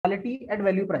quality at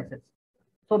value prices.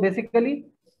 So basically,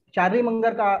 Charlie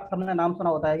Munger का सबने नाम सुना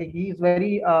होता है कि he is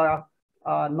very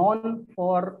known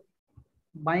for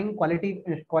buying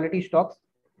quality stocks,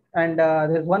 and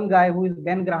there's one guy who is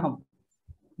Ben Graham.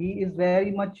 He is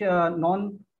very much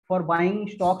known for buying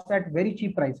stocks at very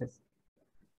cheap prices.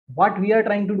 What we are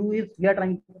trying to do is we are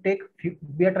trying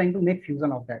to make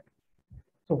fusion of that.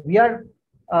 So we are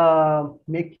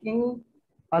making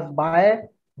us buy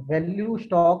value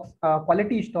stocks,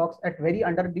 quality stocks at very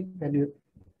under the value.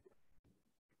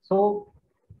 So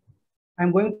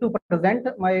I'm going to present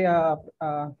my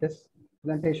this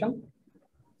presentation.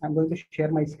 I'm going to share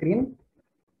my screen.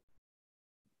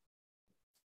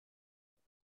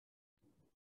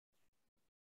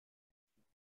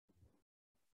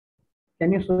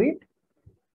 Can you see it?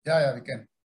 Yeah, we can.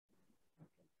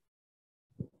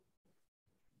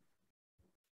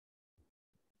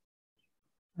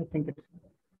 I think it's.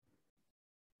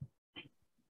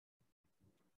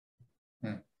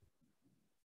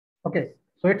 Okay,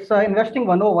 so it's investing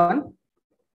 101,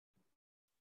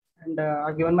 and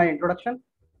I've given my introduction.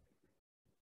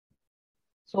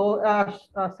 So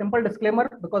a simple disclaimer,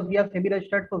 because we have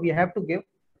semi-registered, so we have to give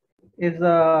is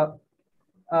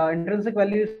intrinsic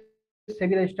value is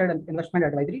semi-registered investment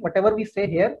advisory. Whatever we say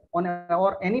here on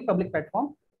or any public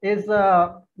platform is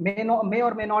may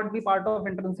or may not be part of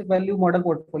intrinsic value model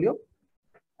portfolio,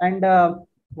 and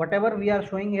whatever we are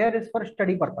showing here is for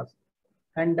study purpose,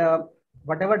 and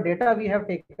whatever data we have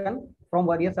taken from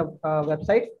various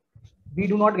websites, we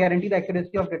do not guarantee the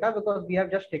accuracy of data because we have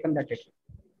just taken that data.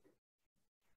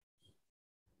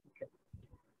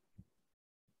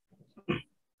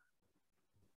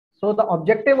 So the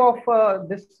objective of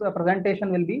this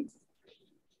presentation will be,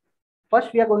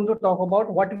 first we are going to talk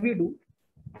about what we do,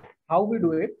 how we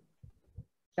do it.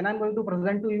 Then I'm going to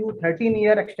present to you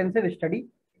 13-year extensive study,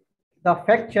 the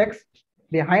fact checks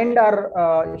behind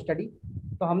our study.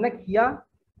 तो हमने किया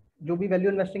जो भी value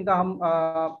investing का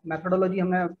हम methodology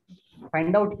हमने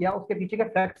find out किया, उसके पीछे के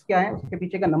फैक्ट्स क्या है, उसके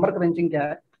पीछे का नंबर क्रंचिंग क्या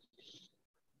है.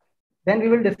 Then we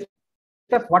will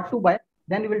discuss what to buy,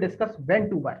 then we will discuss when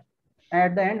to buy.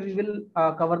 At the end, we will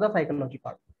cover the psychology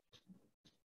part.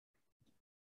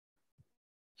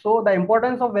 So the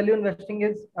importance of value investing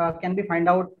is can be find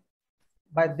out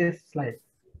by this slide.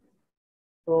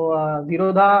 So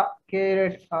Zerodha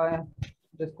ke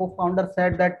this co-founder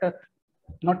said that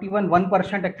not even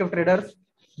 1% active traders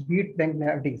beat bank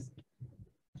FDs.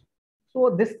 So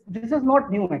this is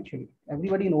not new actually.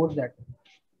 Everybody knows that,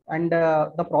 and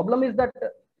the problem is that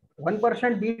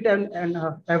 1% beat and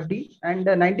FD, and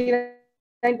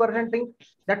 99% think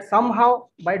that somehow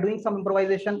by doing some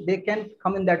improvisation they can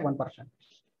come in that 1%.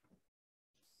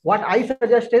 What I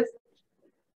suggest is,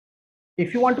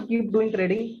 if you want to keep doing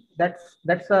trading, that's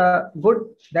good,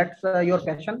 that's your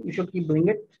passion, you should keep doing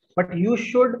it, but you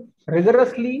should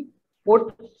rigorously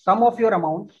put some of your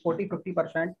amount,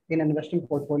 40-50% in investing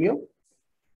portfolio,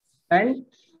 and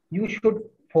you should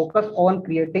focus on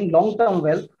creating long-term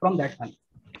wealth from that money.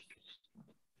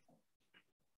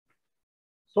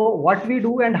 So what we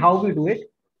do and how we do it,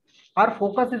 our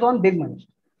focus is on big money.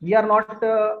 We are not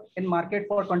in market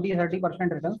for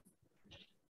 20-30% returns.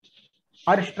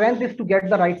 Our strength is to get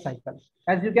the right cycle.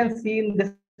 As you can see in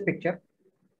this picture,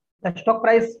 the stock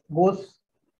price goes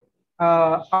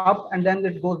up and then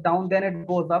it goes down, then it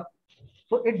goes up.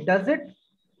 So it does it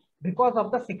because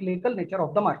of the cyclical nature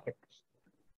of the market.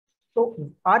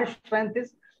 So our strength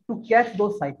is to catch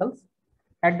those cycles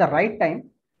at the right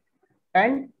time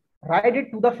and ride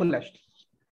it to the fullest.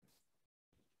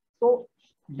 So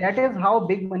that is how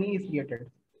big money is created.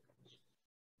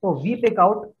 So we pick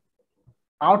out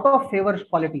of favor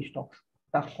quality stocks.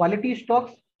 The quality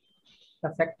stocks,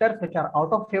 the sectors which are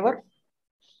out of favor,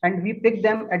 and we pick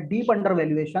them at deep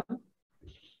undervaluation.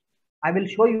 I will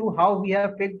show you how we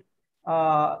have picked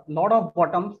a lot of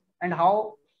bottoms and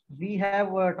how we have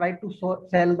tried to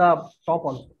sell the top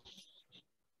also.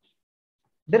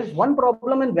 There is one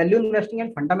problem in value investing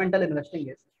and fundamental investing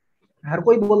is, हर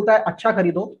कोई बोलता है अच्छा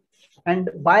खरीदो and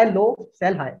buy low,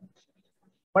 sell high.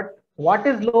 But what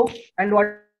is low and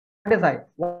what is high?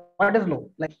 What is low?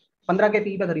 Like 15 के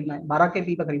P पे खरीदना है, 12 के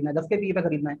पी पे खरीदना है, 10 के पी पे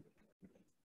खरीदना है.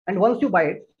 And once you buy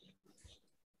it,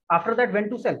 after that when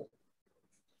to sell?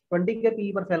 20 के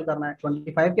पी पर सेल करना है,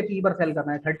 25 के पी पर सेल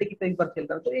करना है, 30 के पी पर सेल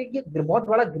करना है. तो एक ये बहुत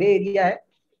बड़ा ग्रे एरिया है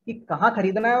कि कहाँ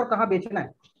खरीदना है और कहाँ बेचना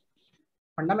है.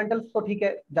 फंडामेंटल्स तो ठीक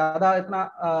है, ज्यादा इतना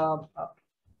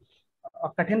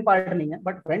कठिन पार्ट नहीं है,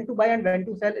 but when to bye and when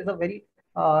to cell is a very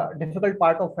difficult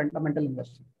part of fundamental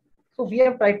investing. So we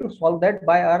have tried to solve that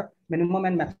by our minimum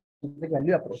and maximum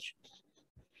value approach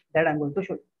that I'm going to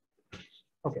show you.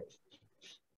 Okay.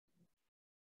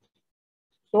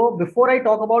 So before I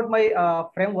talk about my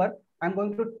framework, I'm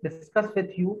going to discuss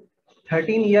with you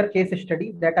 13-year case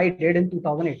study that I did in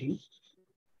 2018.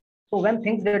 So when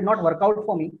things did not work out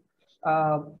for me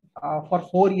for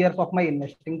 4 years of my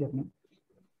investing journey,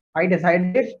 I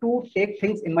decided to take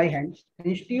things in my hands.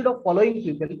 Instead of following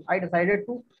people, I decided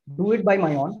to do it by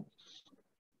my own.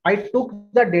 I took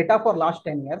the data for last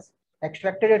 10 years,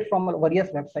 extracted it from various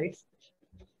websites.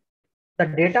 The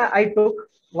data I took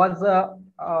was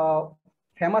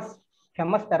famous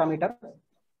parameters.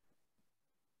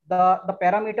 The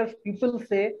parameters people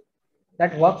say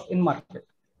that works in market.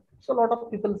 So a lot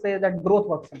of people say that growth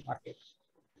works in market.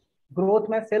 Growth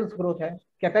में sales growth है,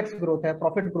 capex growth है,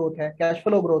 profit growth है, cash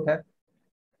flow growth है.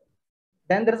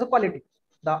 Then there is a quality,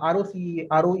 the ROC,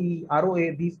 ROE,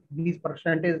 ROA, these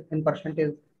percentage in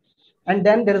percentage, and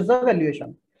then there is a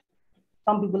valuation.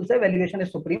 Some people say valuation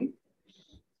is supreme.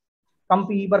 Come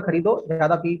PE पर खरीदो,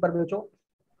 ज्यादा PE पर बेचो.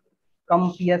 कम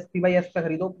P/S पे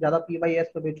खरीदो, ज्यादा P/S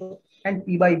पे बेचो, and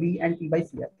P/B and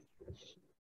P/CF.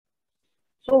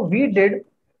 So we did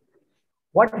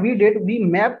what we did. We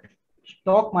mapped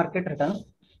stock market returns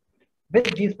with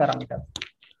these parameters.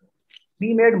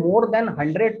 We made more than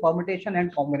 100 permutation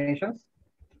and combinations.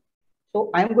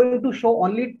 So I'm going to show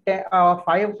only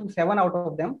 5 to 7 out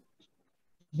of them,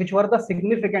 which were the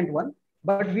significant one.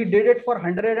 But we did it for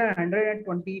 100 and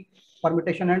 120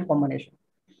 permutation and combination.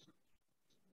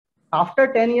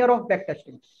 After 10 years of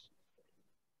backtesting,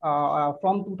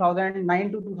 from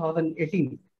 2009 to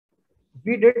 2018,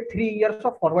 we did 3 years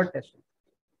of forward testing.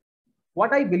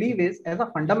 What I believe is, as a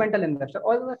fundamental investor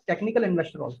or as a technical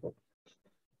investor also,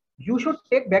 you should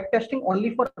take backtesting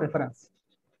only for reference.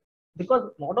 Because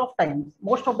a lot of times,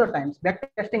 most of the times,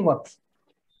 backtesting works.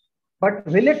 But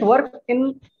will it work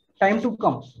in time to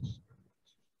come?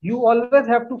 You always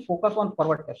have to focus on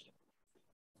forward testing.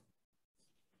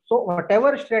 So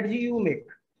whatever strategy you make,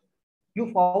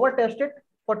 you forward test it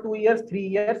for 2 years, 3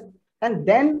 years, and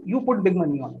then you put big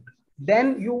money on it.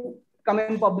 Then you come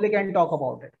in public and talk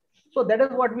about it. So that is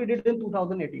what we did in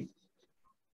 2018.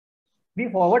 We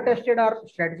forward tested our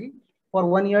strategy for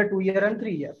 1 year, 2 years, and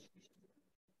 3 years.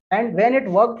 And when it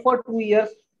worked for 2 years,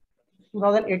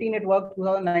 2018 it worked,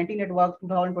 2019 it worked,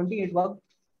 2020 it worked.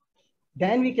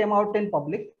 Then we came out in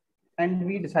public and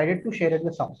we decided to share it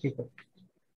with some people.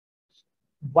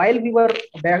 While we were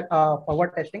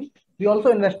forward testing, we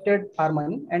also invested our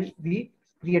money and we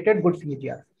created good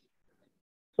CAGR.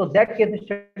 So that case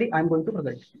study I'm going to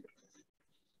present.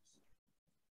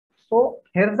 So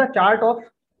here's the chart of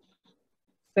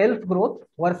sales growth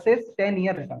versus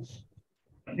 10-year returns.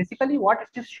 Basically what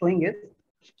it is showing is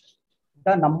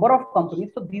the number of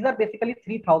companies. So these are basically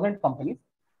 3,000 companies,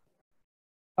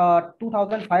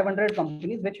 2,500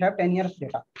 companies which have 10 years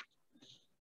data.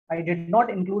 I did not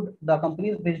include the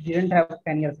companies which didn't have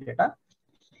 10 years data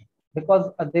because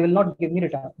they will not give me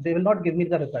return. They will not give me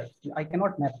the results. I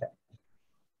cannot map that.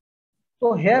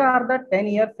 So here are the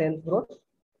 10-year sales growth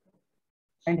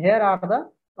and here are the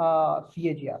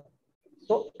CAGR.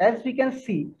 So as we can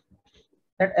see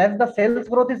that as the sales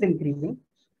growth is increasing,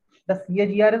 the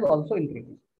CAGR is also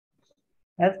increasing.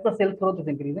 As the sales growth is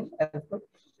increasing, as the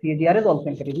CAGR is also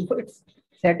increasing. So it's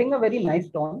setting a very nice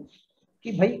tone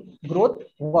कि भाई growth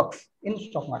works in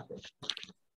stock market,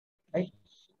 right?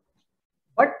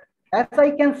 But as I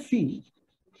can see,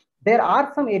 there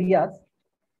are some areas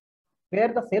where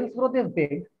the sales growth is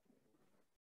big,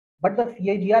 but the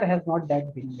CAGR has not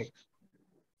that been big.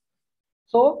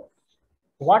 So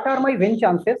what are my win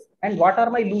chances and what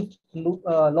are my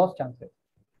loss chances?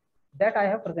 That I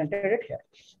have presented it here.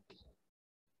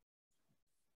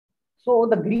 So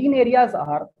the green areas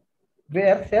are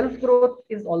where sales growth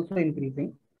is also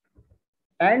increasing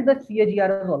and the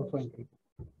CAGR is also increasing.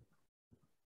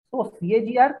 So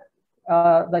CAGR,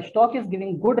 the stock is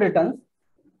giving good returns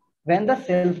when the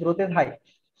sales growth is high.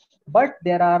 But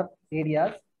there are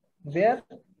areas where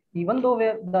even though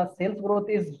where the sales growth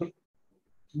is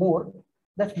more,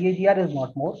 the CAGR is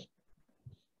not more.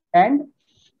 And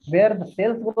where the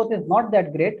sales growth is not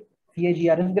that great,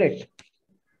 CAGR is great.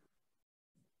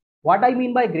 What I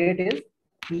mean by great is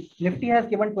Nifty has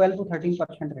given 12 to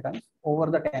 13% returns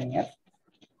over the 10 years.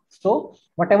 So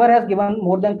whatever has given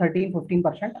more than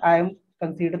 13-15%, I am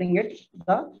considering it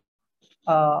the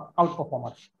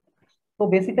outperformers. So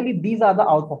basically these are the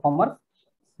outperformers,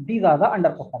 these are the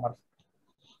underperformers.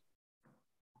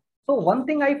 So one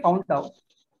thing I found out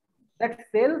that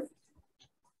sales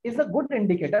is a good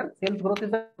indicator, sales growth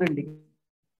is a good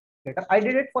indicator. I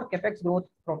did it for capex growth,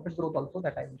 profit growth also,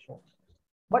 that I will show.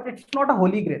 But it's not a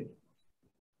holy grail.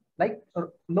 Like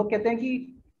लोग कहते हैं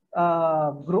कि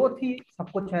growth ही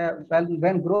सब कुछ है.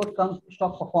 When growth comes,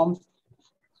 stock performs.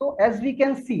 So as we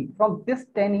can see from this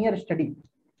 10-year study,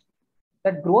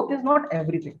 that growth is not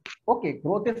everything. Okay,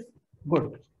 growth is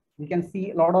good. We can see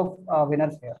a lot of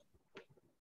winners here.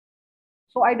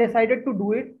 So I decided to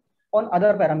do it on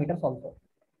other parameters also.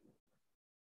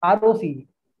 ROCE.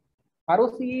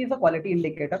 ROCE is a quality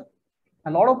indicator.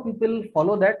 A lot of people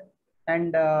follow that,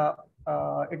 and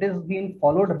it is being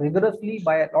followed rigorously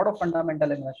by a lot of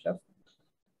fundamental investors.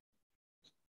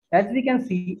 As we can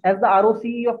see, as the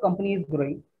ROCE of company is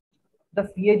growing, the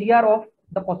CAGR of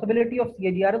the possibility of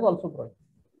CAGR is also growing.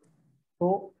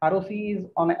 So ROCE is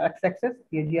on x-axis,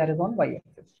 CAGR is on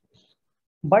y-axis.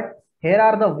 But here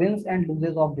are the wins and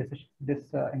losses of this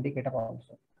indicator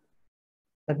also.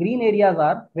 The green areas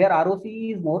are where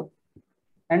ROCE is more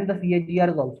and the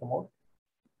CAGR is also more.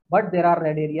 But there are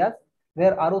red areas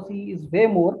where ROCE is way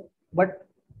more, but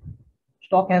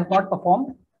stock has not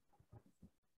performed,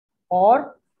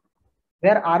 or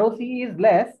where ROCE is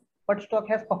less, but stock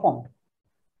has performed.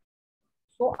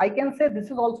 So I can say this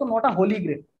is also not a holy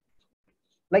grail.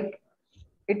 Like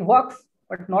it works,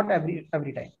 but not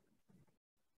every time.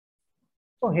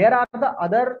 So here are the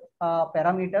other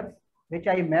parameters which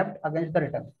I mapped against the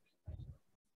return.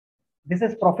 This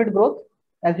is profit growth.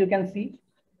 As you can see,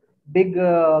 big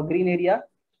green area,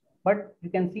 but you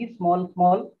can see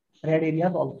small red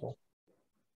areas also.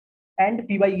 And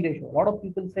P/E ratio. A lot of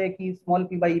people say कि small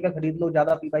P/E पे खरीद लो,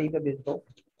 ज़्यादा P/E पे बेच दो.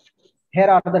 Here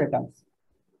are the returns.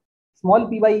 Small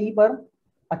P/E पर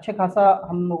अच्छे खासा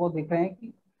हम लोगों को देख रहे हैं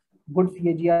कि good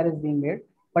CAGR is being made,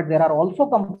 but there are also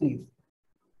companies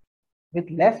with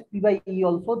less P/E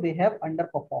also they have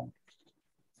underperformed.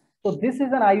 So this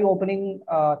is an eye-opening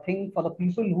thing for the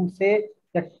people who say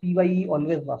that P/E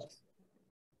always works.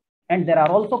 And there are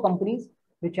also companies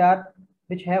which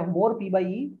have more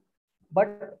P/E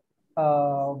but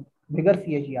bigger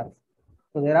CAGRs.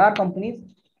 So there are companies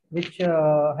which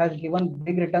has given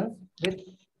big returns with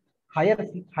higher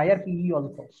PE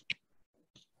also.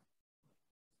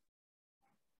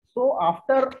 So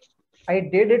after I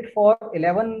did it for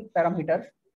 11 parameters,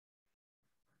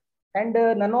 and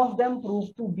none of them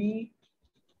proved to be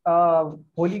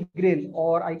holy grail,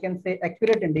 or I can say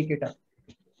accurate indicator,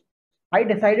 I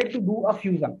decided to do a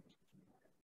fusion.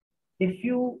 If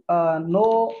you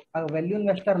know a value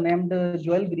investor named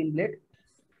Joel Greenblatt,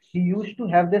 he used to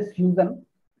have this fusion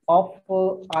of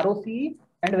ROCE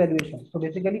and valuation. So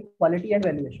basically quality and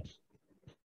valuation.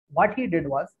 What he did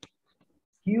was,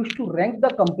 he used to rank the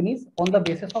companies on the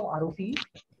basis of ROCE.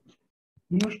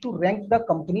 He used to rank the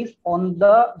companies on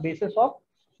the basis of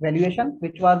valuation,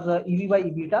 which was EV by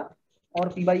EBITDA or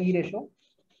P/E ratio.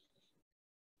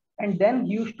 And then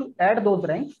he used to add those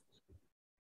ranks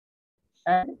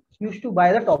and used to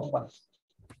buy the top ones.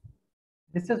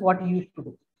 This is what he used to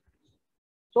do.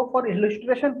 So for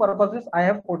illustration purposes, I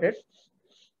have quoted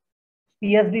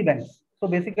PSB banks. So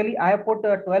basically, I have put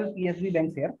 12 PSB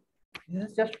banks here. This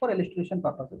is just for illustration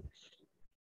purposes.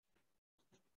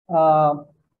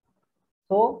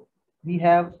 So we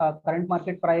have current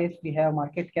market price, we have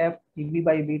market cap, EV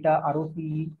by EBITDA,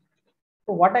 ROCE.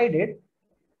 So what I did,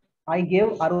 I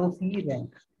gave ROCE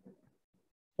rank.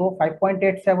 So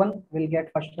 5.87 will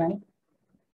get first rank,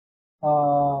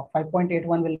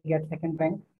 5.81 will get second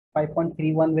rank,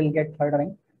 5.31 will get third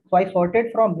rank. So I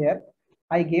sorted from here.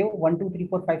 I gave 1, 2, 3,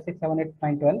 4, 5, 6, 7, 8,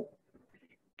 9, 12.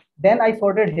 Then I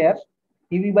sorted here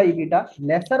EV by EBITDA,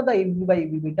 lesser the EV by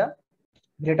EBITDA,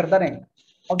 greater the rank.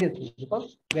 Obviously,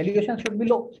 because valuation should be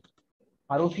low,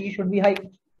 ROCE should be high.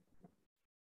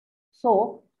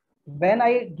 So when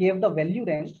I gave the value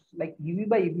rank, like EV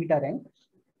by EBITDA rank,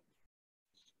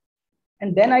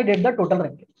 and then I did the total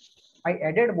ranking. I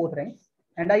added both ranks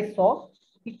and I saw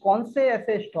कि कौन से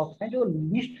ऐसे stocks हैं जो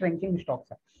least ranking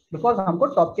stocks हैं, because हमको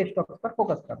top के stocks पर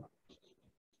फोकस करना.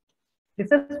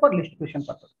 This is for लिस्टिफिकेशन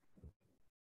purpose.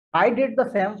 I did the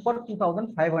same for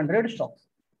 2,500 stocks,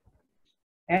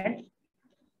 and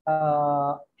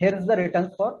here is the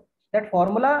returns for that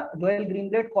formula. Joel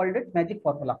Greenblatt called it magic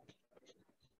formula.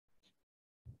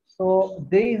 So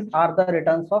these are the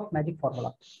returns of magic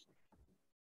formula.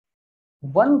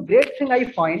 One great thing I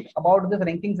find about this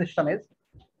ranking system is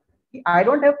I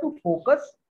don't have to focus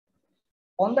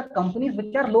on the companies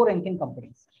which are low ranking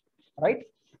companies, right?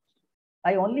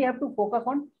 I only have to focus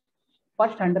on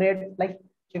first 100. Like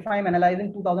if I am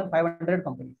analyzing 2,500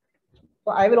 companies,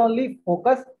 so I will only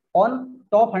focus on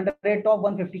top 100, top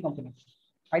 150 companies.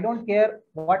 I don't care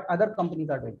what other companies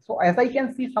are doing. So as I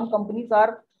can see, some companies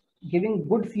are giving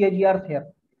good CAGRs here,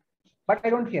 but I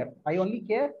don't care. I only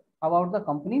care about the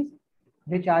companies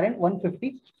which are in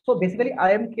 150. So basically,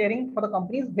 I am caring for the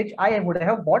companies which I would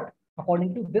have bought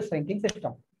according to this ranking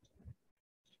system.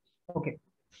 Okay.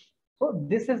 So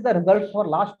this is the result for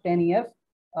last 10 years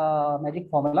magic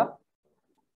formula.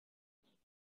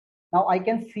 Now I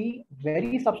can see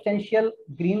very substantial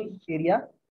green area.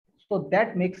 So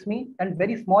that makes me, and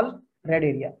very small red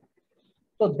area.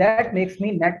 So that makes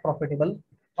me net profitable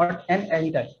at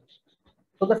any time.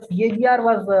 So the CAGR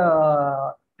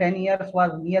was 10 years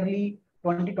was nearly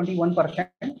 21%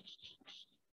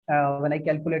 when I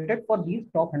calculated for these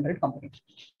top 100 companies.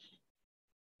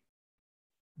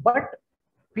 But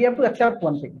we have to accept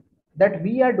one thing, that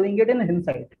we are doing it in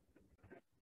hindsight.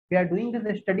 We are doing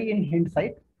this study in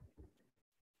hindsight.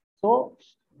 So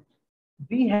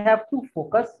we have to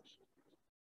focus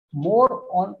more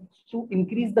on to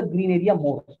increase the green area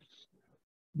more.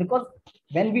 Because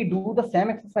when we do the same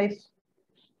exercise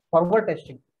forward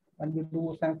testing, when we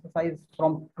do same exercise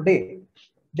from today,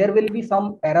 there will be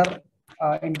some error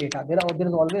in data. There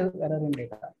is always error in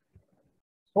data.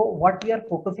 So what we are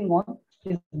focusing on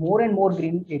is more and more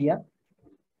green area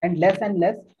and less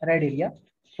red area,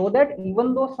 so that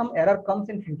even though some error comes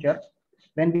in future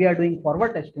when we are doing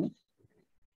forward testing,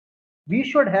 we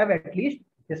should have at least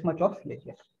this much of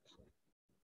CAGR.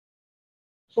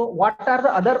 So what are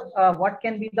the other, what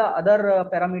can be the other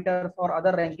parameters or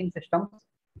other ranking systems?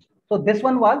 So this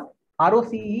one was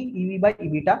ROCE EV by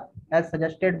EBITDA as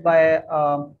suggested by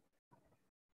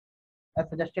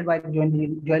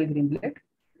Joel Greenblatt.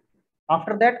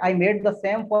 After that, I made the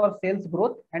same for sales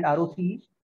growth and ROCE.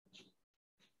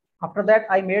 After that,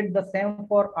 I made the same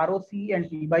for ROCE and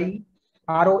P by E,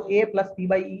 ROA plus P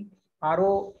by E,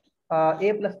 ROA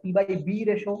plus P by B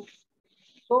ratio.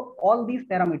 So all these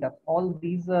parameters, all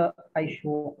these I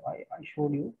showed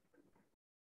you.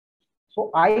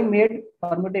 So I made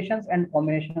permutations and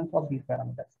combinations of these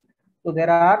parameters. So there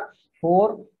are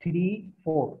 4, 3,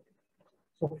 4.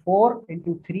 So 4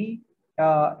 into 3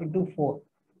 into 4.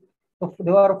 So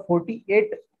there are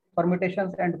 48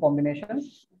 permutations and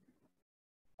combinations.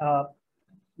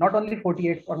 Not only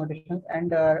 48 permutations, and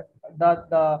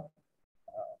the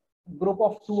group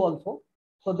of 2 also.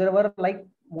 So there were like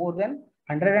more than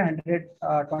 100 and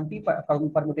 120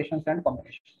 permutations and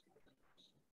combinations.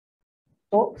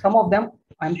 So some of them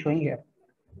I'm showing here.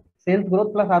 Sales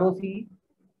growth plus ROCE.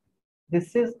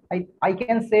 This is, I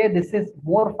can say this is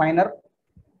more finer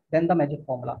than the magic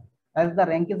formula. As the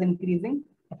rank is increasing,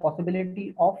 the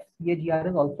possibility of CAGR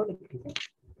is also decreasing.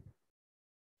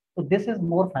 So this is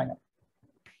more finer.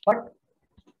 But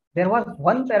there was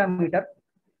one parameter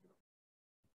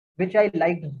which I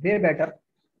liked way better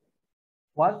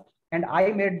was, and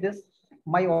I made this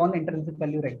my own intrinsic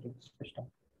value ranking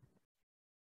system.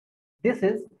 This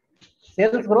is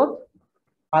sales growth,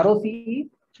 ROCE,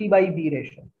 P by B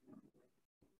ratio.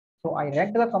 So I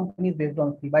ranked the companies based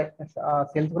on P by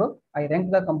sales growth. I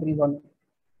ranked the companies on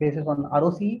basis on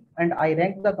ROCE, and I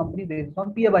ranked the company based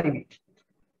on P by B.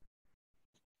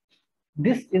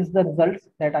 This is the results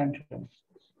that I'm showing.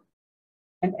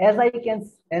 And as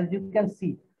you can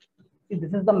see,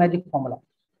 this is the magic formula.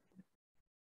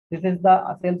 This is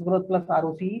the sales growth plus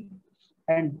ROCE,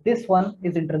 and this one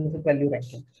is intrinsic value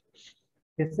ranking.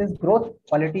 This is growth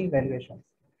quality valuations.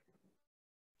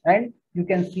 And you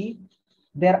can see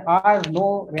there are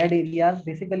no red areas.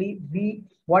 Basically,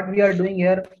 what we are doing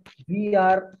here, we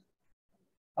are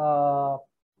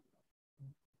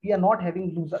not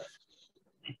having losers.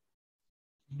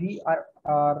 We are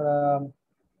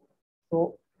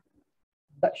so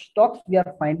the stocks we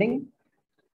are finding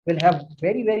will have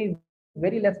very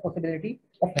less possibility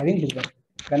of having loser.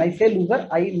 When I say loser,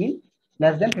 I mean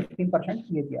less than 15%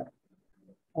 CAGR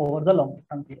over the long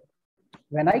term period.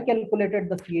 When I calculated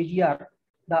the CAGR,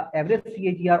 the average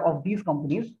CAGR of these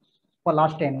companies for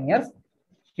last 10 years,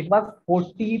 it was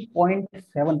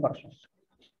 40.7%.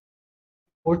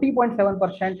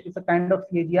 40.7% is a kind of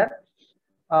CAGR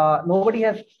nobody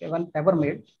has ever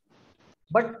made.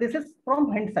 But this is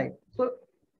from hindsight. So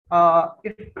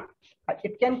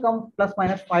it can come plus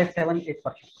minus 5, 7, 8%.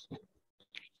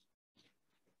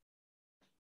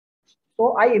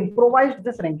 So I improvised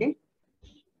this ranking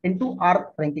into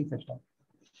our ranking system.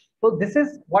 So this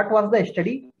is what was the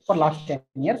study for last 10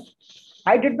 years.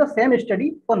 I did the same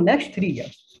study for next 3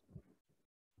 years.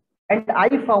 And I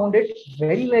found it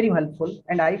very helpful,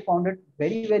 and I found it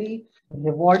very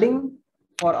rewarding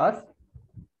for us.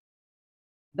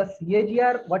 The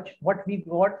CAGR, what we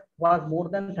got was more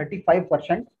than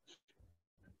 35%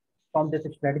 from this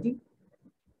strategy.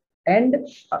 And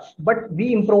but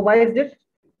we improvised it.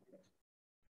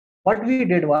 What we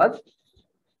did was,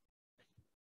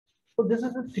 so this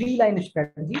is a 3-line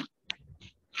strategy.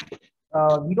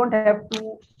 We don't have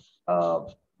to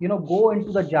go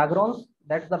into the jargons.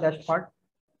 That's the best part.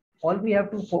 All we have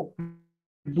to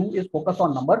do is focus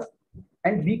on numbers.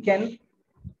 and we can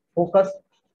focus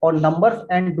on numbers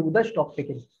and do the stock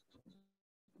picking.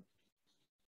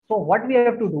 So what we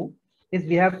have to do is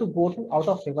we have to go to out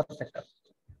of favor sectors.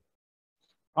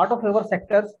 Out of favor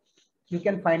sectors, you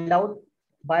can find out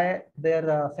by their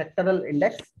sectoral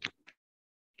index,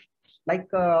 like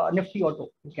Nifty Auto,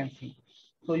 you can see.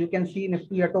 So you can see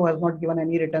Nifty Auto has not given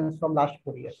any returns from last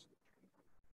 4 years.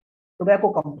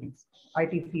 Tobacco companies,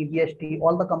 ITC, VST,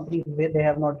 all the companies where they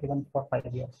have not given for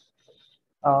 5 years.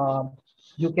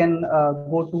 You can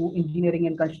go to engineering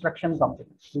and construction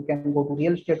companies. You can go to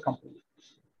real estate companies.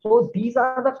 So these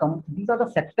are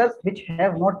the sectors which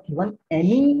have not given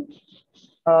any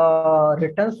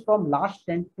returns from last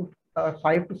 10 to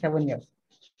 5 to 7 years.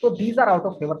 So these are out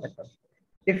of favor sectors.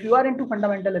 If you are into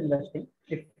fundamental investing,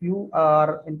 if you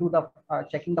are into the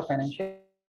checking the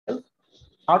financials,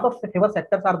 out of favor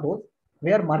sectors are those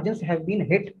where margins have been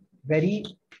hit very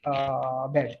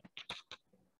bad.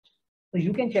 So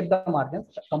you can check the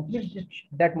margins. Companies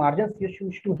that margins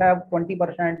used to have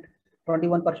 20%,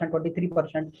 21%,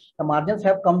 23%. The margins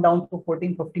have come down to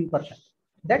 14, 15%.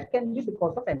 That can be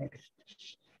because of M&A.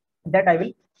 That I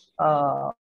will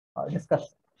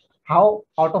discuss how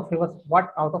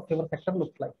what out of favor sector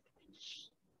looks like.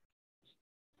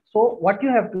 So what you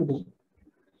have to do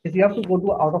is you have to go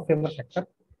to out of favor sector.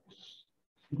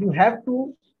 You have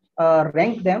to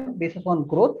rank them based on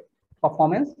growth,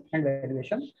 performance, and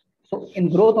valuation. So in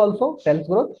growth also, sales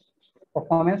growth,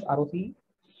 performance, ROC,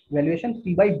 valuation,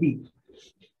 P by B.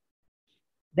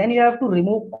 Then you have to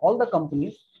remove all the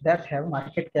companies that have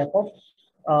market cap of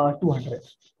 200.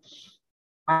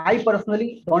 I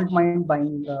personally don't mind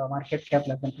buying market cap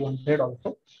less than 200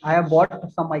 also. I have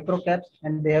bought some micro caps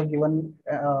and they have given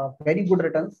very good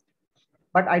returns,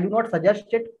 but I do not suggest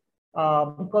it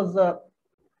because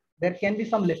there can be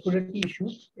some liquidity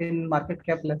issues in market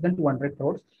cap less than 200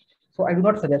 crores. So I do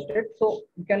not suggest it. So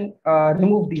you can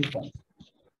remove these ones.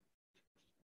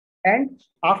 And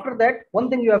after that, one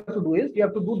thing you have to do is you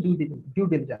have to do due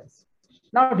diligence.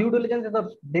 Now, due diligence is a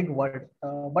big word,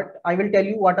 but I will tell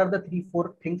you what are the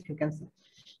 3-4 things you can see.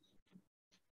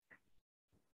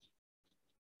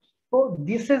 So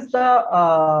this is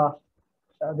the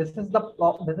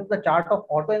chart of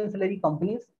auto ancillary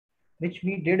companies which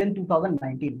we did in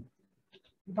 2019.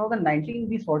 2019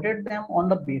 we sorted them on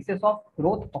the basis of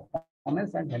growth,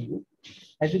 performance, and value.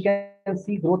 As you can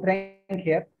see, growth rank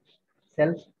here,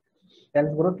 sales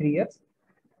growth 3 years,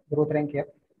 growth rank here,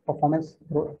 performance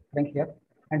growth rank here,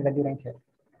 and value rank here.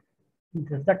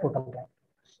 This is the total rank.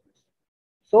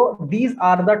 So these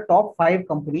are the top 5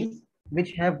 companies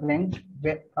which have ranked,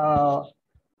 which are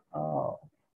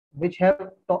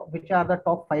the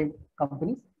top 5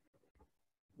 companies.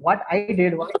 What I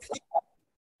did was,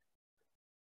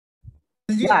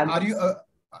 are you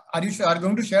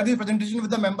going to share the presentation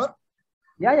with the member?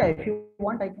 Yeah. If you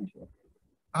want, I can share.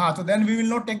 So then we will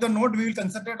not take the note. We will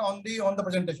concentrate on the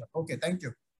presentation. Okay, thank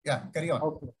you. Yeah, carry on.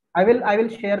 Okay, I will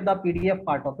share the PDF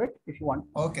part of it if you want.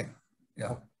 Okay.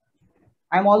 Yeah. Okay.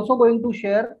 I'm also going to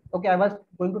share. Okay, I was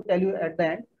going to tell you at the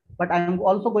end, but I am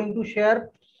also going to share.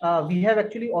 We have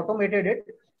actually automated it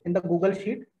in the Google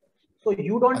Sheet, so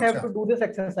you don't have to do this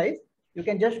exercise. You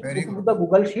can just go to the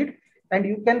Google Sheet and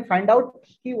you can find out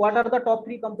what are the top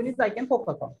 3 companies I can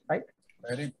focus on. Right?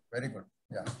 Very good.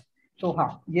 Yeah. So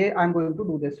ये I'm going to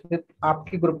do this with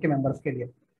आपके group के members के लिए.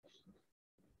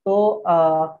 So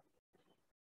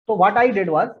what I did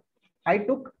was I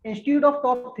took, instead of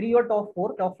top 3 or top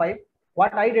 4, top 5.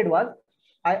 What I did was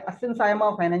since I am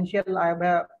a financial, I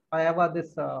have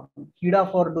this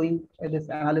kida for doing this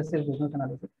analysis, business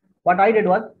analysis. What I did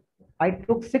was I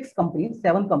took 7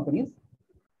 companies,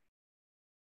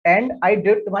 and I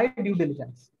did my due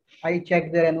diligence. I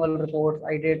checked their annual reports.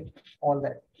 I did all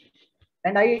that.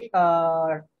 And I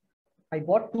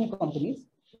bought 2 companies.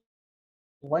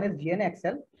 One is GNA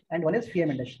XL and one is PM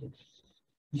Industry.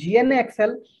 GNA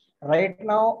XL, right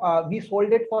now, we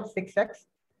sold it for 6x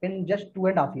in just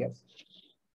 2.5 years.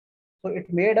 So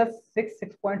it made us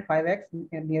 6.5x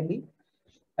nearly.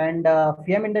 And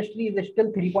PM Industry is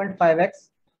still 3.5x.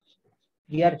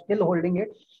 We are still holding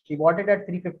it. We bought it at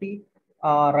 350.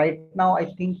 Right now, I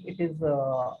think it is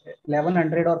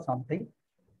 1100 or something.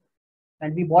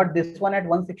 And we bought this one at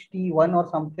 161 or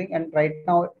something, and right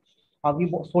now we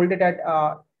sold it at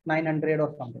 900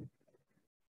 or something.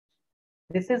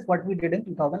 This is what we did in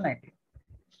 2019.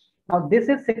 Now this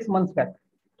is 6 months back.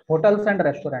 Hotels and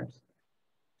restaurants.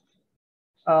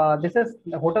 This is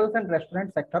the hotels and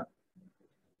restaurant sector.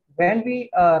 When we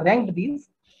ranked these,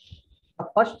 the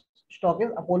first stock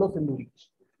is Apollo Sinduri.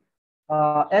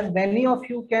 As many of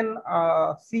you can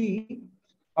see,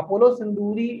 Apollo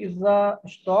Sinduri is a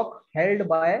stock held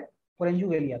by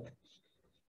Porenju.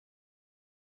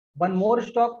 One more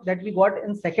stock that we got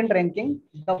in second ranking,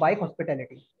 the Bike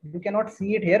Hospitality. You cannot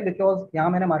see it here because यहाँ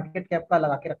मैंने market cap का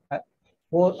लगा के रखा है,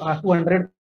 वो 200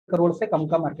 crore से कम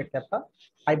का market cap था.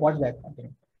 I bought that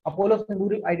company. Apollo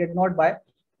Sinduri I did not buy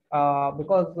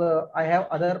because I have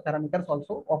other parameters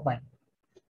also of buying.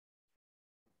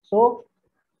 So,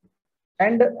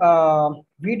 and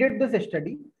we did this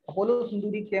study. Apollo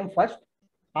Sinduri came first.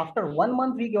 After 1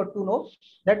 month, we got to know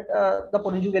that the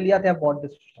Porenju they have bought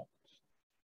this stock.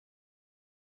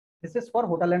 This is for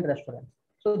hotel and restaurants.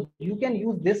 So you can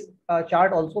use this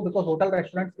chart also because hotel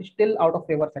restaurants is still out of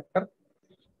favor sector.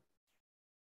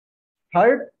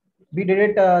 Third, we did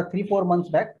it 3-4 months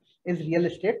back, is real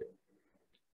estate.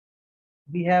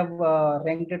 We have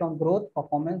ranked it on growth,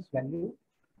 performance, value.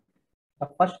 The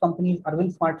first company is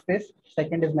Arvind Smart Space.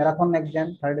 Second is Marathon Next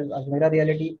Gen. Third is Ajmera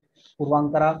Reality,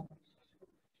 Purvankara.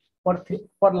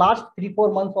 For last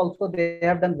 3-4 months also, they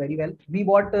have done very well. We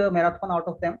bought Marathon out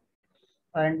of them.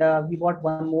 And we bought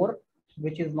one more,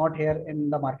 which is not here in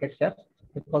the market cap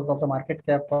because of the market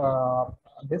cap.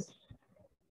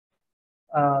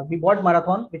 We bought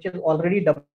Marathon, which is already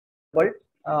doubled,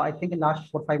 I think, in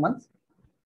last 4-5 months.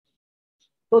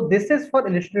 So this is for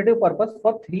illustrative purpose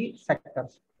for 3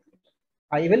 sectors.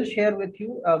 I will share with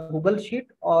you a Google sheet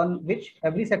on which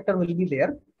every sector will be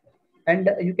there, and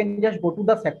you can just go to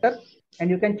the sector and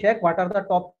you can check what are the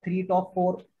top 3, top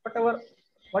 4, whatever.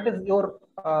 What is your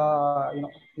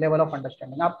level of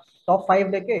understanding? आप top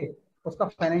 5 लेके उसका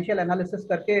financial analysis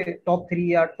करके top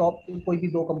 3 या top 2 कोई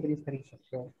भी 2 companies खरीद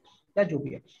सकते हो या जो भी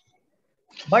है.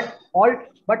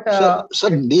 Sir,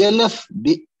 DLF,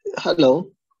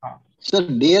 hello. Sir,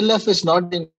 DLF is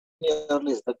not in your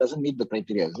list. That doesn't meet the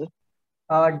criteria, is it?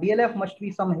 DLF must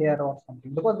be some here or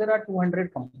something because there are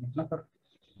 200 companies, ना sir.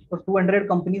 तो 200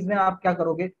 companies में आप क्या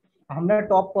करोगे? हमने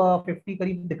top 50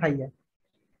 करीब दिखाई है.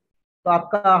 तो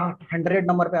आपका 100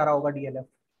 नंबर पे आ रहा होगा DLF,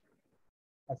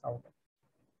 ऐसा होगा.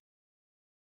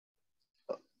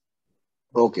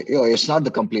 Okay, yeah, it's not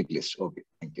the complete list. Okay,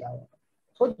 thank you.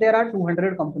 So there are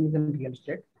 200 companies in real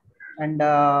estate, and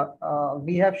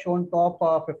we have shown top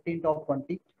 15, top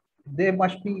 20. They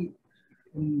must be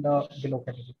in the below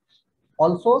category.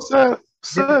 Also,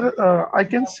 sir, I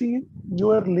can see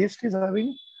your list is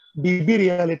having DB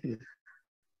Reality.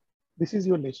 This is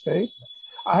your list, right?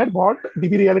 I had bought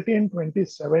DB Reality in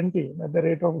 2017 at the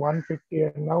rate of 150,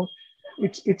 and now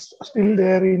it's still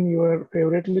there in your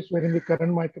favorite list, wherein the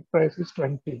current market price is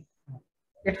 20.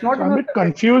 It's not. So I'm a bit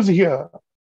confused here.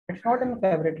 It's not in the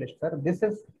favorite list, sir. This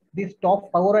is these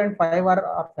top 4 and 5 are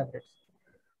our favorites.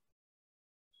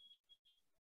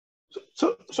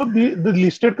 So the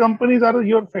listed companies are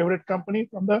your favorite company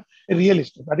from the real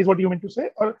estate. That is what you meant to say,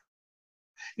 or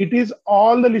it is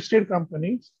all the listed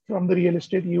companies from the real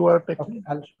estate you are taking?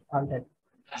 Okay, I'll tell.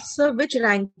 So which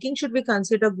ranking should we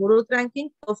consider? Growth ranking,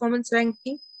 performance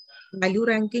ranking, value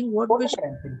ranking?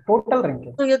 Total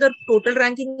ranking. So here the total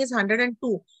ranking is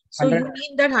 102. So 100. You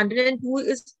mean that 102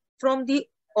 is from the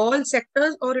all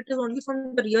sectors, or it is only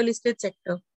from the real estate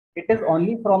sector? It is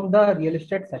only from the real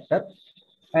estate sector,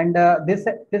 and this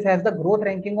has the growth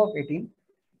ranking of 18,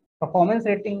 performance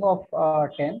rating of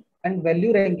 10, and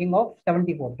value ranking of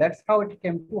 74. That's how it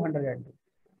came to 102.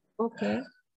 Okay.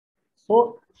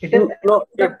 So it is. No,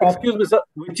 excuse me, sir.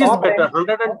 Which is better?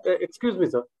 Excuse me,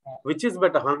 sir. Which is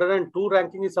better? 102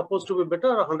 ranking is supposed to be better,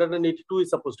 or 182 is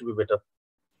supposed to be better?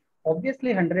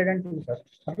 Obviously 102, sir.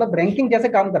 मतलब ranking जैसे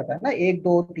काम करता है ना, 1,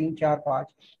 2, 3, 4, 5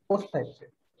 उस type से.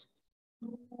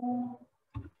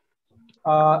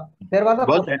 There was a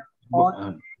question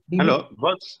on hello,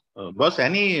 boss,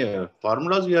 any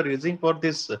formulas you are using for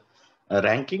this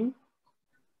ranking?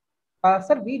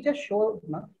 Sir, we just showed,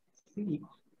 see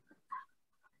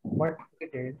what we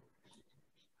did.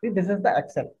 See, this is the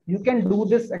Excel. You can do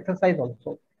this exercise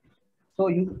also. So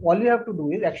all you have to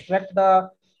do is extract the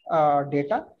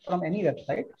data from any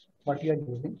website, what you are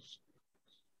using.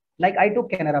 Like I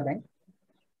took Canara Bank.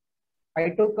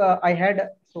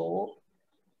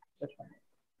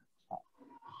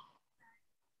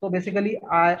 So basically,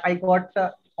 I got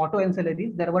auto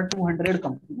ancillaries. There were 200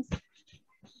 companies.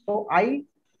 So I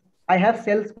have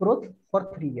sales growth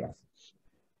for 3 years.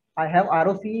 I have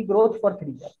ROCE growth for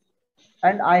 3 years,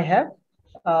 and I have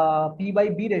P by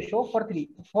B ratio for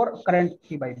current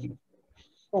P by B.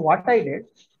 So what I did,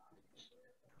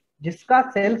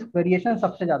 जिसका sales variation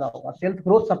सबसे ज़्यादा होगा, sales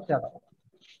growth सबसे ज़्यादा होगा.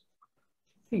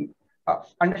 See,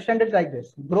 understand it like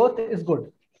this: growth is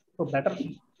good, so better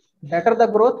the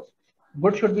growth,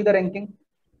 good should be the ranking.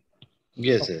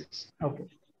 Yes, okay. yes. Okay.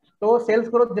 तो sales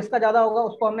growth जिसका ज्यादा होगा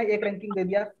उसको हमने एक रैंकिंग दे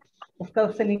दिया. उसका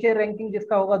उससे नीचे रैंकिंग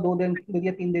जिसका होगा 2 दे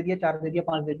दिया, 3 दे दिया, 4 दे दिया,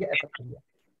 5 दे दिया, ऐसा कर दिया।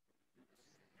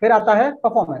 फिर आता है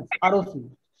परफॉर्मेंस, आरओसी।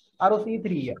 आरओसी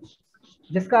 3 ईयर,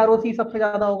 जिसका आरओसी सबसे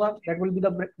ज्यादा होगा that will be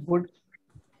the good.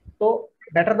 तो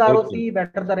better the ROC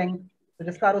better the rank. तो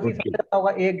जिसका आरओसी सबसे ज्यादा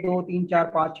होगा 1 2 3 4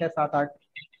 5 6 7 8।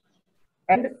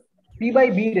 And P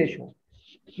by B ratio,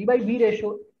 P by B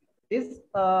ratio is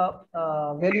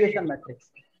valuation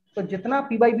matrix. तो जितना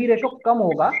पी बाई बी रेशो कम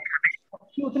होगा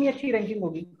उसकी उतनी अच्छी रैंकिंग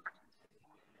होगी,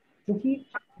 क्योंकि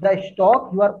the stock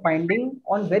you are finding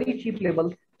on very cheap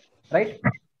level, right?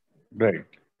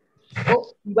 So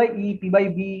P by E, P by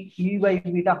B, P by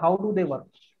beta, how do they work?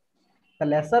 The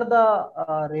lesser the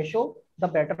ratio, the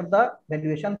better the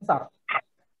valuations are.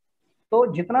 तो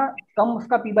जितना कम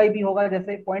उसका P by B होगा,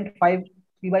 जैसे 0.5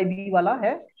 P by B वाला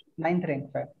है 9th rank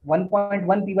पे,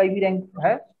 1.1 P by B rank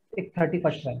है एक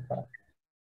 31st रैंक पर।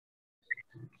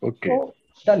 So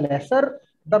the lesser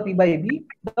the P by B,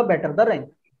 the better the rank.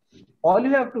 All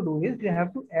you have to do is you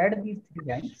have to add these 3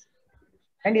 ranks,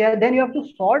 and then you have to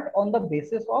sort on the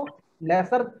basis of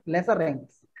lesser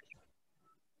ranks.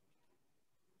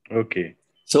 Okay.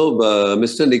 So,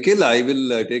 Mr. Nikhil, I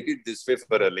will take it this way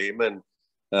for a layman.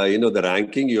 The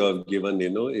ranking you have given,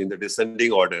 in the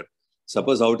descending order.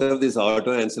 Suppose out of these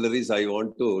auto ancillaries, I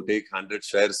want to take 100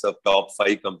 shares of top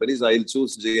 5 companies. I'll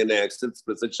choose GNA, Axles,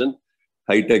 Precision,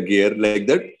 High-Tech Gear, like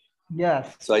that.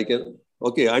 Yes. So I can.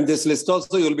 Okay, and this list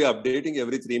also you'll be updating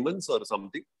every 3 months or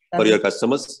something for your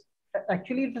customers.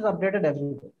 Actually, it is updated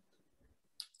every day.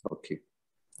 Okay.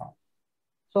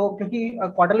 So क्योंकि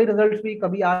quarterly results भी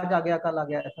कभी आज आ गया कल आ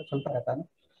गया ऐसा चलता रहता है ना,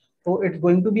 तो it's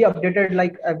going to be updated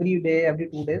like every day, every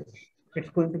 2 days it's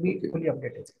going to be fully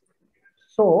updated.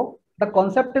 So the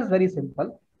concept is very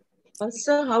simple.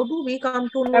 Sir, how do we come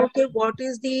to know what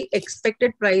is the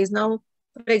expected price? Now,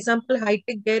 for example,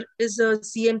 high-tech there is a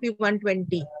CMP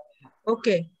 120.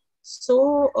 Okay. So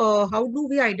how do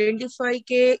we identify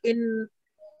in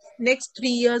next 3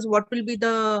 years what will be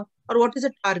what is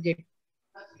the target?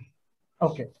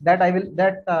 Okay, I'm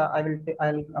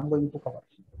going to cover.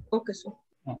 Okay, sir.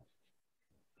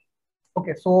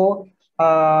 Okay, so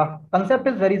concept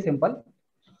is very simple.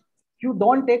 You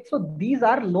don't take, so these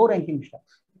are low ranking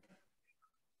stocks.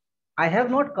 I have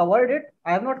not covered it.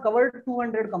 I have not covered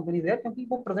 200 companies here क्योंकि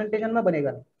वो presentation में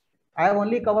बनेगा नहीं. I have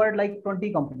only covered like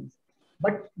 20 companies.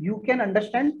 But you can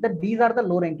understand that these are the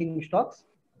low ranking stocks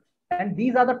and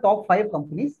these are the top 5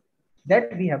 companies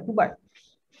that we have to buy.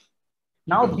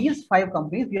 Now these 5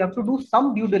 companies, you have to do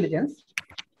some due diligence,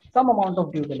 some amount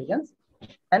of due diligence,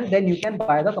 and then you can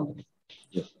buy the company.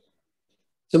 Yeah.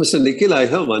 So Mr. Nikhil, I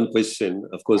have one question.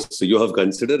 Of course, you have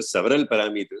considered several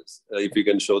parameters. If you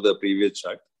can show the previous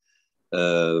chart,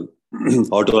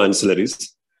 auto ancillaries.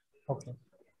 Okay.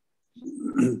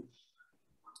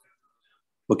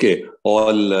 Okay,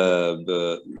 all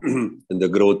the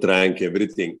growth rank,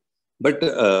 everything. But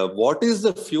what is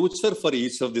the future for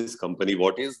each of this company?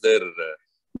 What is their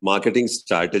marketing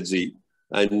strategy?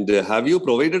 And have you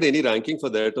provided any ranking for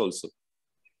that also?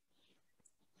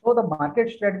 So the market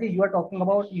strategy you are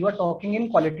talking in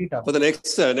quality terms. For the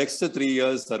next 3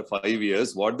 years or 5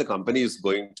 years, what the company is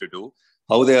going to do,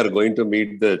 how they are going to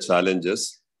meet the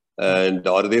challenges, and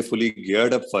are they fully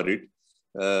geared up for it?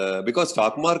 Because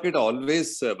stock market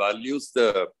always values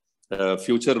the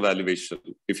future valuation,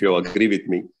 if you agree with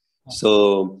me.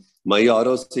 So my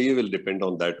ROC will depend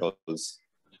on that also.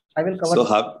 I will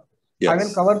cover. Yes. I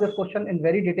will cover this question in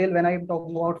very detail when I am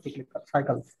talking about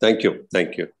cycles. Thank you.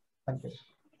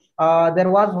 There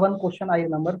was one question I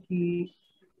remember कि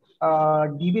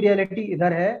DB reality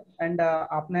इधर है and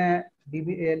आपने DB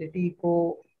reality को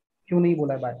क्यों नहीं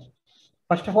बोला है?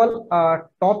 First of all,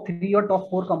 top 3 or top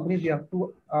 4 companies you have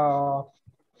to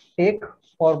take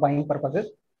for buying purposes,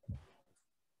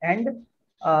 and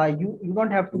you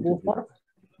don't have to go for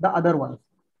the other ones.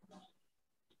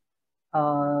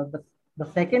 The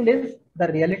second is the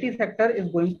realty sector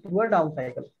is going through a down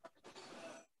cycle.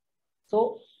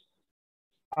 So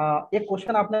एक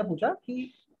question आपने पूछा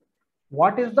कि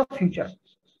what is the future?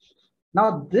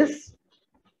 Now this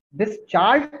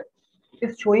chart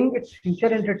is showing its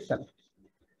future in itself.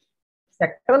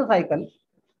 Sectoral cycle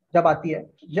जब आती है,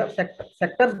 जब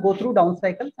sectors go through down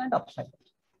cycles and up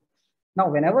cycles. Now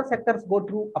whenever sectors go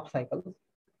through up cycles,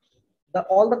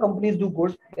 all the companies do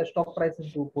good, their stock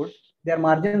prices do good, their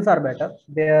margins are better,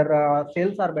 their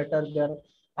sales are better, their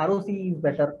ROC is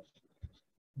better.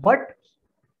 But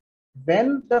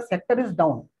when the sector is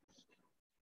down,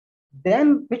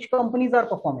 then which companies are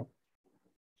performing?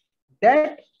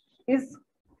 That is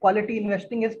quality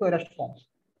investing is purest form.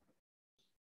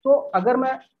 तो अगर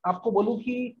मैं आपको बोलूं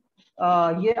कि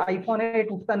ये iPhone है,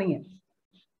 टूटता नहीं है,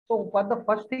 So what the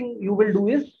first thing you will do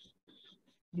is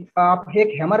आप एक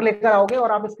हैमर लेकर आओगे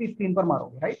और आप इसकी स्क्रीन पर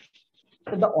मारोगे, right?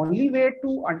 So the only way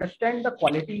to understand the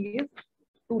quality is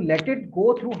to let it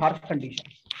go through harsh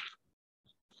conditions.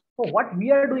 So what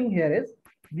we are doing here is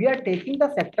we are taking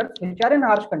the sectors which are in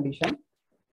harsh condition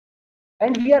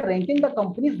and we are ranking the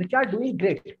companies which are doing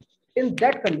great in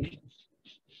that condition.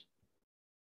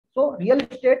 So real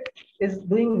estate is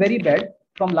doing very bad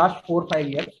from last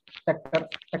 4-5 years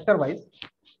sector wise.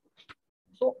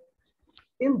 So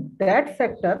in that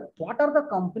sector, what are the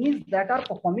companies that are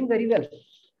performing very well?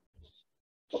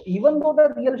 So even though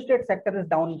the real estate sector is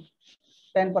down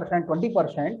 10%,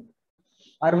 20%,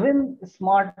 Arvind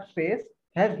Smart Space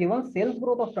has given sales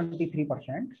growth of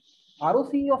 23%,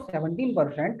 ROCE of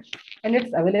 17%, and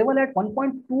it's available at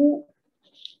 1.2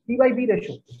 P by B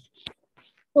ratio.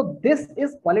 So this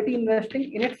is quality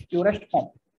investing in its purest form.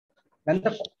 When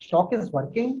the stock is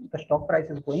working, the stock price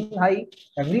is going high,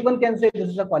 everyone can say this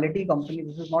is a quality company,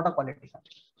 this is not a quality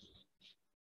company.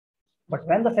 But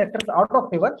when the sector is out of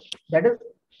favor, that is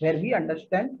where we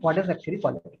understand what is actually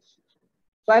quality.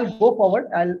 So I'll go forward,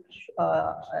 I'll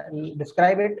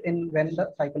describe it in when the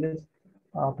cycle is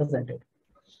presented.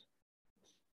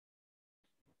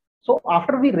 So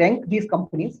after we rank these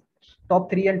companies,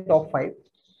 top 3 and top 5,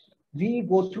 we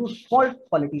go through small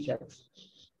quality checks.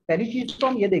 पहली चीज तो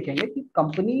हम ये देखेंगे कि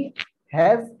company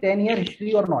has 10-year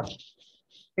history or not.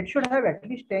 It should have at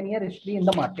least 10-year history in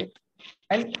the market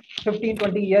and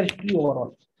 15-20 year history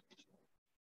overall.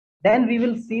 Then we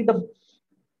will see the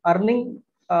earning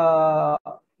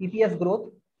EPS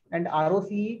growth and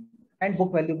ROCE and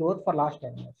book value growth for last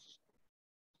 10 years.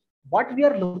 What we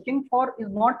are looking for is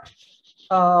not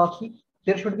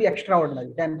there should be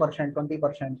extraordinary 10%,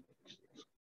 20%.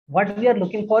 What we are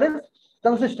looking for is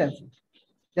consistency.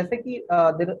 जैसे कि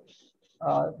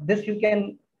this you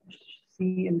can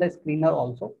see in the screener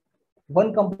also.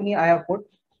 One company I have put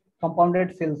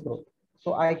compounded sales growth.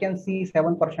 So I can see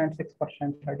 7%, 6%,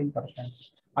 13%.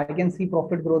 I can see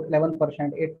profit growth 11%,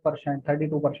 8%,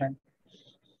 32%.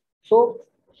 So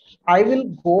I will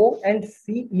go and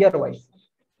see year wise.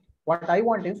 What I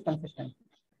want is consistency.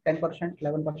 10%,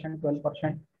 11%,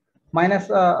 12%, minus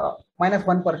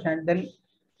 1%, then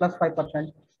plus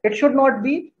 5%. It should not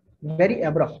be very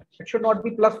abrupt. It should not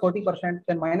be plus 40%,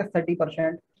 then minus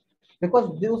 30%,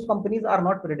 because those companies are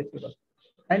not predictable.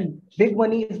 And big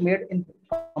money is made in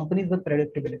companies with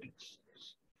predictability.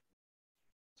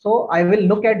 So I will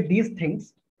look at these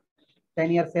things: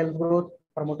 10-year sales growth,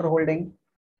 promoter holding,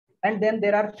 and then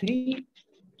there are 3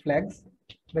 flags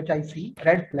which I see,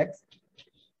 red flags.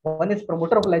 One is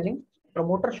promoter pledging.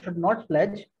 Promoter should not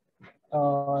pledge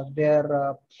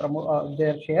their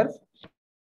shares.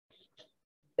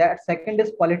 That second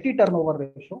is quality turnover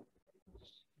ratio.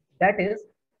 That is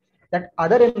that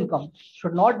other income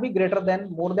should not be greater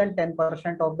than more than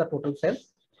 10% of the total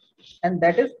sales. And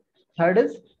that is third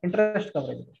is interest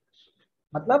coverage.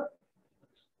 Matlab,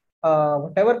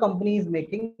 whatever company is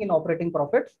making in operating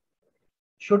profits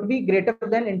should be greater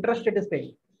than interest it is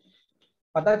paying.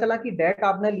 पता चला कि date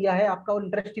आपने लिया है, आपका वो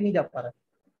interest ही नहीं जा पा रहा है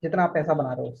जितना आप पैसा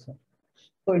बना रहे हो उससे.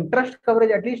 So interest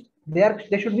coverage, at least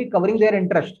they should be covering their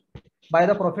interest by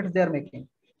the profits they are making.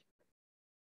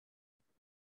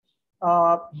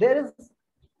 There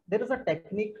is a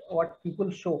technique what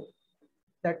people show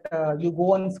that you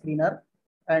go on screener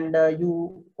and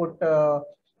you put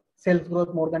sales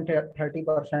growth more than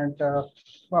 30%,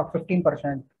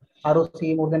 15%, ROC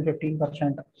more than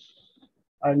 15%,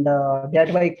 and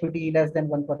debt by equity less than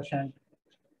 1%.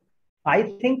 I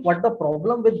think what the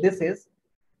problem with this is,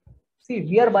 see,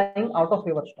 we are buying out of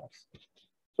favor stocks.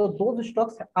 So those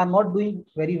stocks are not doing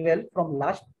very well from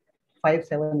last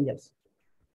 5-7 years.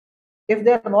 If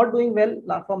they are not doing well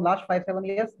from last 5-7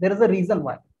 years, there is a reason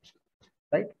why,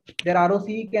 right? Their ROC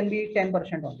can be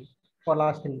 10% only for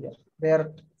last 3 years.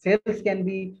 Their sales can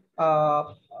be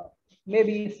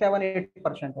maybe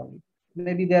 7-8% only.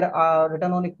 Maybe their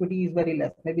return on equity is very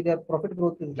less. Maybe their profit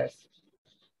growth is less.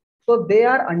 So they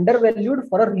are undervalued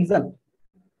for a reason.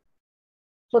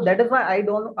 So that is why I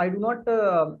do not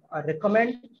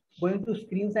recommend going to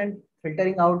screens and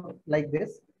filtering out like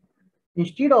this.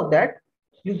 Instead of that,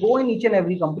 you go in each and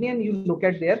every company and you look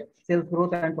at their sales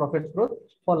growth and profits growth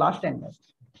for last 10 years.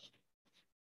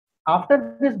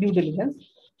 After this due diligence,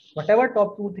 whatever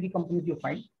top 2-3 companies you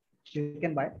find, you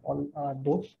can buy all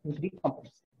those 2-3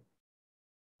 companies.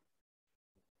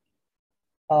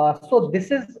 So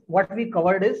this is what we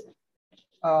covered is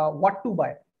what to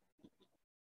buy.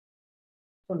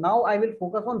 So now I will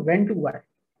focus on when to buy.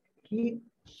 कि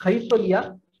खरीद तो लिया,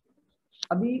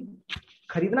 अभी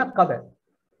खरीदना कब है?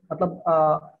 मतलब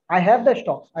I have the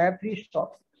stocks. I have 3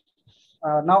 stocks.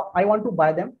 now I want to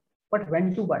buy them, but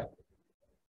when to buy?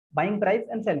 Buying price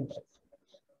and selling price.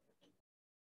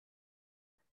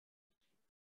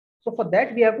 So for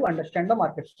that we have to understand the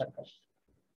market cycle.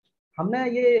 हमने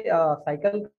ये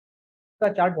cycle का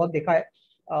chart बहुत देखा है.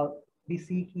 We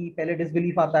see कि पहले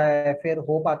disbelief आता है, फिर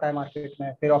होप आता है मार्केट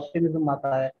में, फिर ऑप्टिमिज्म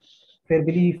आता है, फिर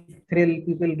belief, thrill,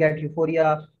 people get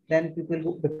euphoria, then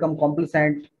people become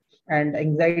complacent and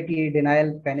anxiety,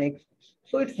 denial, panic.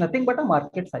 So it's nothing but a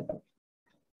market cycle.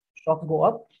 Stocks go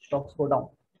up, stocks go down.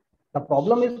 The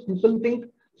problem is people think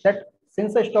that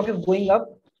since the stock is going up,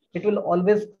 it will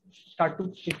always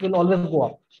go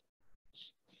up.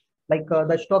 Like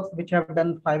the stocks which have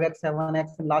done 5x,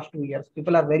 7x in last 2 years,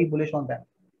 people are very bullish on them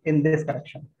in this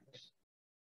correction.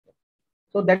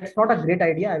 So that's not a great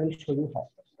idea. I will show you how.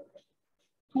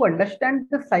 To understand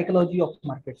the psychology of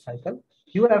market cycle,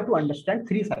 you have to understand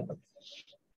 3 cycles.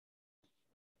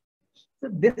 So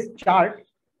this chart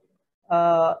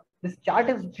is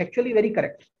actually very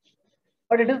correct,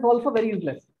 but it is also very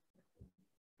useless.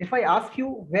 If I ask you,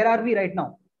 where are we right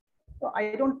now? So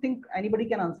I don't think anybody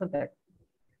can answer that.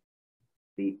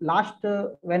 The last,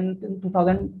 when in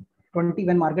 2020,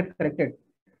 when market corrected,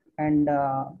 and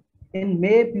in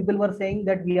May, people were saying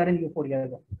that we are in euphoria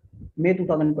zone, May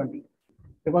 2020,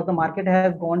 because the market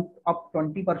has gone up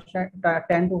 20%,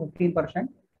 10 to 15%.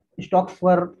 Stocks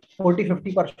were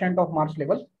 40-50% of March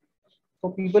level. So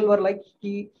people were like,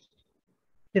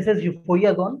 this is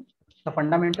euphoria zone. The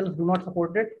fundamentals do not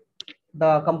support it.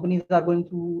 The companies are going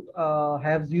to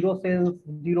have zero sales,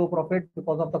 zero profit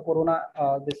because of the corona,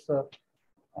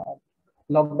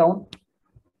 lockdown.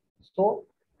 So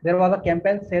there was a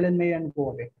campaign, sell in May and go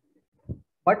away.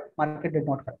 But market did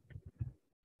not correct.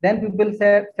 Then people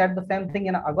said the same thing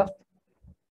in August,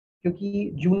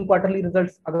 क्योंकि June quarterly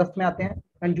results अगस्त में आते हैं,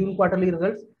 and June quarterly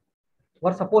results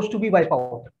were supposed to be wipe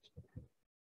out.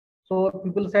 So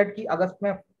people said कि अगस्त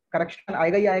में correction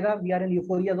आएगा ही आएगा, we are in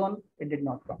euphoria zone. It did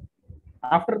not come.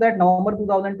 After that, November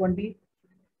 2020,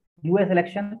 US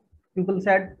election, people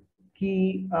said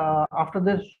कि after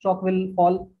this stock will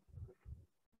fall.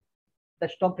 The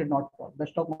stock did not fall. The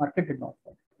stock market did not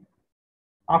fall.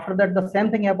 After that, the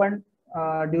same thing happened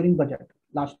during budget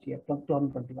last year,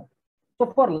 2021.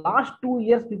 So for last 2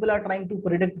 years, people are trying to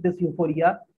predict this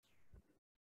euphoria.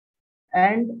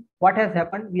 And what has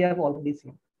happened, we have already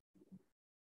seen.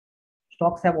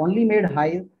 Stocks have only made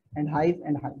highs and highs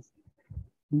and highs.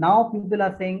 Now people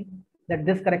are saying that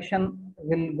this correction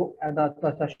will go,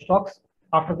 the stocks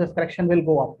after this correction will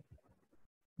go up.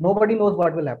 Nobody knows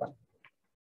what will happen.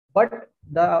 But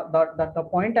the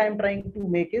point I am trying to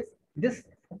make is this: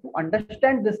 to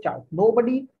understand this chart,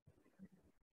 nobody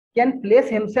can place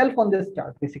himself on this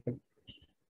chart basically,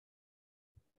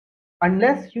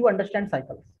 unless you understand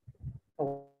cycles.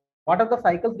 So what are the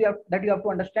cycles that you have to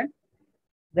understand?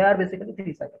 There are basically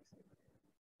 3 cycles: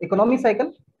 economy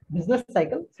cycle, business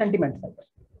cycle, sentiment cycle.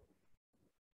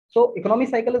 So economy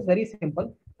cycle is very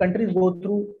simple. Countries go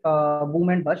through boom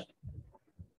and bust.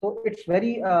 So it's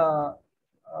very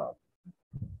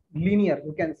linear,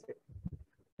 you can say.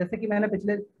 जैसे कि मैंने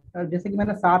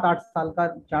 7-8 साल का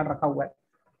chart रखा हुआ है.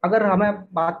 अगर हमें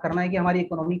बात करना है कि हमारी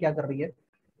इकोनॉमी क्या कर रही है,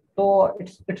 तो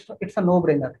it's a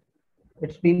no-brainer.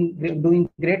 It's been doing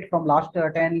great from last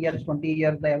 10 years, 20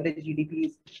 years. The average GDP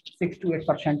is 6 to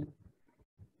 8%.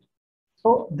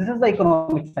 So this is the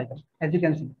economic cycle, as you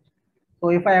can see. So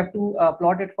if I have to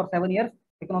plot it for 7 years,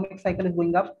 economic cycle is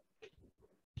going up.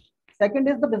 Second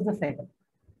is the business cycle.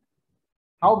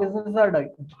 How businesses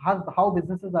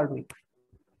are doing.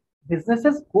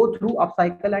 Businesses go through up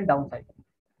cycle and down cycle.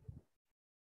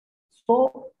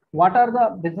 So what are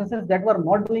the businesses that were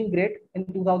not doing great in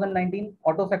 2019?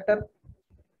 Auto sector,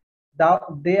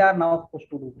 they are now supposed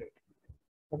to do great.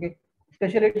 Okay.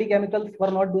 Specialty chemicals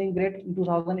were not doing great in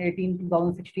 2018,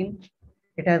 2016.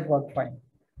 It has worked fine.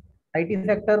 IT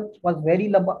sector was very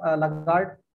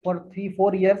laggard for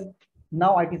 3-4 years.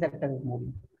 Now IT sector is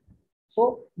moving.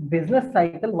 So business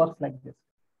cycle works like this.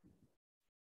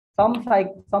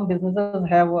 Some businesses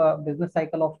have a business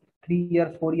cycle of 3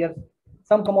 years, 4 years.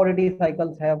 Some commodity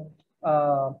cycles have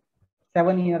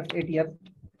 7 years, 8 years.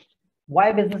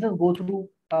 Why businesses go through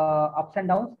ups and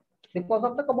downs? Because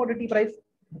of the commodity price,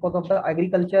 because of the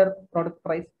agriculture product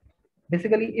price.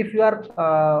 Basically, if you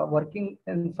are working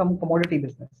in some commodity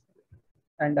business,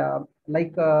 and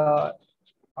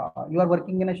you are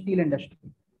working in a steel industry,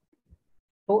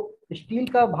 तो steel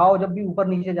का भाव जब भी ऊपर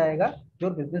नीचे जाएगा, your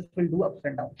business will do ups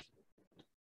and downs.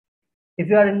 If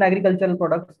you are in agricultural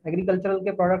products, agricultural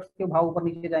के products के भाव ऊपर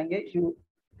नीचे जाएंगे,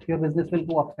 your business will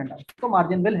go ups and downs. So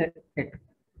margin will hit,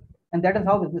 and that is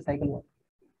how business cycle works.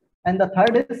 And the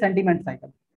third is sentiment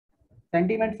cycle.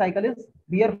 Sentiment cycle is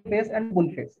bear phase and bull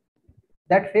phase.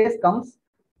 That phase comes,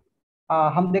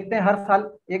 हम देखते हैं हर साल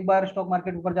एक बार stock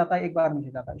market ऊपर जाता है, एक बार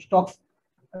नीचे जाता है.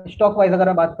 स्टॉक वाइज अगर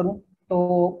मैं बात करूं तो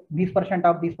 20%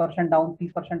 अप, 20% डाउन,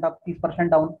 30% अप, 30%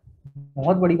 डाउन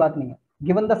बहुत बड़ी बात नहीं है,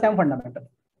 given the same fundamental.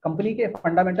 Company के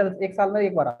फंडामेंटल्स एक साल में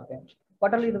एक बार आते हैं,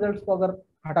 क्वार्टरली रिजल्ट्स को अगर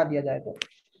हटा दिया जाए तो.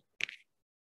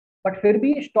 बट फिर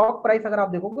भी स्टॉक प्राइस अगर आप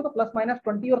देखोगे तो प्लस माइनस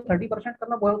 20 और 30%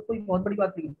 करना बहुत बड़ी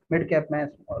बात नहीं है. मिड कैप में,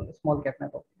 स्मॉल कैप में,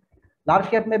 तो लार्ज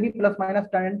कैप में भी प्लस माइनस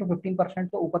 10 to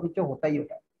 15% तो ऊपर नीचे होता ही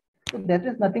होता है. So that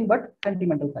is nothing but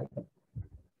sentimental cycle.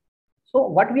 So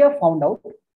what we have found out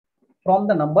from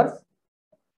the numbers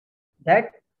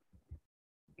that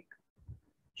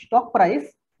stock price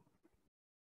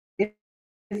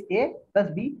is A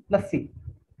plus B plus C.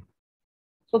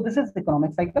 So this is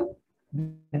economic cycle,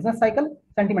 business cycle,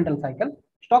 sentimental cycle,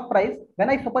 stock price. When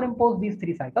I superimpose these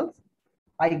three cycles,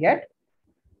 I get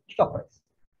stock price.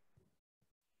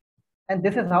 And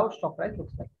this is how stock price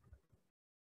looks like.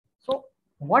 So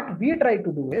what we try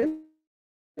to do is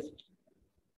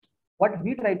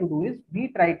we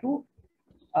try to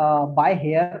buy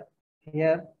here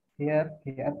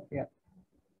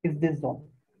is this zone,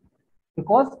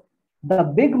 because the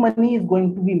big money is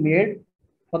going to be made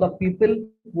for the people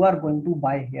who are going to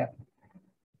buy here,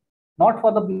 not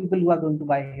for the people who are going to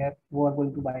buy here.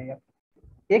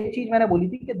 एक चीज मैंने बोली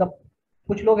थी कि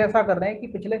कुछ लोग ऐसा कर रहे हैं कि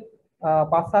पिछले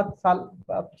 5-7 साल,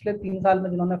 पिछले 3 साल में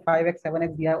जिन्होंने 5x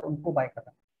 7x दिया है उनको बाय कर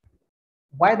रहे हैं.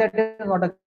 Why that is not a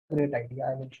great idea,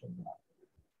 I will show you now.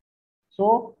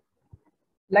 So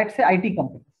let's say IT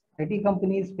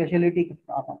companies, specialty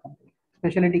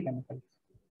chemicals.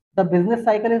 The business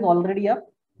cycle is already up,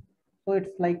 so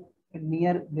it's like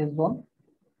near this zone.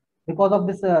 Because of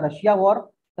this Russia war,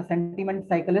 the sentiment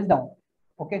cycle is down.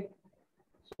 Okay,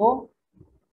 so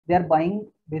they are buying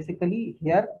basically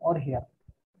here or here.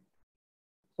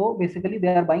 So basically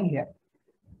they are buying here.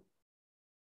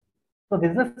 So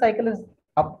business cycle is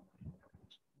up.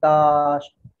 The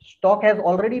stock has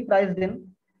already priced in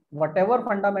whatever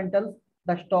fundamentals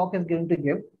the stock is going to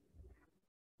give.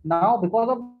 Now because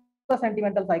of the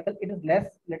sentimental cycle, it is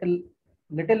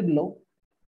little below.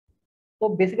 So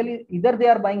basically either they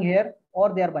are buying here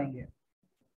or they are buying here.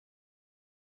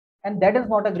 And that is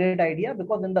not a great idea,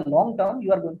 because in the long term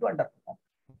you are going to underperform.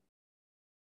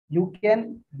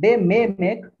 They may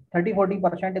make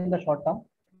 30-40% in the short term,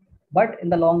 but in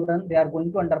the long run they are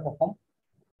going to underperform,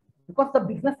 because the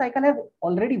business cycle has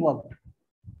already worked.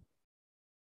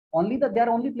 They are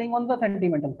only playing on the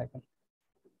sentimental cycle.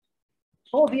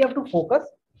 So we have to focus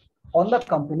on the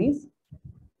companies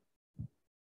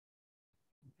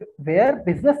where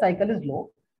business cycle is low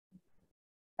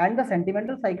and the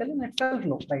sentimental cycle in itself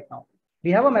low right now.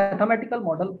 We have a mathematical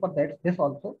model for this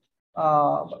also.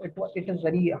 It is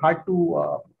very hard to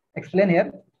explain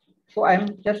here, so I am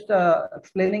just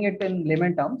explaining it in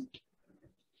layman terms.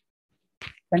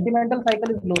 Sentimental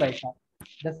cycle is low right now.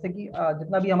 जैसे कि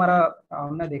जितना भी हमारा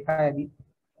हमने देखा है अभी,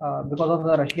 because of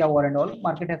the Russia war and all,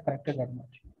 market has corrected very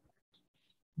much.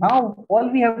 Now all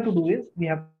we have to do is we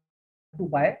have to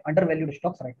buy undervalued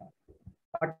stocks right now.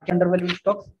 What undervalued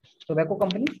stocks? Tobacco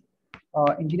companies,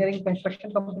 engineering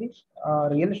construction companies,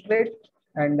 real estate,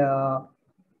 and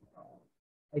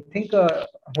I think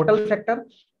hotel sector.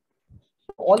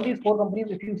 All these 4 companies,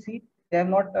 if you see, they have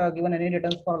not given any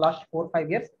returns for last 4-5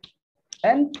 years,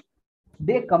 and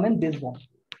they come in this zone.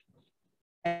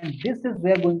 And this is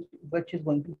which is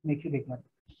going to make you big money.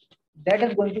 That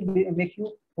is going to make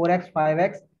you 4x,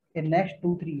 5x in next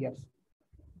 2-3 years.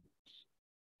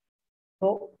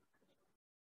 So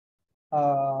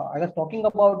I was talking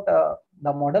about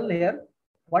the model here.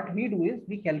 What we do is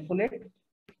we calculate.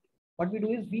 What we do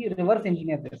is we reverse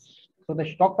engineer this. So the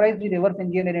stock price we reverse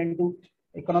engineer into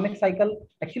economic cycle.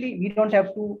 Actually, we don't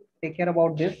have to take care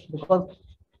about this, because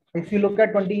if you look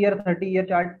at 20-year, 30-year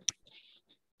chart,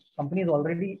 company is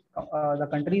already, the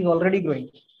country is already growing,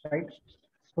 right?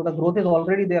 So the growth is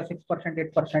already there,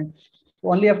 6%, 8%. You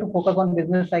only have to focus on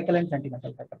business cycle and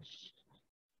sentimental cycle.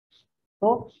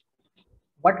 So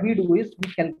what we do is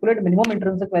we calculate minimum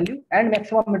intrinsic value and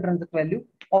maximum intrinsic value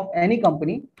of any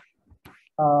company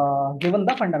given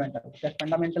the fundamentals. That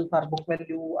fundamentals are book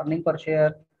value, earning per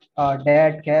share,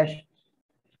 debt, cash.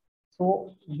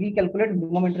 So we calculate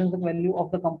minimum intrinsic value of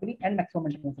the company and maximum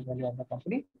intrinsic value of the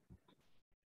company.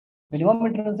 Minimum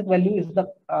intrinsic value is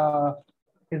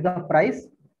the price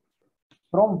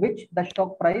from which the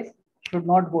stock price should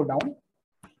not go down.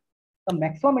 The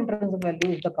maximum intrinsic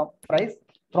value is the price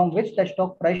from which the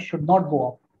stock price should not go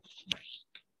up.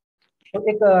 तो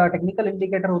एक technical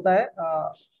indicator होता है,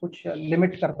 कुछ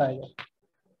limit करता है.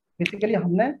 Basically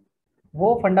हमने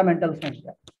वो fundamentals में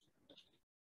किया.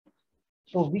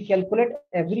 So we calculate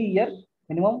every year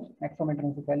minimum, maximum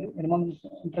intrinsic value, minimum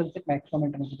intrinsic, maximum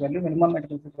intrinsic value, minimum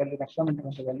intrinsic value, maximum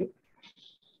intrinsic value,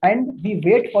 and we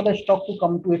wait for the stock to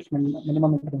come to its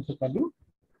minimum intrinsic value,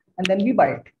 and then we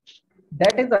buy it.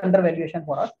 That is the undervaluation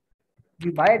for us.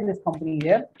 We buy this company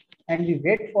here, and we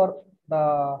wait for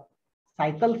the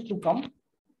cycles to come.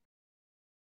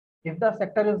 If the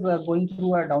sector is going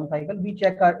through a down cycle, we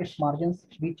check its margins,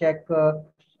 we check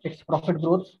its profit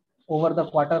growth over the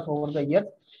quarters, over the years.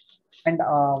 And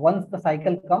once the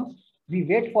cycle comes, we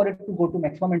wait for it to go to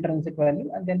maximum intrinsic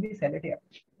value, and then we sell it here.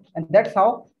 And that's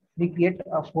how we create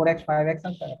 4x, 5x,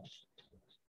 and 7x.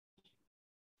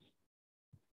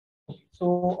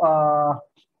 So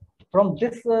from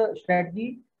this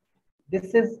strategy,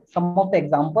 this is some of the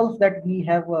examples that we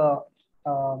have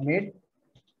made.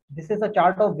 This is a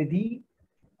chart of Vidhi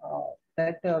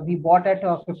that we bought at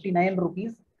 59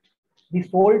 rupees. We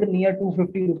sold near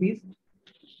 250 rupees.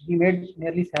 We made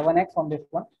nearly 7x on this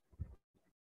one.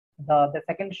 The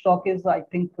second stock is, I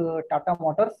think, Tata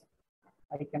Motors.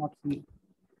 I cannot see.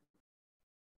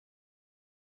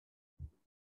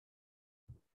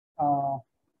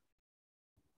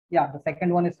 Yeah, the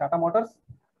second one is Tata Motors.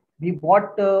 We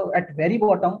bought at very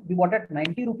bottom, we bought at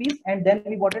 90 rupees, and then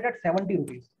we bought it at 70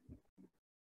 rupees.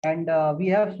 And we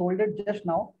have sold it just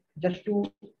now, just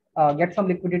to get some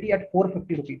liquidity at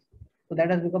 450 rupees. So that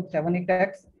has become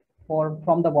 7x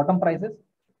from the bottom prices.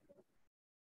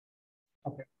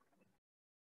 Okay.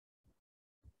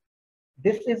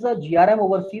 This is a GRM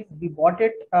overseas. We bought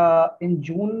it in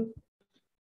June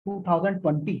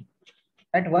 2020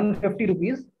 at 150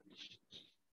 rupees.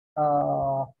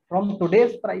 From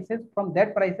today's prices, from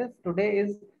that prices, today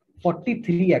is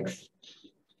 43x.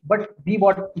 But we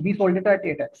sold it at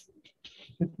 8x.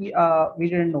 We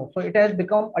didn't know. So it has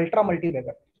become ultra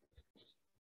multi-bagger.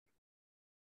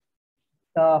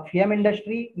 The FIAM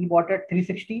industry, we bought at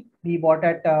 360. We bought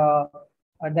at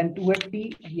then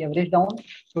 280. We averaged down.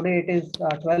 Today it is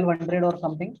 1200 or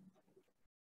something.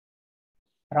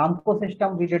 Ramco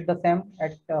system, we did the same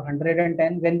at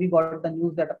 110. When we got the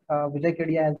news that Vijay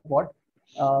Kedia has bought,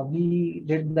 we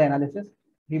did the analysis.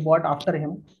 We bought after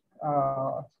him.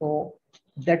 So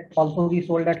that also we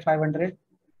sold at 500.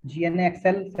 GNA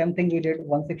XL, same thing we did,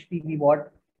 160 we bought,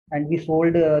 and we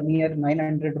sold near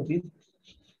 900 rupees.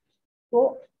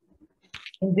 So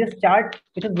in this chart,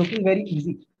 it is looking very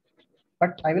easy,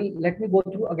 but let me go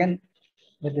through again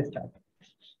with this chart.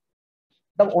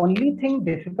 The only thing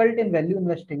difficult in value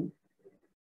investing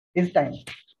is time.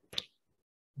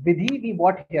 Vidhi we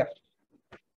bought here.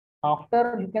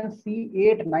 After, you can see,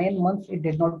 8-9 months, it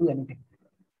did not do anything.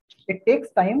 It takes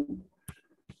time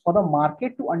for the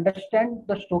market to understand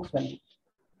the stock's value.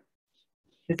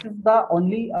 This is the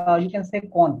only, you can say,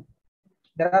 con.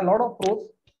 There are a lot of pros,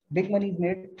 big money is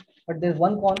made, but there's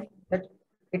one con, that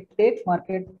it takes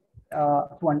market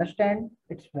to understand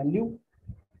its value.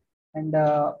 And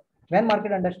when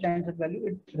market understands its value,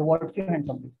 it rewards you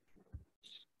handsomely.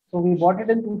 So we bought it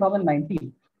in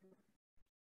 2019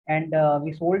 and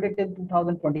we sold it in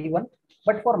 2021.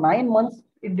 But for 9 months,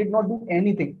 it did not do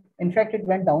anything. In fact, it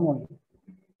went down only.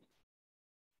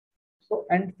 So,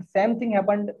 and the same thing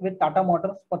happened with Tata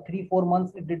Motors. For 3-4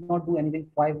 months, it did not do anything.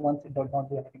 5 months, it did not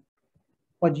do anything.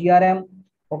 For GRM,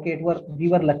 okay, we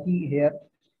were lucky here.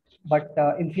 But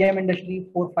in FIAM industry,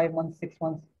 4-5 months, 6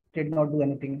 months, did not do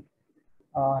anything.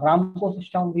 Ramco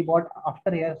system we bought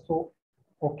after here, so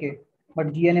okay.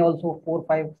 But GNA also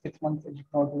 4-5-6 months, it did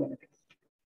not do anything.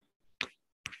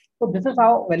 So this is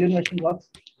how value investing works.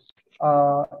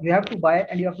 You have to buy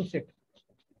and you have to sit.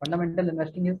 Fundamental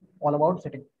investing is all about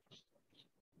sitting.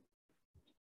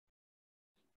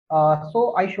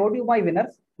 So I showed you my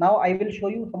winners. Now I will show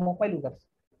you some of my losers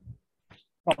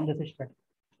from this strategy.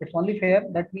 It's only fair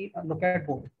that we look at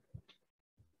both.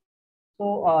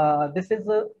 So this is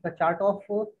the chart of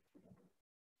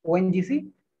ONGC.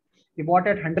 We bought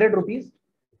at 100 rupees,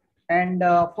 and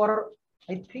for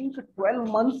I think 12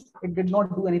 months it did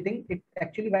not do anything. It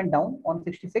actually went down on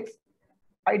 66.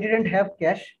 I didn't have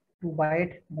cash to buy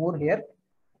it more here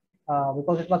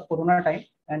because it was Corona time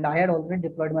and I had already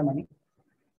deployed my money.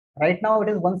 Right now it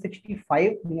is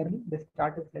 165 nearly. This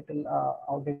chart is little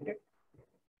outdated.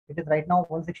 It is right now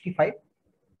 165,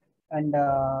 and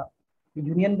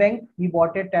Union Bank we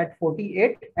bought it at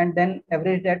 48 and then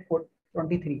averaged at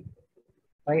 23.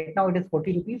 Right now it is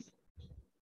 40 rupees.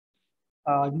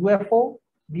 UFO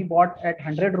we bought at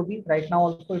 100 rupees. Right now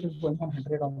also it is going on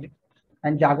 100 only.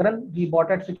 And Jagran we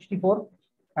bought at 64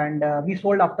 and we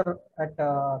sold after at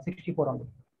 64 only.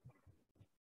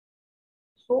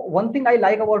 So one thing I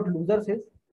like about losers is,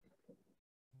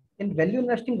 in value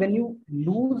investing, when you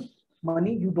lose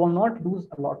money, you do not lose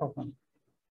a lot of money.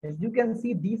 As you can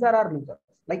see, these are our losers.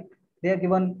 Like they are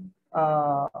given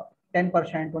 10%,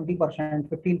 20%,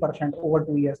 15% over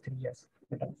 2 years, 3 years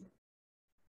returns.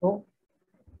 So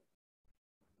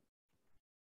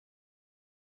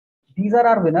these are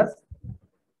our winners.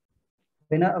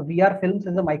 VR Films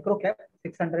is a micro cap,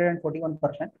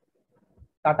 641%.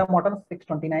 Tata Motors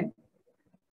 629.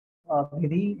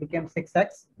 Vidhi became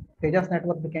 6x. Tejas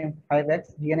Network became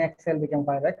 5x. GNXL became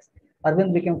 5x.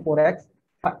 Arvind became 4x.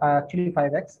 Actually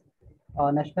 5x.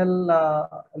 National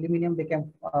Aluminium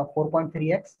became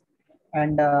 4.3x.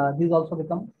 And these also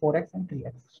become 4x and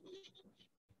 3x.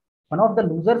 One of the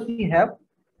losers we have.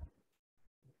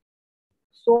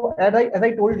 So as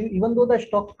I told you, even though the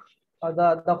stock,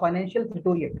 the financials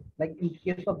deteriorate, like in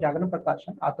case of Jagran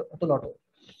Prakashan, Atul Auto,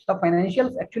 the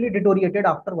financials actually deteriorated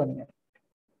after 1 year.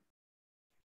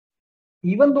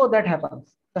 Even though that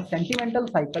happens, the sentimental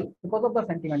cycle, because of the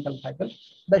sentimental cycle,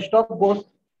 the stock goes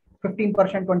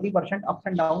 15%, 20% ups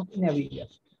and downs in every year.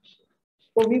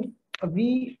 So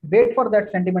we wait for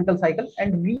that sentimental cycle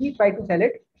and we try to sell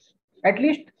it. At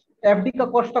least FD ka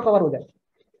cost to cover ho jaye,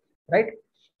 right?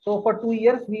 So for 2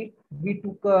 years we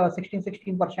took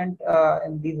 16%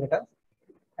 in these returns,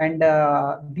 and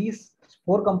these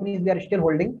 4 companies we are still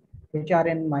holding, which are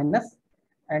in minus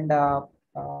and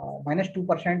minus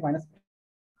 2%, minus.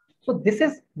 So this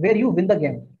is where you win the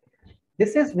game.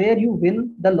 This is where you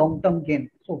win the long-term game.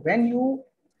 So when you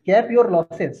cap your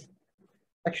losses,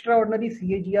 extraordinary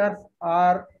CAGRs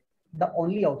are the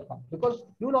only outcome, because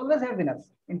you will always have winners.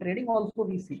 In trading also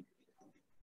we see,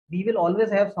 we will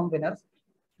always have some winners,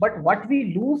 but what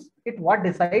we lose, what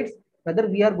decides whether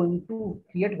we are going to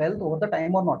create wealth over the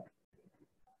time or not.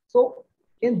 So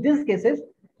in these cases,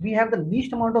 we have the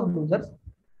least amount of losers,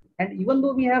 and even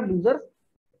though we have losers,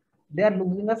 they are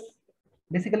losing us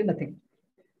basically nothing.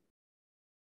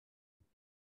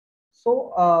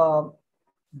 So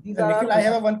these are. Nikhil, I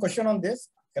have one question on this.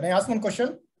 Can I ask one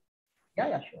question?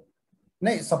 Yeah, sure.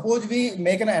 No, suppose we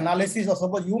make an analysis, or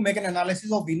suppose you make an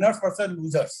analysis of winners versus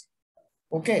losers.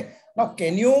 Okay. Now,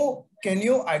 can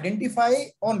you identify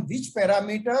on which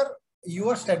parameter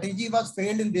your strategy was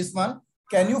failed in this one?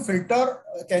 Can you filter?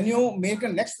 Can you make a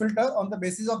next filter on the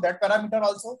basis of that parameter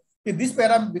also? If this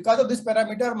because of this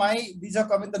parameter, these have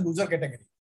come in the loser category.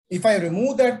 If I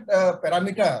remove that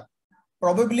parameter,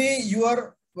 probably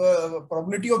your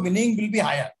probability of winning will be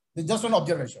higher. It's just an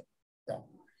observation. Yeah.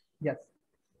 Yes.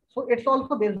 So it's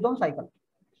also based on cycle.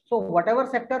 So whatever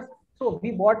sectors, so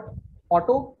we bought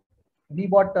auto, we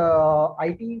bought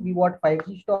IT, we bought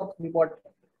 5G stocks, we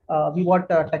bought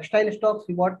textile stocks,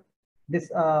 we bought this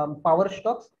power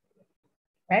stocks,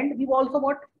 and we also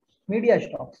bought media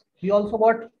stocks. We also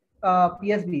bought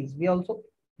PSBs.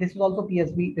 This is also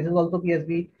PSB. This is also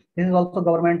PSB. This is also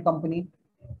government company.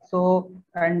 So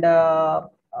and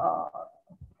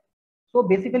so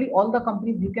basically all the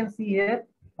companies you can see here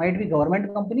might be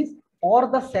government companies or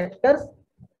the sectors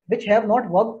which have not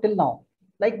worked till now,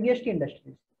 like VST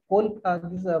industries.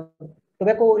 This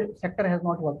tobacco sector has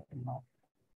not worked till now.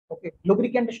 Okay,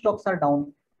 lubricant stocks are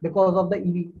down because of the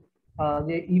EV.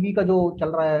 EV का जो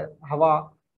चल रहा है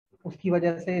हवा, उसकी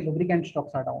वजह से lubricant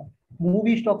stocks are down.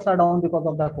 Movie stocks are down because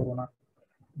of the corona.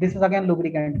 This is again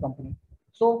lubricant company.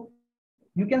 So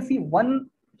you can see one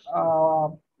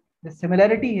the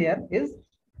similarity here is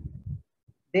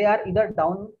they are either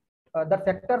down. The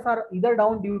sectors are either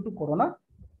down due to corona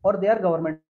or they are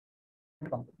government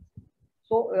companies.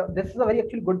 So this is a very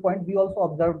actually good point. We also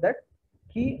observed that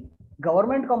key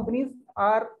government companies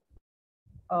are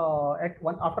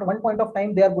after one point of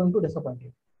time they are going to disappoint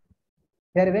you.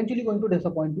 They are eventually going to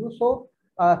disappoint you. So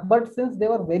but since they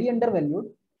were very undervalued,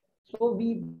 so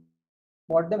we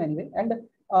bought them anyway, and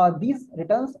these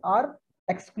returns are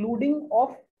excluding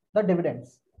of the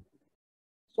dividends.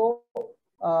 So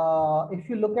if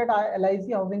you look at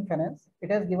LIC Housing Finance,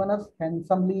 it has given us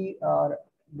handsomely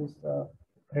this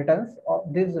returns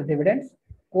of these dividends.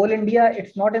 Coal India,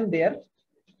 it's not in there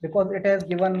because it has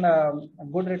given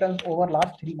good returns over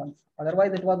last 3 months.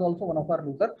 Otherwise, it was also one of our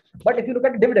losers. But if you look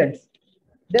at dividends,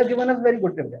 they have given us very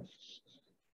good dividends.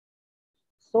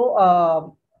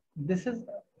 So this is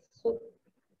so.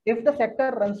 If the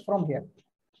sector runs from here,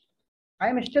 I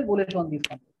am still bullish on these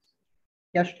companies.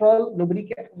 Castrol,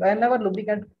 lubricant. Whenever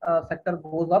lubricant sector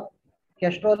goes up,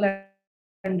 Castrol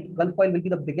and Gulf Oil will be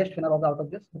the biggest winner out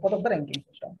of this because of the ranking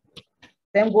system.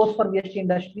 Same goes for VST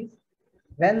Industries.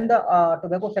 When the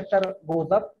tobacco sector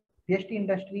goes up, VST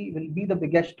Industry will be the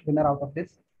biggest winner out of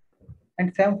this.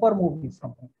 And same for movies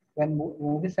company. When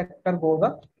movie sector goes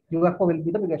up, UFO will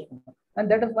be the biggest winner. And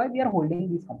that is why we are holding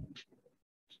these companies.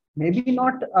 Maybe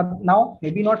not now,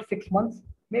 maybe not 6 months,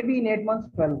 maybe in 8 months,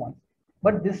 12 months.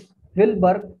 But this will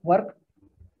work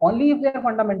only if their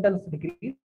fundamentals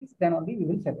decrease, then only we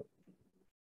will sell it.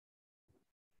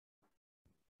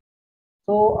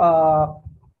 So,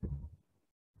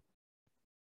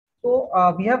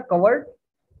 we have covered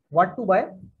what to buy.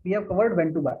 We have covered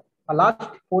when to buy. Last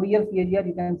 4 years CAGR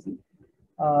you can see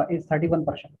is 31%.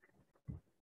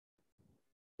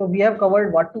 So we have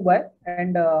covered what to buy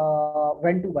and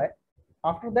when to buy.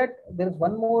 After that, there is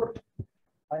one more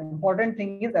important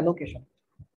thing is allocation.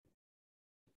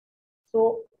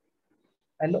 So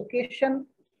allocation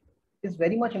is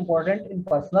very much important in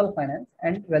personal finance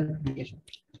and wealth creation.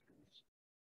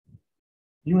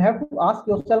 You have to ask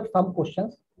yourself some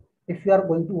questions if you are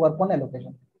going to work on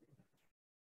allocation.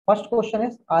 First question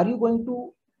is, are you going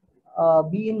to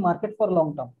be in market for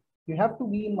long term? You have to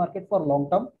be in market for long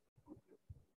term.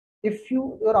 If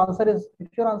your answer is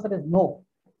no,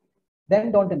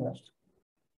 then don't invest.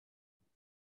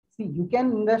 See, you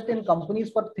can invest in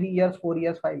companies for 3 years, 4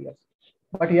 years, 5 years,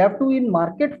 but you have to be in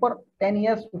market for 10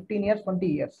 years, 15 years, 20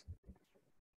 years.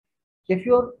 If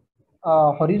your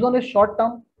horizon is short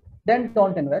term, then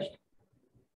don't invest.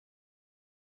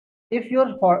 If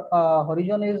your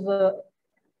horizon is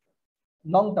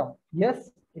long term, yes.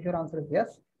 If your answer is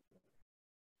yes,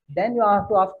 then you have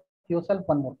to ask yourself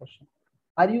one more question.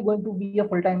 Are you going to be a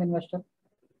full-time investor?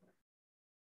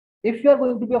 If you are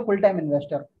going to be a full-time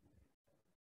investor,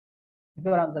 if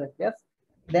your answer is yes,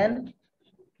 then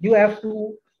you have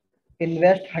to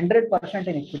invest 100%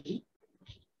 in equity.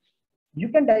 You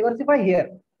can diversify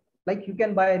here. Like you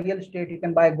can buy real estate, you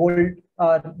can buy gold,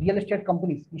 real estate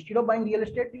companies. Instead of buying real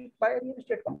estate, you buy real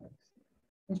estate companies.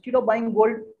 Instead of buying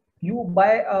gold, you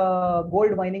buy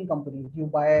gold mining companies. You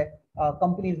buy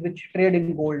companies which trade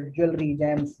in gold, jewelry,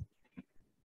 gems.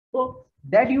 So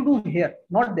that you do here,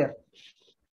 not there.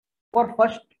 For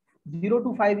first 0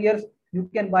 to 5 years, you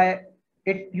can buy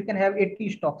it. You can have 80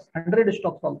 stocks, 100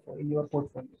 stocks also in your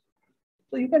portfolio.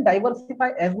 So you can diversify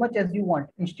as much as you want.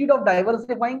 Instead of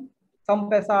diversifying, some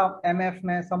paisa MF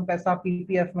में, some paisa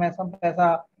PPF में, some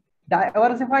paisa,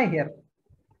 diversify here.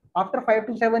 After 5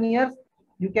 to 7 years,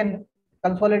 you can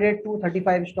consolidate to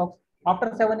 35 stocks.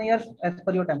 After 7 years, as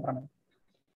per your temperament.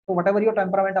 So whatever your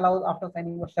temperament allows, after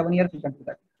 7 years, you can do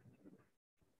that.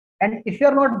 And if you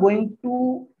are not going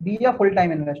to be a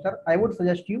full-time investor, I would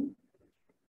suggest you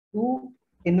to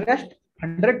invest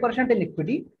 100% in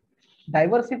equity,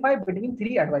 diversify between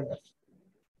 3 advisors.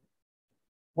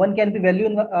 One can be value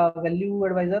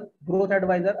advisor, growth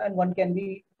advisor, and one can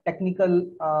be technical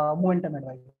momentum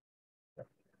advisor.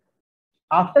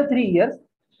 After 3 years,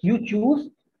 you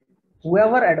choose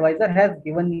whoever advisor has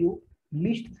given you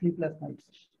least sleepless nights.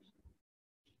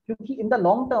 Because in the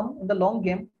long term, in the long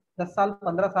game, 10 साल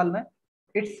 15 साल में,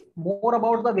 it's more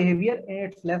about the behavior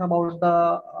and it's less about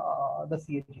the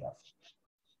CAGRs.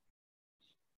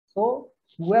 So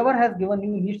whoever has given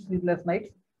you least sleepless nights,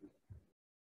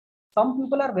 some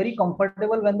people are very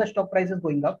comfortable when the stock price is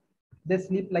going up. They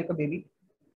sleep like a baby.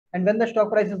 And when the stock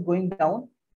price is going down,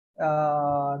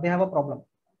 they have a problem.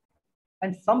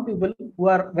 And some people who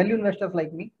are value investors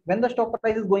like me, when the stock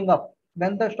price is going up,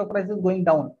 when the stock price is going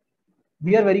down,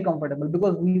 we are very comfortable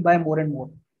because we buy more and more.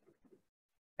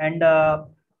 And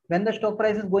when the stock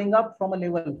price is going up from a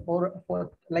level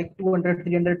for like 200,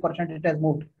 300%, it has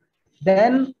moved,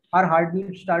 then our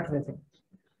heartbeat starts racing.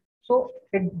 So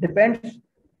it depends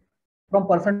from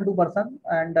person to person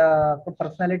and from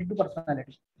personality to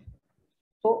personality.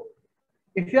 So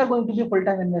if you are going to be a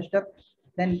full-time investor,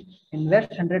 then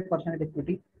invest 100%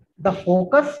 equity. The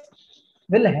focus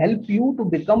will help you to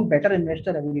become better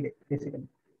investor every day, basically.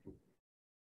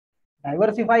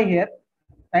 Diversify here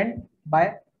and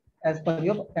buy as per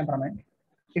your temperament.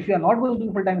 If you are not going to be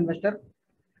a full-time investor,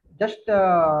 just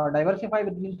diversify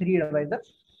between 3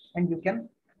 advisors and you can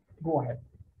go ahead.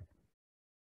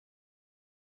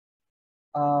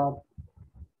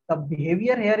 The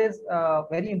behavior here is a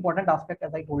very important aspect,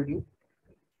 as I told you.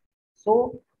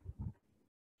 So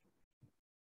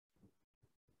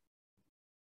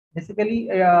basically,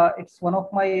 it's one of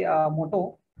my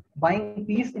motto: buying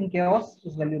peace in chaos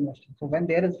is value investing. So when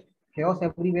there is chaos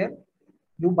everywhere,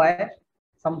 you buy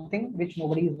something which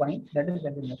nobody is buying. That is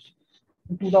value investing.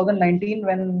 In 2019,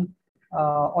 when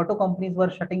auto companies were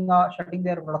shutting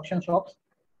their production shops,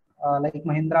 like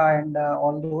Mahindra and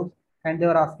all those, and they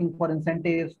were asking for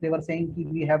incentives. They were saying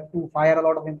we have to fire a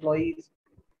lot of employees,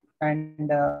 and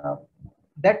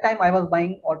that time I was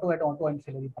buying auto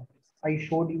ancillary companies. I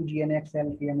showed you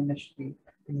GNXL, KM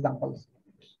examples.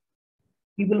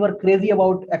 People were crazy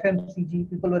about FMCG.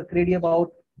 People were crazy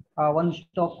about one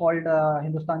stock called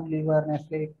Hindustan Lever,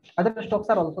 Nestle. Other stocks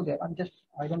are also there.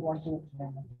 I don't want to.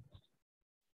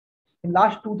 In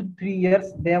last 2 to 3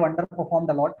 years, they have underperformed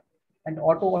a lot, and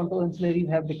auto ancillaries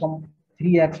have become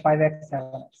 3x, 5x,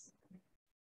 7x.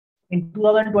 In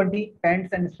 2020, paints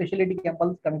and specialty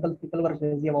chemicals people were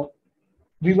crazy about.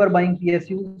 We were buying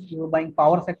PSUs, we were buying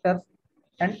power sectors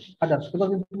and others,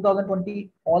 because in 2020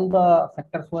 all the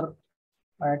sectors were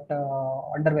at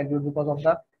undervalued because of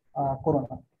the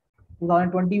corona.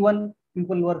 2021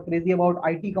 people were crazy about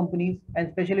IT companies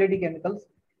and specialty chemicals.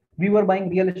 We were buying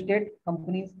real estate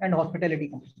companies and hospitality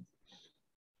companies.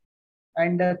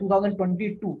 And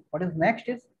 2022, what is next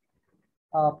is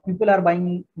people are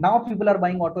buying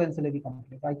auto ancillary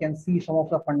companies. I can see some of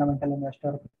the fundamental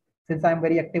investors, since I'm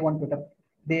very active on Twitter,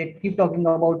 they keep talking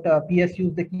about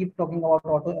PSUs, they keep talking about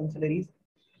auto ancillaries,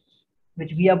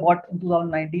 which we have bought in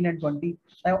 2019 and 20.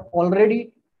 Have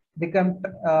already become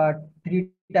 3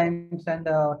 times and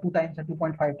 2 times and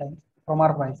 2.5 times from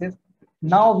our prices.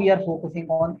 Now we are focusing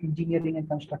on engineering and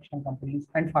construction companies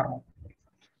and pharma.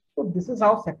 So this is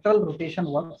how sectoral rotation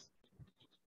works.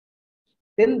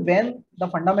 Till when the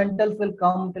fundamentals will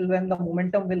come, till when the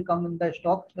momentum will come in the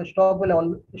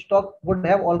stock would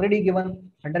have already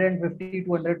given 150 to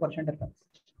 100% returns.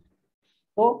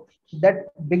 So that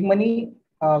big money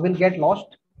will get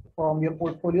lost from your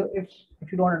portfolio if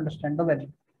you don't understand the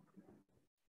value.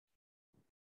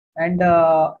 And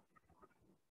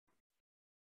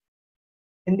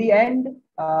in the end,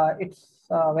 its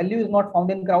value is not found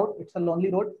in crowd. It's a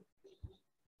lonely road.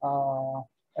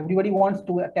 Everybody wants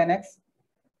to 10x,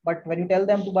 but when you tell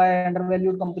them to buy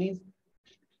undervalued companies,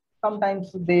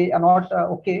 sometimes they are not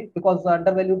okay, because the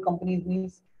undervalued companies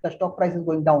means the stock price is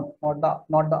going down, not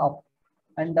the up.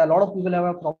 And a lot of people have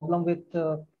a problem with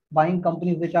buying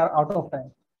companies which are out of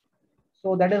time.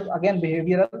 So that is again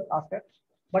behavioral aspect,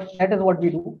 but that is what we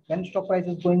do. When stock price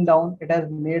is going down, it has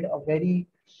made a very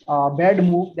bad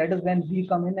move. That is when we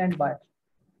come in and buy.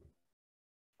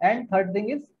 And third thing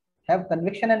is have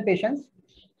conviction and patience,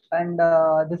 and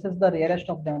this is the rarest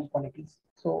of them qualities.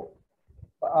 So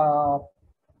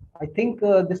I think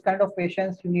this kind of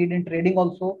patience you need in trading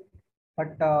also,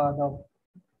 but the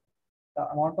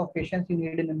amount of patience you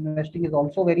need in investing is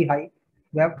also very high.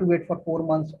 You have to wait for 4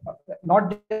 months,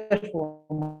 not just 4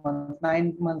 months,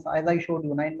 9 months, as I showed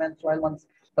you, 9 months, 12 months,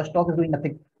 the stock is doing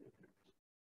nothing.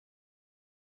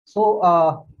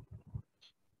 So,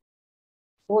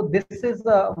 so this is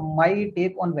my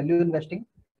take on value investing,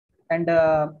 and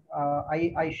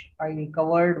I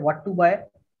covered what to buy,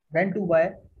 when to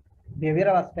buy,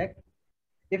 behavioral aspect.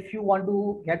 If you want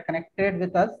to get connected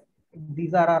with us,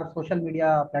 these are our social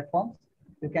media platforms.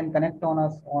 You can connect on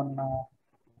us on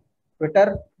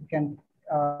Twitter. You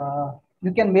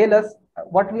can mail us.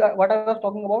 What I was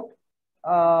talking about,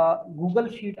 Google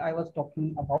Sheet I was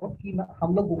talking about कि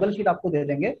हम लोग Google Sheet आपको दे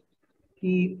देंगे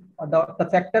कि the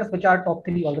sectors which are top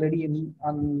 3 already in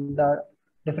on the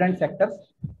different sectors.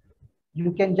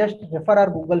 You can just refer our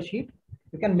Google Sheet.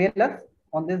 You can mail us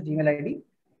on this Gmail ID,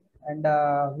 and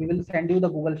we will send you the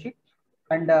Google Sheet,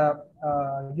 and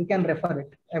you can refer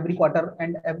it every quarter,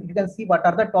 and you can see what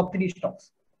are the top 3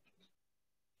 stocks.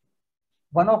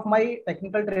 One of my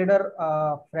technical trader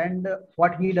friend,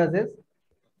 what he does is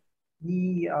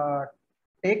he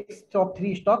takes top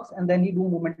 3 stocks and then he do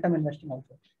momentum investing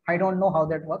also. I don't know how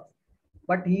that works,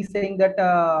 but he's saying that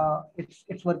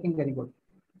it's working very good.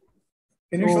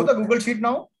 Can you show the Google Sheet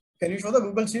now? Can you show the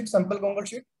Google Sheet, sample Google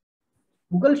Sheet?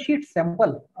 Google Sheet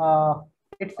sample.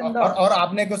 It's in the. Or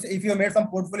aapne if you made some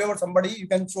portfolio for somebody, you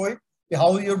can show it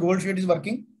how your Google Sheet is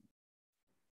working.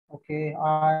 Okay,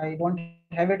 I don't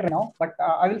have it right now, but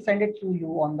I will send it to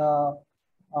you on the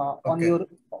on your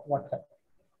WhatsApp.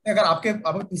 अगर आपके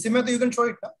PC में तो you can show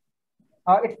it ना?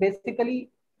 It's basically,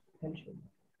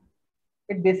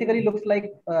 it basically looks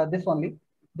like this only,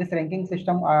 this ranking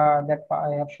system that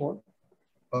I have showed.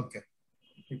 Okay.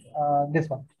 This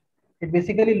one. It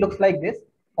basically looks like this.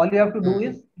 All you have to do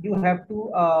is you have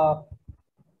to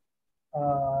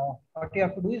what you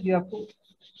have to do is you have to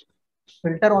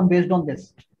filter on based on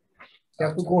this. You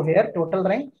have to go here, total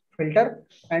rank, filter,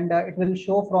 and it will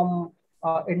show from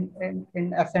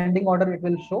in ascending order. It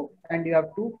will show, and you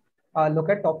have to look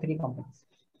at top 3 companies.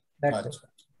 That's it.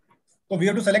 So we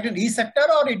have to select in each sector,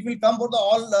 or it will come for the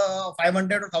all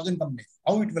 500 or 1000 companies.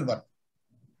 How it will work?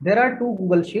 There are 2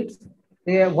 Google Sheets.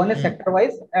 One is sector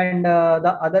wise, and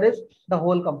the other is the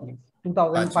whole companies,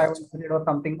 2,500 or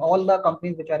something, all the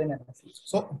companies which are in NSE.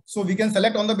 So we can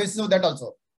select on the basis of that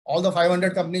also. All the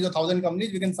 500 companies or 1000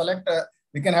 companies, we can select,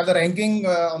 we can have the ranking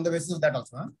on the basis of that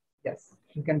also. Huh? Yes,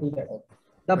 you can do that.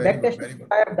 The backtesting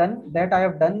I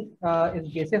have done is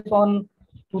basis on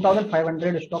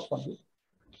 2,500 stocks only.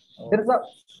 There is a,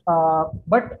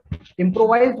 but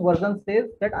improvised version says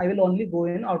that I will only go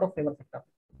in out of favor sector.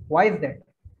 Why is that?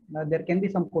 Now, there can be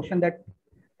some question that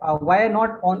why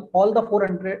not on all the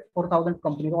 4,000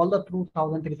 companies, all the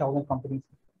 2,000, 3,000 companies?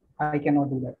 I cannot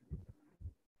do that.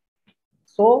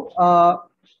 So,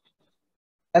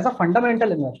 as a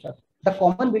fundamental investor, the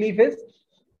common belief is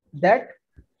that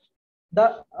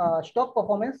the stock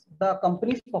performance, the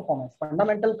company's performance,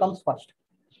 fundamental comes first,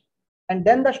 and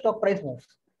then the stock price moves.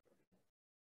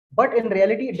 But in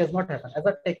reality, it does not happen. As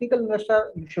a technical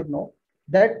investor, you should know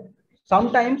that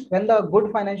sometimes when the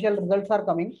good financial results are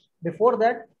coming, before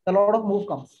that, a lot of move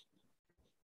comes.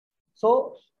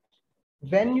 So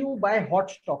when you buy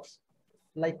hot stocks,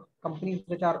 like companies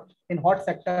which are in hot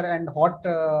sector and hot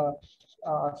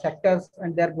sectors,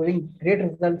 and they're giving great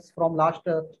results from last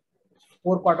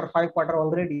 4 quarter, 5 quarter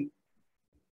already,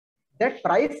 that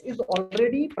price is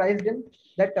already priced in,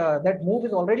 that move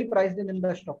is already priced in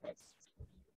the stock price.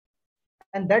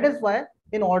 And that is why,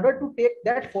 in order to take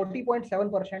that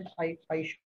 40.7% I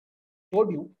showed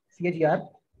you, CAGR,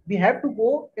 we have to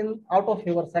go in out of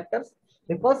favor sectors,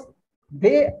 because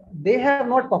they have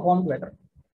not performed better.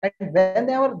 And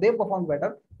whenever they perform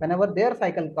better, whenever their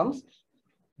cycle comes,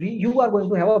 you are going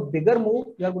to have a bigger move.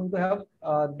 You are going to have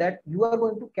you are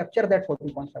going to capture that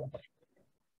 40.7%.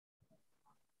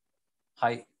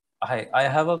 Hi, I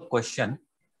have a question.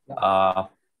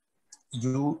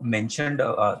 You mentioned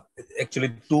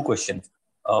actually 2 questions.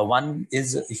 One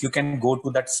is, if you can go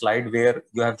to that slide where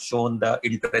you have shown the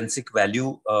intrinsic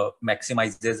value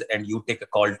maximizes and you take a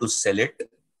call to sell it,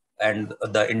 and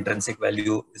the intrinsic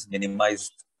value is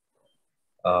minimized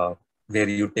where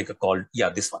you take a call. Yeah,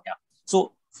 this one. Yeah.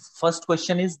 So first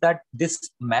question is that this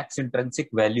max intrinsic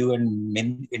value and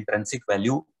min intrinsic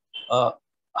value,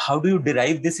 how do you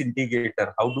derive this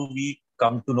indicator? How do we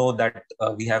come to know that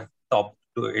we have topped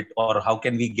to it, or how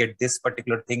can we get this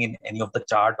particular thing in any of the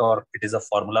chart, or it is a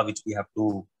formula which we have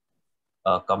to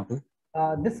come to?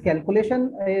 This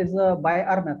calculation is by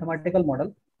our mathematical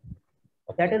model.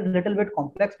 Okay. That is a little bit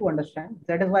complex to understand.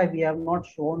 That is why we have not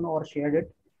shown or shared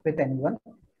it with anyone,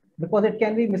 because it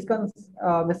can be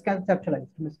misconceptualized,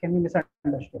 it can be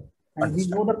misunderstood. And we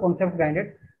know the concept behind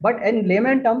it. But in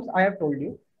layman terms, I have told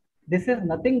you, this is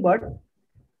nothing but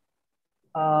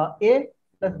A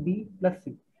plus B plus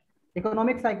C.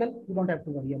 Economic cycle, you don't have to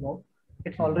worry about.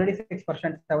 It's already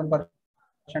 6%, 7%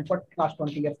 for last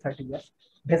 20 years, 30 years.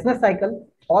 Business cycle,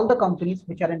 all the companies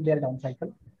which are in their down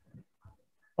cycle.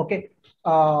 Okay.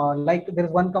 Like there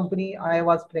is one company I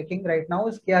was tracking right now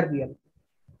is KRBL.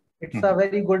 It's a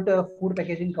very good food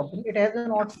packaging company. It has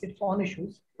its own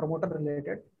issues, promoter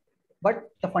related,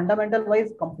 but the fundamental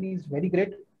wise company is very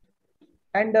great.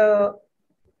 And that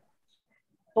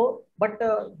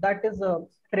is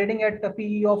trading at a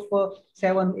PE of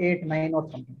 7, 8, 9 or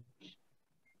something.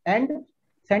 And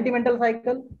sentimental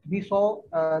cycle, we saw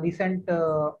recent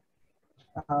you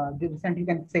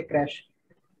can say crash.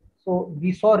 So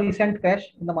we saw recent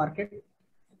crash in the market.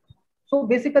 So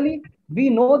basically, we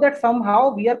know that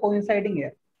somehow we are coinciding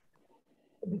here.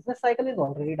 The business cycle is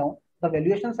already down. The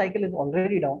valuation cycle is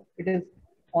already down. It is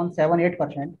on 7,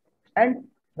 8%. And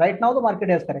right now the market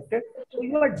has corrected. So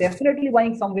you are definitely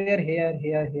buying somewhere here,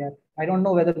 here, here. I don't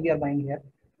know whether we are buying here.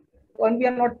 And we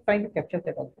are not trying to capture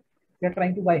that also. We are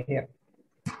trying to buy here.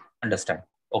 Understand.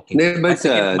 Okay. No, but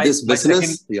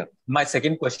my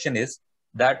second question is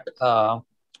that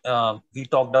we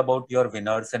talked about your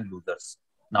winners and losers.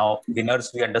 Now,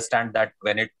 winners, we understand that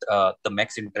when the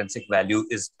max intrinsic value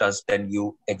is touched, then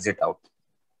you exit out.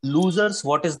 Losers,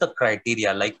 what is the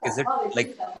criteria? Like, is it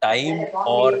like time,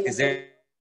 or is it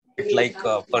like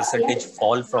a percentage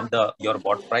fall from your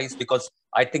bought price? Because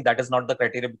I think that is not the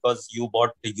criteria, because you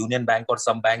bought the Union Bank or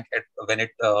some bank when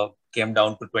it came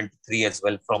down to 23 as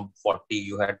well. From 40,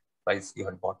 you had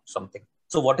bought something.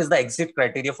 So what is the exit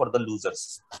criteria for the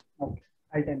losers? Okay,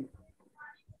 I'll tell you.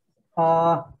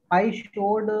 I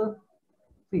showed,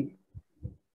 see,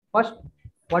 first,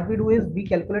 what we do is we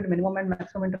calculate minimum and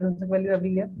maximum intrinsic value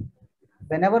every year.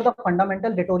 Whenever the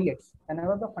fundamental deteriorates,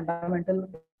 whenever the fundamental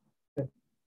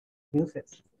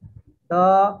reduces,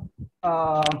 whenever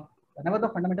the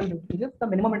fundamental reduces, the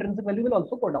minimum intrinsic value will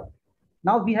also go down.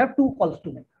 Now we have 2 calls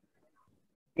to make.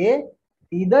 A,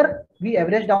 either we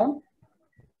average down,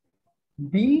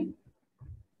 B,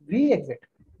 we exit,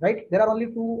 right? There are only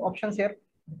 2 options here,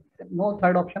 no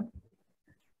third option.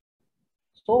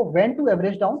 So when to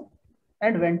average down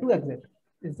and when to exit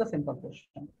is the simple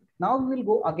question. Now we will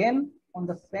go again on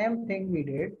the same thing we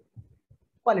did,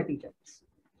 quality checks.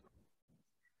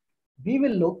 We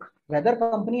will look whether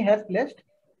company has pledged,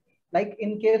 like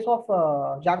in case of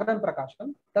Jagran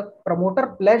Prakasham, the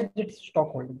promoter pledged its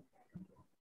stock holding.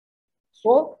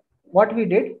 So what we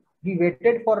did, we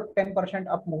waited for 10%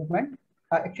 up movement.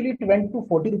 Actually, it went to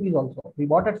 40 rupees also. We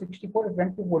bought at 64, it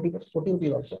went to 40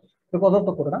 rupees also because of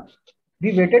the corona.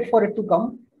 We waited for it to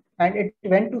come and it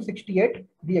went to 68.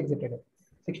 We exited it.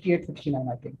 68, 69,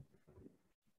 I think.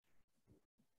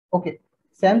 Okay.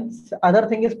 Since other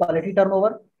thing is quality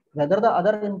turnover, whether the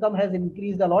other income has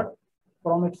increased a lot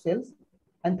from its sales.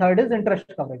 And third is interest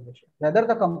coverage ratio, whether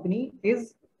the company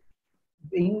is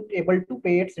being able to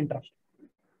pay its interest.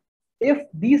 If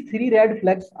these three red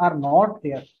flags are not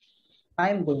there, I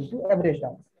am going to average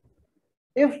down.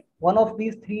 If one of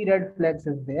these three red flags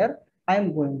is there, I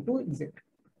am going to exit.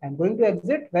 I'm going to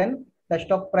exit when the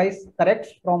stock price corrects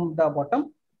from the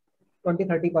bottom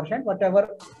 20-30%,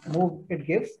 whatever move it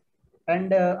gives,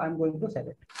 and I'm going to sell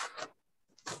it.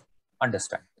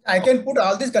 Understand. I can put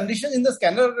all these conditions in the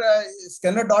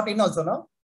scanner.in also, no?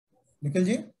 Nikhil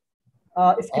ji?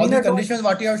 All the conditions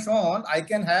what you have shown, I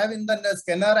can have in the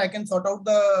scanner, I can sort out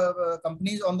the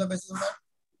companies on the basis of that?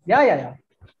 Yeah.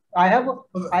 I have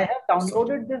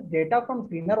downloaded this data from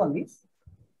screener only.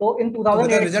 So in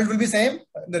 2008, the result will be same.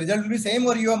 The result will be same,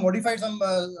 or you have modified some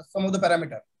of the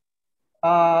parameter.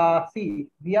 See,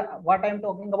 what I'm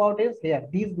talking about is here.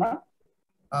 These now.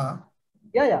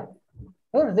 Yeah.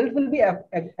 The result will be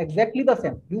exactly the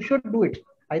same. You should do it.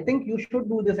 I think you should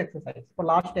do this exercise for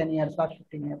last 10 years, last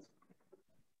 15 years.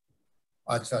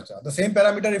 Acha. The same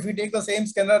parameter, if we take the same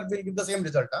scanner, will give the same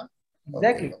result. Huh?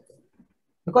 Exactly. Okay.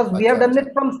 Because we have done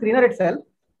it from screener itself.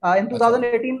 In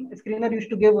 2018, screener used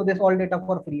to give this all data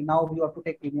for free. Now you have to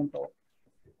take premium. So,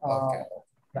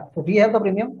 yeah. So we have the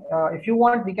premium. If you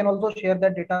want, we can also share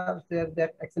that data, share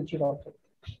that Excel sheet also.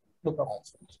 No problem.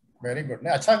 Very good.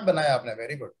 अच्छा बनाया आपने.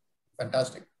 Very good.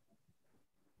 Fantastic.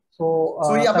 So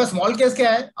ये आपका small case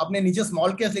क्या है? आपने नीचे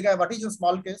small case लिखा है. What is your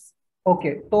small case?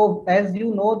 Okay. So as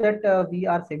you know that we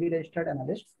are SEBI registered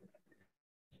analysts,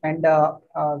 and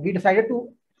we decided to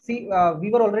see. We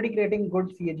were already creating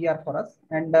good CAGR for us,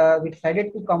 and we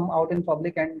decided to come out in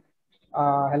public and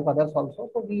help others also.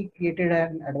 So we created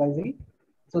an advisory.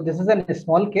 So this is a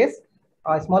small case.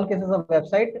 Small case is a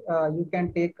website. You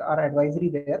can take our advisory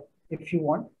there if you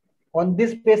want. On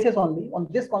this basis only, on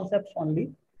this concept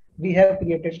only, we have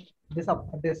created this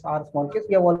our small case.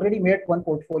 We have already made one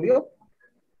portfolio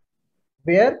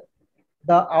where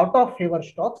the out of favor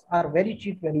stocks are very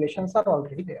cheap valuations are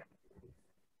already there.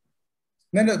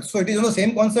 No. So it is on the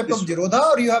same concept of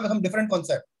Zerodha, or you have some different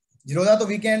concept? Zerodha, so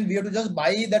we have to just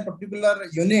buy that particular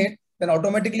unit, then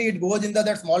automatically it goes in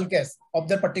that small case of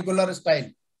that particular style.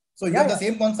 So you have the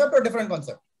same concept or different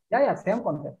concept? Yeah, same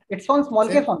concept. It's on small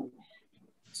case only.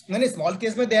 No, small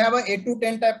case mein they have a 8 to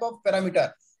 10 type of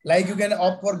parameter. Like you can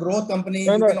opt for growth company,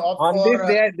 you can opt on for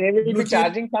this they will be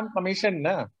charging some commission,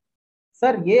 na?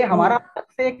 Sir, ये हमारा अलग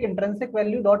से एक intrinsic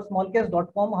value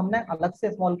 .smallcase.com हमने अलग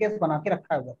से small case बना के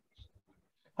रखा है उधर.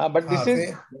 But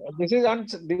this is on.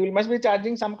 You must be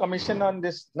charging some commission on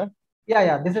this, na?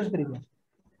 Yeah. This is premium.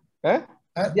 Yeah.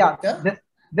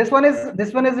 This one is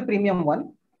the premium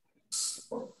one.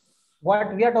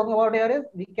 What we are talking about here is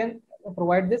we can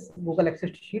provide this Google Excel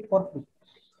sheet for free.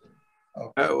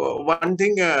 One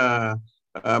thing,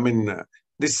 I mean,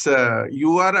 this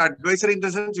you are advisory in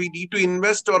the sense we need to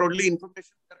invest or only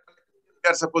information we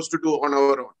are supposed to do on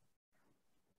our own?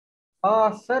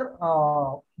 Sir,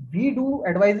 we do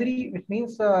advisory, which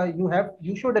means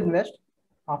you should invest.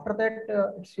 After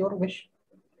that, it's your wish.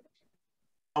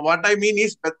 What I mean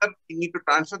is whether we need to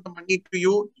transfer the money to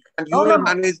you and you will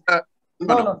manage the.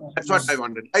 No. That's what I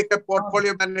wanted. Like a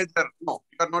portfolio manager. No,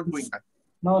 you are not doing that.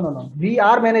 No. We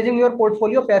are managing your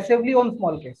portfolio passively on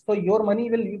small case. So your money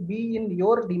will be in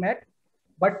your demat,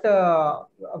 but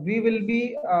we will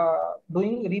be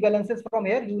doing rebalances from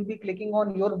here. You will be clicking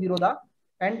on your Zerodha,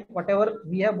 and whatever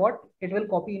we have bought, it will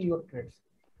copy in your trades.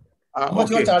 How much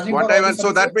you are charging for I want,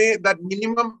 so that way that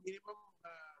minimum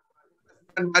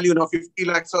value, 50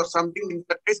 lakhs or something in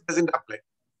that case doesn't apply.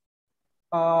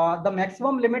 The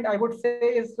maximum limit I would say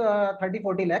is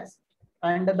 30-40 lakhs,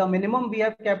 and the minimum we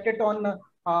have kept it on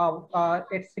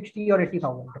it's 60 or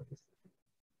 80,000 rupees.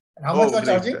 How much you are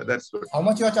charging? That's good. How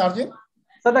much you are charging?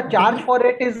 So the charge for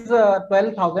it is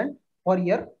 12,000 per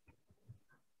year,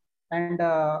 and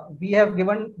we have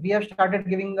started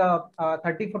giving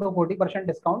 30 to 40%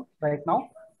 discount right now.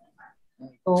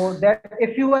 So that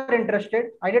if you are interested,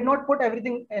 I did not put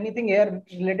anything here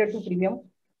related to premium.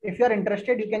 If you are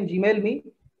interested, you can Gmail me.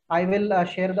 I will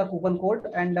share the coupon code,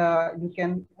 and you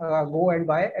can go and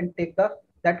buy and take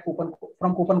that coupon code.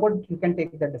 From coupon code, you can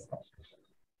take the discount.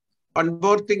 One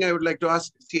more thing I would like to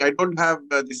ask. See, I don't have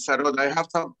this Zerodha. I have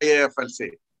some AFL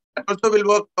say. That also will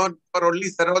work on for only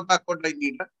Zerodha code I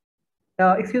need.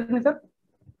 Excuse me, sir.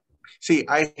 See,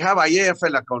 I have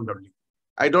IAFL account only.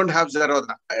 I don't have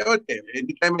Zerodha. Okay,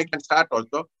 anytime I can start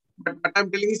also. But what I'm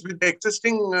telling is with the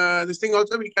existing this thing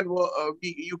also we can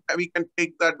we can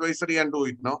take the advisory and do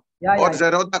it, no? Yeah, or yeah.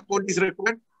 Zerodha code is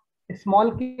required.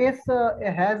 Small case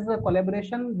has a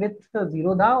collaboration with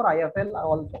Zerodha or IFL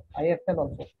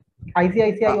also.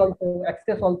 ICICI also,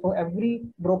 Access also. Every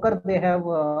broker they have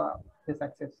this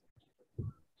access.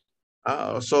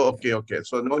 So okay.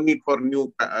 So no need for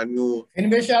new.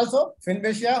 Finvesia also.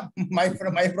 Finvesia,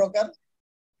 my broker.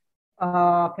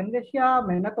 Finvasia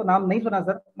मैंने तो नाम नहीं सुना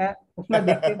sir, मैं उसमें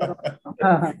देख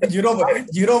के zero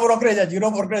brokerage है, जीरो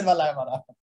ब्रोकरेज वाला है हमारा।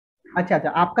 अच्छा,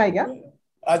 आपका है क्या?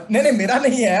 नहीं मेरा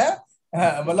नहीं है,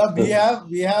 मतलब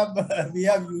we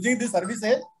have using this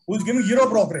services who's giving zero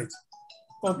brokerage,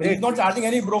 so he is not charging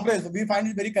any brokerage, so we find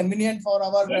it very convenient for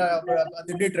our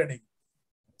the day trading.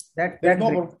 That's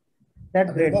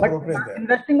great. But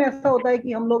investing में ऐसा होता है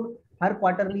कि हम लोग हर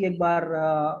quarterly एक बार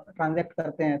transact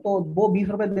करते हैं, तो वो 20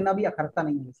 रुपए देना भी खर्चा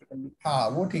नहीं है बेसिकली। हाँ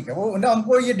वो ठीक है, वो ना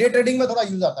हमको ये डे ट्रेडिंग में थोड़ा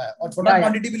यूज आता है, और छोटा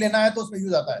क्वांटिटी भी लेना है तो उसमें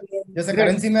यूज आता है। जैसे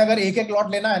करेंसी में अगर एक लॉट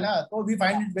लेना है ना, तो we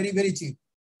find it very very cheap.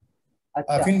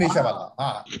 Finvasia वाला,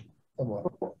 हाँ तो वो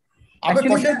आप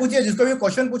क्वेश्चन पूछिए, जिसको भी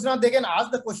क्वेश्चन पूछना they can ask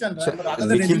the question.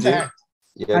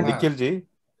 Nikhil ji,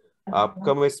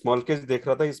 आपका मैं स्मॉल केस देख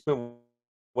रहा था, इसमें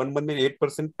 1 मंथ में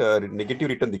 8% नेगेटिव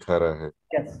रिटर्न दिखा रहा है।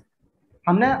 yes.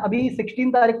 हमने अभी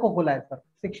 16 तारीख को खोला है सर,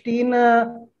 16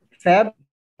 फेब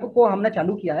को हमने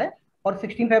चालू किया है, और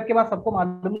 16 फेब के बाद सबको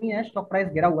मालूम ही है स्टॉक प्राइस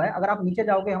गिरा हुआ है। अगर आप नीचे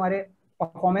जाओगे हमारे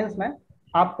परफॉर्मेंस में,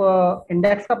 आप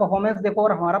इंडेक्स का परफॉर्मेंस देखो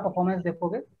और हमारा परफॉर्मेंस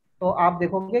देखोगे, तो आप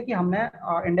देखोगे कि हमने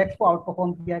इंडेक्स को आउट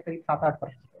परफॉर्म किया है करीब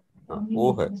 7-8%।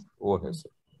 वो है sir.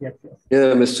 Yes.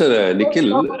 Yeah, Mr. Nikhil,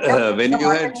 when you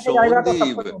had shown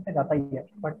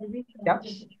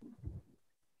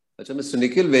Mr.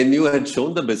 Nikhil, when you had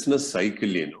shown the business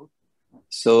cycle,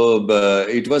 so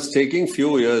it was taking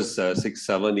few years,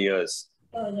 6-7 years.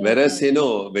 Whereas,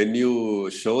 when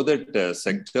you show that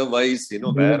sector-wise,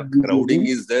 where crowding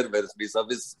is there,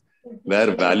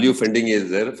 where value funding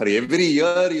is there, for every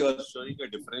year you are showing a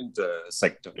different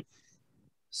sector.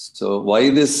 So why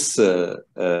this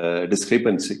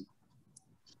discrepancy?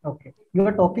 Okay. You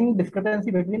are talking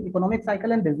discrepancy between economic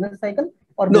cycle and business cycle?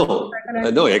 Or no,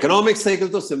 economic cycle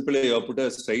to simply you put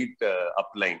a straight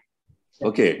up line.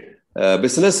 Okay.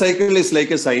 Business cycle is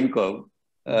like a sine curve.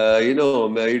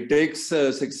 It takes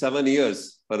 6-7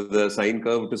 years for the sine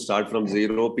curve to start from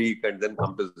zero peak and then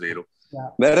come to zero. Yeah.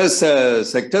 Whereas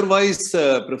sector-wise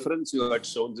preference you had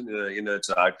shown in a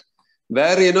chart,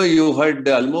 where you had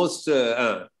almost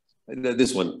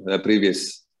this one,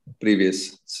 previous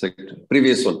sector,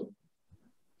 previous one.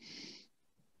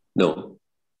 No,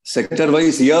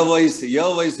 sector-wise,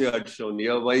 year-wise you had shown,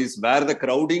 year-wise where the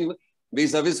crowding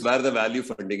vis-a-vis where the value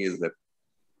funding is there.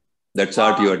 That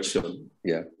chart you had shown.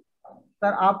 Yeah.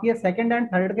 Sir, आप ये second and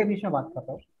third के बीच में बात कर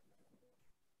रहे हो?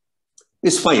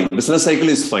 It's fine. Business cycle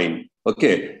is fine.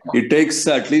 Okay. It takes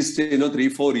at least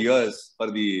 3-4 years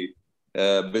for the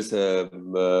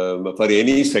for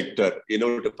any sector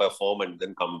to perform and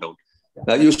then come down.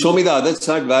 You show me the other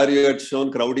chart where you had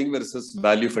shown crowding versus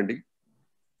value funding.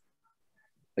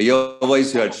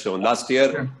 Year-wise you had shown. Last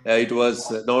year it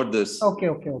was not this. Okay.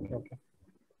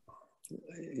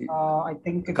 I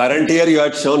think current year you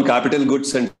had shown capital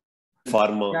goods and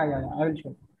pharma. Yeah. I will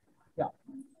show.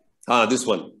 Yeah. This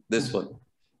one.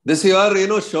 This you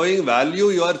are showing value.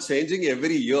 You are changing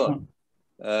every year.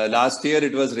 Last year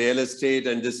it was real estate,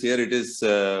 and this year it is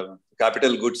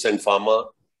capital goods and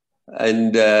pharma.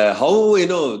 And how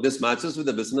this matches with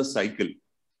the business cycle?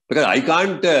 Because I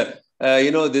can't.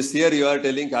 This year you are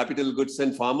telling capital goods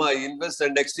and pharma I invest,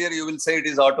 and next year you will say it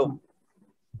is auto.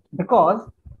 Because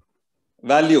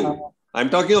value. I'm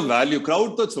talking of value.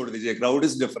 Crowd to chhod dijiye. Crowd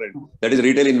is different. That is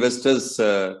retail investors'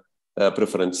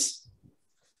 preference.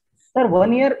 Sir,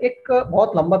 1 year एक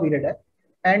बहुत लंबा period है.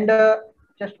 And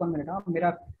just 1 minute.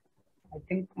 I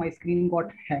think my screen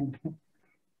got hanged.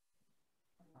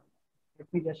 Let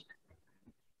me just.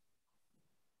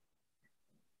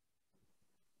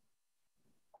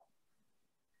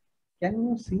 Can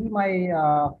you see my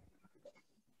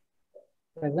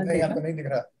presentation? नहीं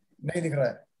दिख रहा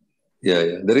है. Yeah.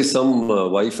 There is some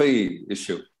Wi-Fi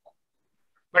issue.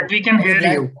 But we can hear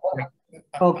you.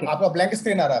 Okay. आपका blank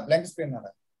screen आ रहा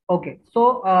है. Okay.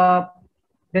 So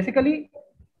basically,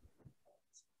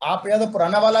 आप या तो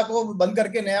पुराना वाला को बंद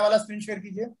करके नया वाला स्क्रीन शेयर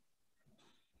कीजिए.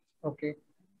 Okay.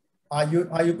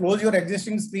 You close your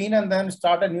existing screen and then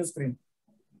start a new screen.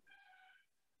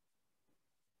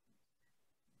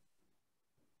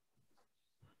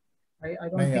 I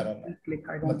don't think click.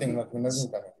 I don't. Nothing.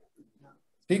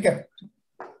 ठीक है.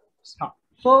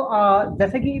 सो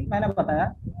जैसे कि मैंने बताया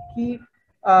कि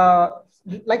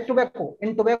like tobacco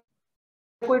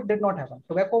it did not happen.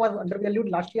 Tobacco was undervalued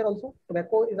last year also.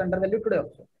 Tobacco is undervalued today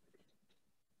also.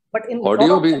 But in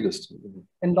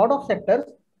lot of sectors,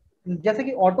 जैसे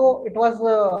कि auto, it was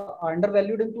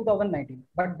undervalued in 2019.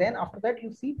 But then after that, you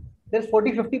see there's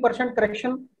 40-50%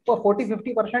 correction for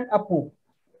 40-50% up move.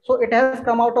 So it has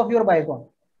come out of your bygone.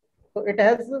 So it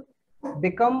has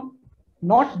become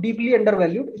not deeply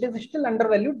undervalued. It is still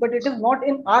undervalued, but it is not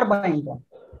in our buying zone.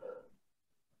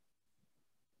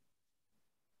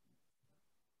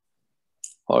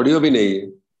 Audio भी नहीं है.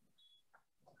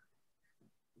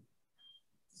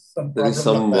 There is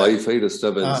some Wi-Fi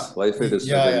disturbance. Wi-Fi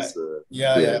disturbance.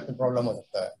 Yeah, problem हो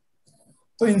सकता है.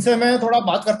 तो इनसे मैं थोड़ा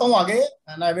बात करता हूँ आगे,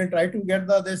 and I will try to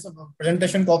get this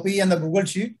presentation copy and the Google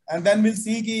sheet, and then we'll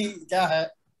see कि क्या है,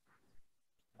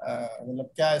 मतलब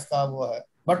क्या इसका वो है.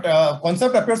 But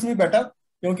concept appears to be better,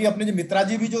 क्योंकि अपने जो मित्रा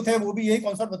जी भी जो थे वो भी यही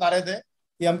कॉन्सेप्ट बता रहे थे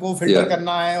कि हमको फिल्टर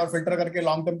करना है और फिल्टर करके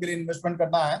लॉन्ग टर्म के लिए इन्वेस्टमेंट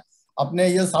करना है. अपने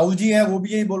ये साहू जी हैं वो भी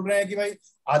यही बोल रहे हैं कि भाई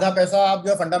आधा पैसा आप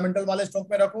जो फंडामेंटल वाले स्टॉक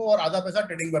में रखो और आधा पैसा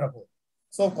ट्रेडिंग में रखो.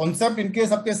 सो कॉन्सेप्ट इनके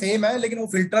सबके सेम है, लेकिन वो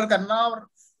फिल्टर करना और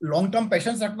लॉन्ग टर्म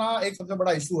पेशेंस रखना एक सबसे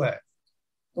बड़ा इशू है.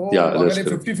 तो अगर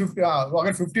 50-50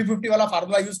 अगर 50-50 वाला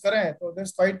फार्मूला यूज करें तो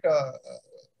दैट्स क्वाइट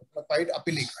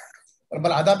अपीलिंग.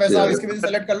 और आधा पैसा इसके वजह से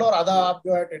सेलेक्ट कर लो और आधा आप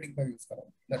जो है ट्रेडिंग में यूज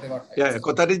करो. That is what.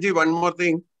 Kothari ji, one more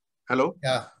thing. Hello.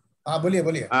 हाँ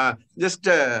बोलिए. Just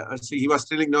see, he was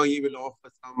telling now he will offer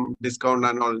some discount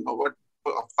and all. Now what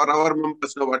for our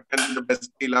members? Now what can be the best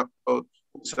deal आप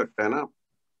पूछ सकते हैं ना?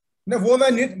 नहीं,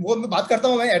 वो मैं बात करता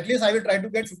हूँ. मैं at least I will try to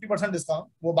get 50% discount.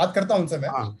 वो बात करता हूँ उनसे मैं,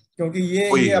 क्योंकि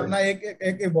ये अपना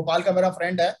एक भोपाल का मेरा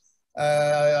फ्रेंड है.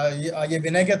 ये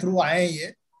विनय के थ्रू आए हैं ये.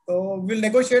 तो will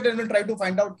negotiate and will try to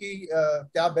find out कि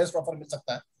क्या बेस्ट ऑफर मिल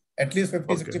सकता है. एटलीस्ट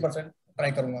 50-60%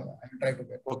 ट्राई करूंगा मैं. I will try to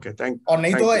get. Okay, thank. और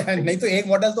नहीं तो एक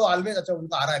मॉडल तो ऑलवेज अच्छा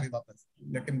उनका आ रहा है अभी वापस.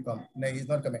 Let him come. नहीं, he is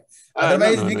not coming.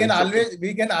 Otherwise we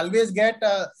can always get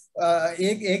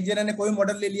एक जने ने कोई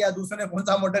मॉडल ले लिया, दूसरे ने कौन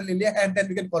सा मॉडल ले लिया, and then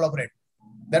we can collaborate.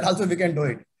 That also we can do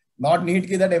it. Not need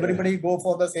कि that everybody go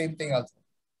for the same thing also.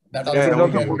 That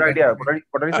also good idea.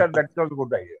 Potentially that's also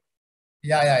good idea.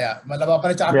 या मतलब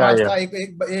अपने 4-5 का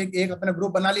एक अपने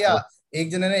group बना लिया. एक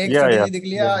जने ने एक स्ट्रेटेजी दिख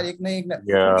लिया, एक ने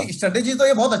क्योंकि स्ट्रेटेजी तो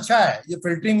ये बहुत अच्छा है. ये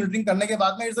फिल्टरिंग करने के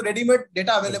बाद में इट्स रेडीमेड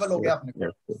डेटा अवेलेबल हो गया अपने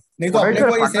को. नहीं तो अपने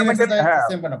को ये सेम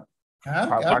करना.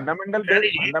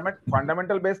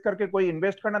 फंडामेंटल बेस करके कोई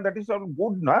इन्वेस्ट करना, दैट इज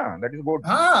गुड ना. That is good.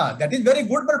 हाँ, दैट इज वेरी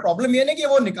गुड. पर प्रॉब्लम ये नहीं कि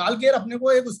वो निकाल के अपने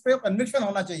को एक उस पे कन्विक्शन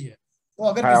होना चाहिए. तो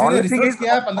अगर किसी ने रिसर्च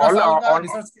किया है 15 साल का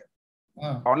रिसर्च किया,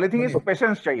 ओनली थिंग इज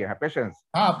पेशेंस चाहिए. पेशेंस.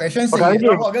 हाँ, पेशेंस चाहिए.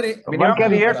 तो अगर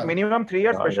मिनिमम 3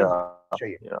 years पेशेंस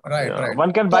चाहिए. Right.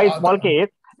 One can buy small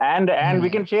case and we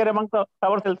can share among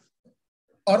ourselves.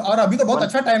 और अभी तो बहुत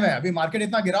अच्छा टाइम है. अभी मार्केट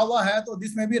इतना गिरा हुआ है, तो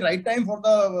दिस में B right time for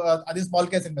the small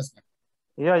case investment.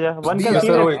 Yeah. One can see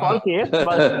a small case,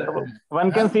 but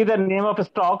one can see the name of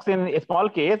stocks in a small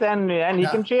case and he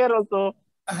can share also.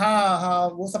 हाँ,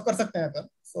 वो सब कर सकते हैं.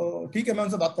 तो ठीक है, मैं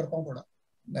उनसे बात करता हूँ थोड़ा.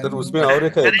 सर उसमें और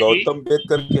एक है गौतम बेद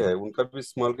करके है, उनका भी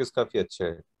स्मॉल केस काफी अच्छा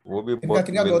है. वो भी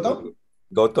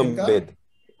गौतम बेद.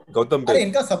 अरे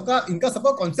इनका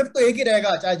सबका कॉन्सेप्ट तो एक ही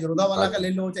रहेगा. चाहे जिरोधा वाला का ले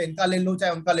लो, चाहे इनका ले लो,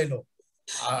 चाहे उनका ले लो.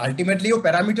 अल्टीमेटली वो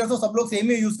पैरामीटर्स तो सब लोग सेम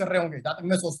ही यूज कर रहे होंगे, जहां तक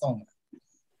मैं सोचता हूँ.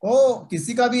 तो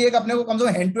किसी का भी एक अपने को कम से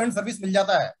कम हैंड टू हैंड सर्विस मिल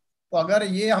जाता है. तो अगर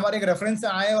ये हमारे एक रेफरेंस से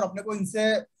आए और अपने को इनसे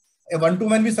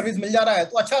 1-to-1 भी सर्विस मिल जा रहा है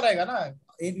तो अच्छा रहेगा ना.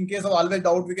 In case of always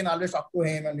doubt we can always talk to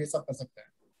him and ये सब कर सकते हैं.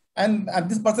 And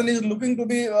this person is looking to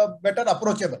be better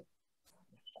approachable.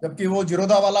 जबकि वो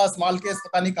जिरोधा वाला स्मॉल केस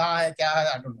पता नहीं कहाँ है, क्या है,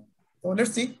 आई डोंट नो. तो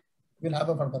let's see, we'll have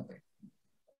a further day.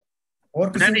 और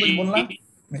किसी को कुछ बोलना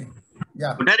नहीं?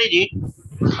 या कोठारी जी,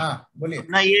 हाँ बोलिए.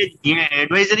 अपना ये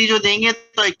एडवाइजरी जो देंगे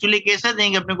तो एक्चुअली कैसे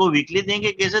देंगे? अपने को वीकली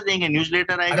देंगे, कैसे देंगे?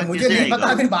 न्यूज़लेटर आएगा? मुझे नहीं पता,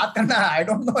 अभी बात करना है. I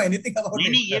don't know anything about.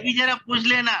 नहीं, ये भी जरा पूछ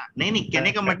लेना. नहीं,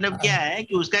 कहने का मतलब क्या है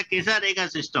कि उसका कैसा रहेगा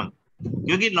सिस्टम,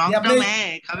 क्योंकि लॉन्ग टर्म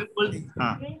है.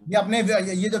 ये अपने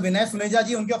ये जो विनय सुनेजा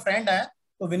जी उनके फ्रेंड है,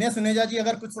 तो विनय सुनेजा जी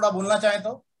अगर कुछ थोड़ा बोलना चाहे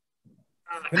तो.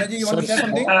 विनय जी, यू वांट टू से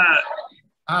समथिंग?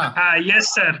 Yes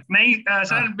sir. नहीं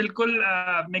सर, बिल्कुल.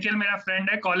 निखिल मेरा फ्रेंड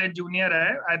है, कॉलेज जूनियर है.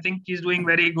 I think he is doing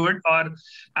very good. और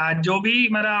जो भी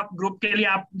मेरा ग्रुप के लिए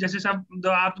आप जैसे सब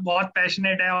आप बहुत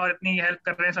पैशनेट है और इतनी हेल्प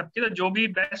कर रहे हैं सबकी, तो जो भी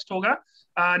बेस्ट होगा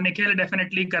निखिल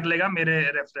डेफिनेटली कर लेगा मेरे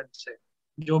रेफरेंस से.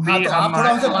 जो भी तो आप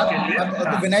थोड़ा उनसे बात.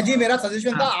 तो विनय जी, मेरा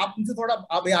सजेशन था आप उनसे थोड़ा,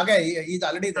 आप आ गए, he is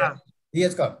already there, he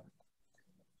has come.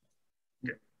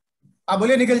 आप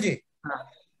बोलिए निखिल जी.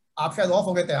 आप शायद ऑफ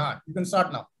हो गए थे. हाँ, यू कैन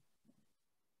स्टार्ट नाउ.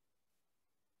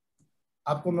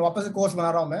 आपको मैं वापस से कोर्स बना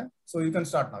रहा हूं मैं, so you can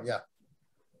start now. या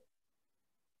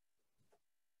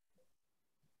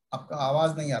आपका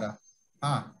आवाज नहीं आ रहा.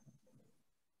 हाँ,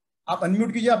 आप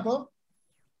अनम्यूट कीजिए आपको.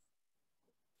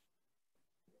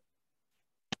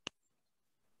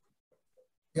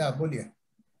 या बोलिए.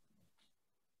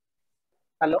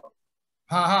 हेलो.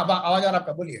 हाँ हाँ, आवाज आ रहा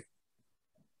आपका, बोलिए.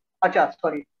 अच्छा,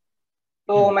 सॉरी.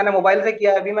 तो मैंने मोबाइल से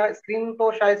किया है. अभी मैं स्क्रीन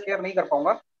तो शायद शेयर नहीं कर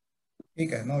पाऊंगा.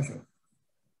 ठीक है, no issue.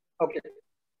 Okay.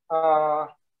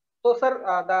 So sir,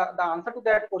 the answer to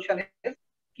that question is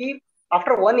कि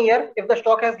after 1 year, if the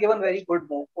stock has given very good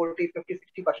move, 40, 50,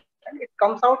 60%, it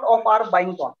comes out of our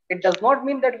buying zone. It does not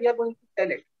mean that we are going to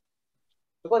sell it,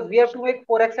 because we have to make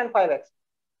 4x and 5x.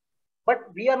 But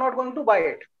we are not going to buy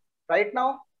it. Right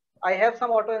now, I have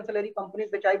some auto ancillary companies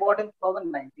which I bought in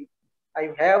 2019. I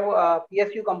have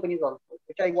PSU companies also,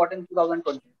 which I bought in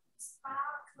 2020.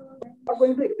 I'm not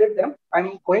going to exit them.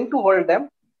 I'm going to hold them,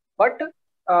 but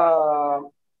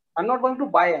I'm not going to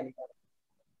buy any more.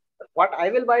 What I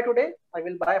will buy today, I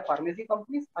will buy pharmacy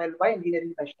companies, I will buy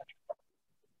engineering construction.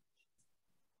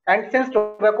 And since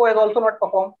tobacco has also not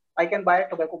performed, I can buy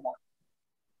tobacco more.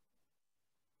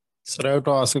 Sir, I have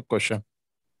to ask a question.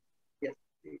 Yes.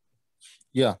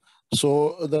 Yeah.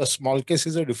 So the small case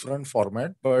is a different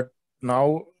format, but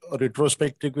now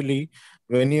retrospectively,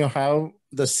 when you have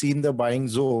seen the buying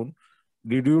zone,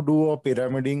 did you do a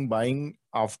pyramiding buying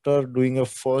after doing a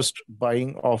first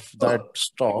buying of that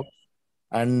stock?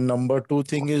 And number two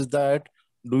thing is that,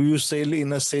 do you sell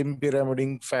in a same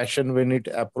pyramiding fashion when it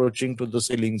approaching to the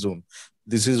selling zone?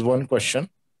 This is one question.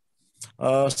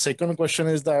 Second question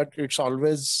is that it's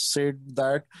always said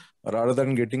that rather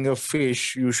than getting a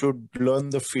fish, you should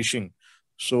learn the fishing.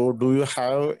 So do you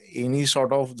have any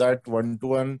sort of that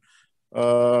one-to-one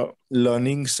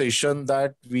learning session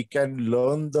that we can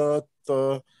learn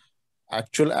the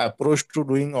actual approach to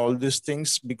doing all these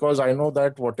things? Because I know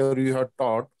that whatever you have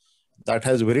taught, that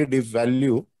has very deep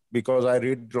value, because I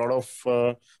read a lot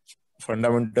of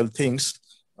fundamental things.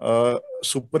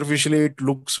 Superficially, it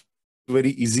looks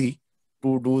very easy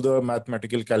to do the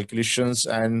mathematical calculations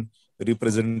and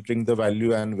representing the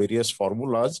value and various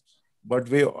formulas. But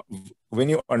when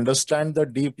you understand the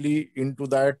deeply into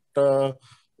that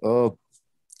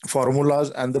formulas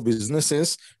and the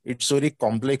businesses, it's very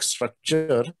complex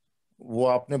structure. वो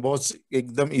आपने बहुत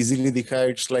एकदम easily दिखाया.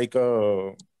 It's like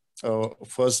a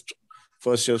first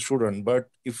year student. But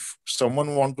if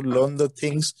someone want to learn the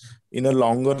things in a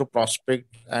longer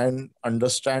prospect and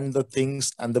understand the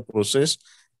things and the process,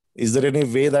 is there any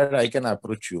way that I can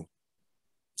approach you?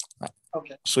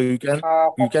 Okay. So you can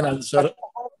answer.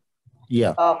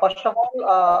 Yeah. First of all,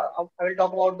 I will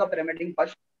talk about the pyramiding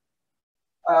first.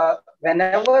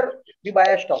 Whenever we buy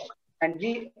a stock, and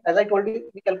we, as I told you,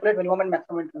 we calculate minimum and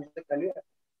maximum intrinsic value.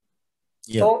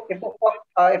 Yeah. So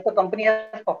if the company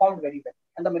has performed very well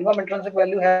and the minimum intrinsic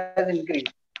value has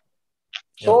increased,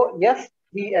 so yes,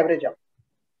 we average up.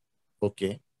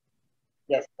 Okay.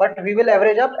 Yes, but we will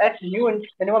average up at new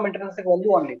minimum intrinsic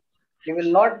value only. We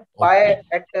will not buy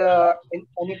at in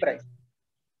any price.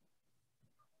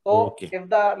 So if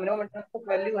the minimum intrinsic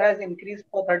value has increased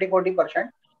for 30-40%,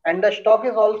 and the stock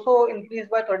is also increased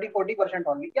by 30-40%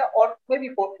 only, yeah, or maybe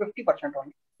 50%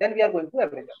 only, then we are going to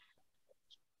average up.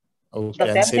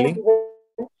 Okay.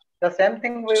 The same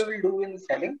thing we will do in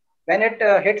selling. When it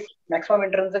hits maximum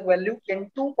intrinsic value in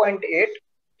 2.8,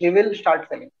 we will start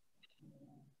selling.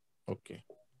 Okay.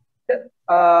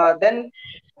 Then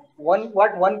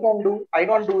what one can do, I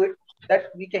don't do it,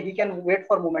 that he can wait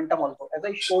for momentum also. As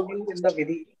I showed you in the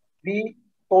video, we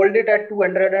sold it at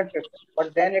 250,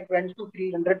 but then it went to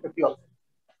 350 also.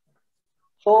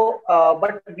 So,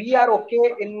 but we are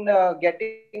okay in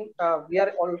we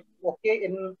are all okay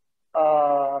in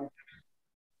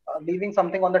leaving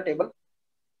something on the table,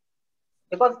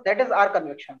 because that is our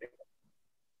conviction.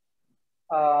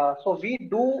 So we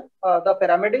do the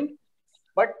pyramiding,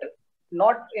 but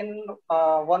not in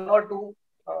one or two,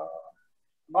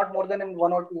 not more than in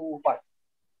one or two parts.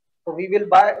 So we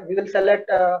will sell at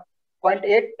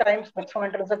 0.8 times maximum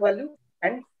intrinsic value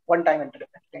and 1 time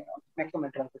maximum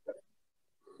intrinsic value.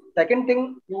 Second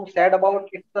thing you said about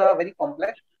it's very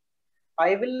complex.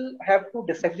 I will have to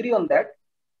disagree on that.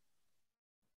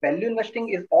 Value investing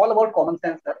is all about common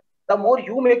sense, sir. The more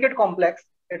you make it complex,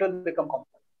 it will become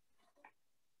complex.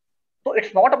 So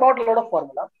it's not about a lot of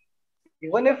formula.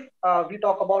 Even if we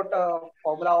talk about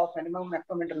formula of minimum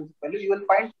maximum intrinsic value, you will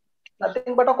find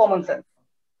nothing but a common sense.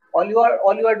 All you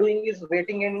are doing is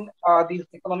waiting in these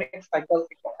economic cycles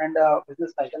and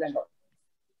business cycle and all.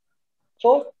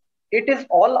 So it is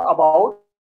all about,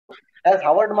 as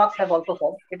Howard Marks has also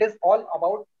said, it is all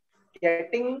about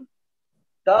getting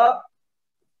the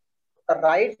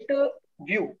right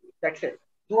view. That's it.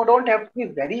 You don't have to be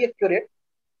very accurate.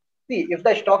 See, if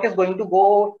the stock is going to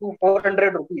go to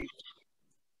 400 rupees,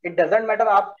 it doesn't matter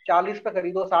आप 40 पे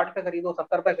खरीदो, 60 पे खरीदो,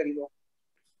 70 पे खरीदो,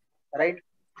 right?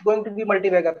 It's going to be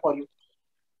multi-bagger for you.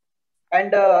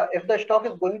 And if the stock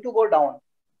is going to go down,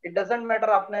 it doesn't matter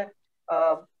आपने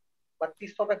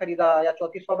 3200 पे खरीदा या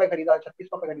 3400 पे खरीदा,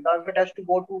 3600 पे खरीदा, if it has to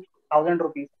go to 1000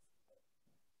 rupees.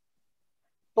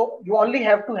 So you only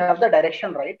have to have the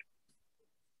direction right,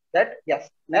 that yes,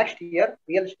 next year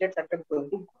real estate sector is going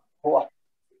to go up.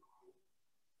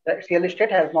 The real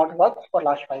estate has not worked for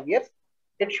last 5 years.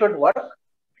 It should work.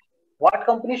 What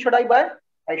company should I buy?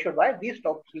 I should buy these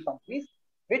top 3 companies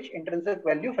which intrinsic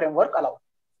value framework allows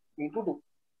me to do.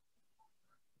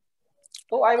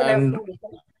 So I will have to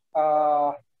listen.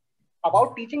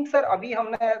 About teaching, sir, अभी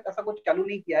हमने ऐसा कुछ चालू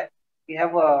नहीं किया है.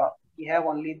 We have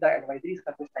only the advisory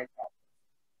service right now,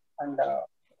 and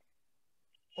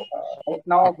right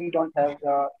now we don't have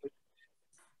the.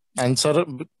 And sir,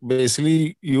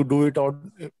 basically you do it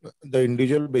on the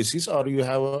individual basis, or you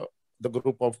have the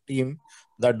group of team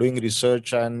that doing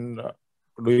research and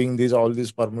doing all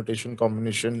these permutation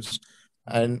combinations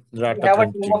and data. We have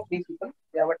a team of 3 people.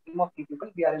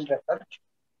 We are in research,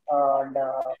 and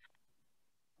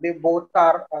they both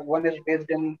are. One is based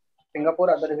in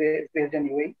Singapore, other is based in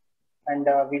UAE, and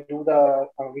we do the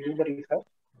research.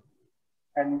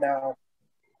 And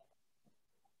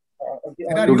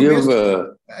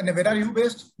where are you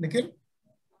based, Nikhil?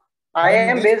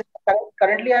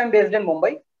 Currently I am based in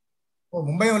Mumbai. Oh,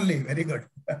 Mumbai only. Very good.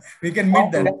 We can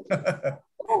meet then.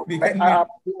 We can meet. आप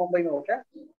मुंबई में हो क्या?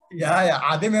 या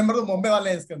आधे member तो मुंबई वाले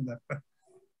हैं इसके अंदर.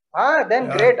 हाँ, then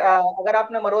great. अगर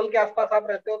आपने मरोल के आसपास आप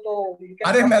रहते हो तो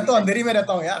अरे मैं तो अंधेरी में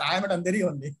रहता हूँ यार. I am at Andheri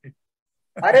only.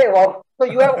 अरे wow. So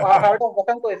you have heard of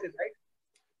Vasant Oasis, right?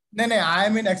 नहीं, I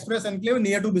am in Express Enclave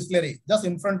near to Bisleri, just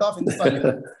in front of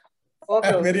Hindustan.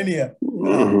 Okay. Very near.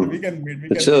 We can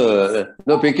meet. So,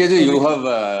 no, PKG, you have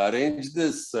arranged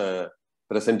this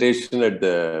presentation at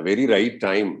the very right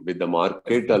time, with the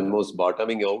market almost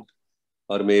bottoming out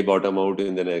or may bottom out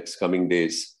in the next coming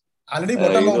days. Already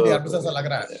bottom out yaar, कुछ ऐसा लग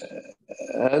रहा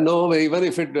है. No, even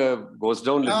if it goes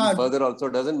down a little further also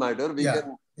doesn't matter. We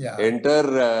can enter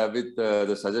with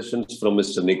the suggestions from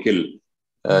Mr. Nikhil.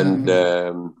 And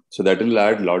so that will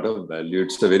add a lot of value.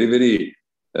 It's a very,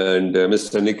 and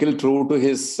Mr. Nikhil, true to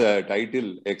his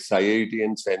title, ex-IIT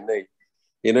in Chennai,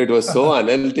 it was so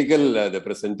analytical, the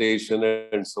presentation,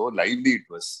 and so lively it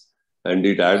was. And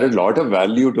it added a lot of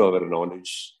value to our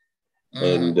knowledge.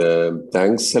 And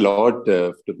thanks a lot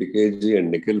to PKG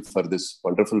and Nikhil for this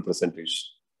wonderful presentation.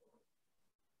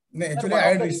 Actually,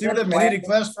 I had received many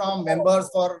requests from members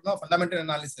for fundamental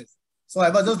analysis. So I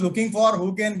was just looking for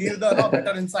who can give the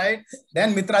better insight.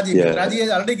 Then Mitraji. Mitraji has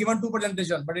already given 2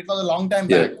 presentations, but it was a long time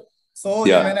back. So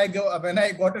when I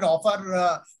got an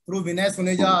offer through Vinay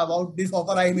Suneja about this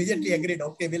offer, I immediately agreed.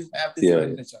 Okay, we'll have this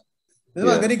presentation. This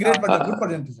was very great, but a good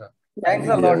presentation. Thanks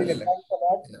a lot.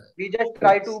 We just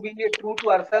try to be true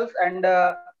to ourselves, and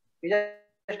we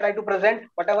just try to present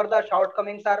whatever the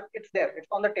shortcomings are. It's there. It's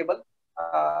on the table.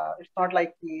 It's not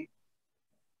like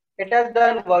it has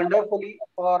done wonderfully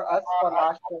for us for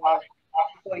last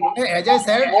 4 years. As I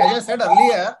said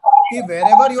earlier,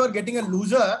 wherever you are getting a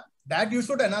loser, that you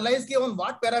should analyze on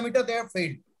what parameter they have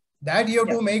failed. That you have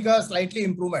to make a slightly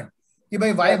improvement.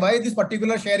 Why this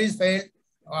particular share is failed,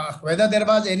 whether there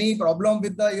was any problem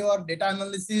with your data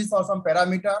analysis or some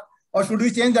parameter, or should we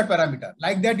change that parameter?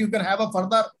 Like that, you can have a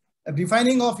further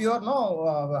refining of your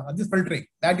this filtering.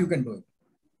 That you can do it.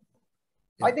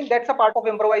 I think that's a part of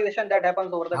improvisation that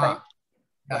happens over the time.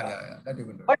 That you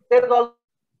can do. But there is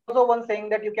also one saying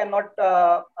that you cannot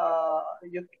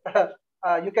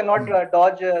you cannot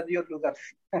dodge your losers.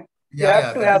 You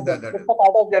have to have them. It's a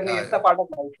part of journey. It's a part of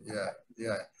life.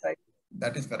 Right.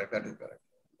 That is correct.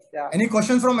 Yeah. Any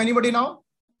questions from anybody now?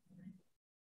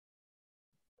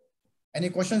 Any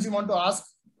questions you want to ask?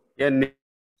 Yeah,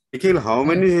 Nikhil, how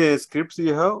many scripts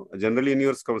you have generally in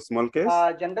your small case?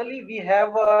 Generally, we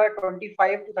have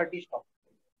 25 to 30 stocks.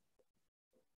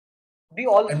 We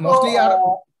also, and mostly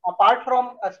apart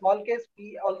from a small case,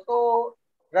 we also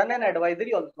run an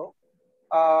advisory also,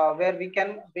 where we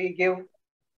give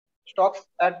stocks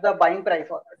at the buying price.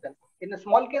 In a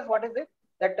small case, what is it?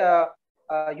 That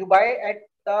you buy at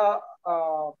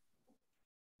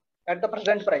the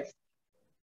present price.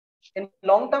 In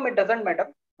long term, it doesn't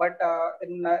matter. But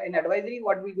in advisory,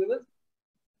 what we do is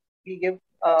we give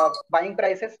buying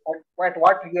prices at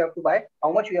what you have to buy,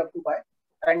 how much you have to buy,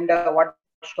 and what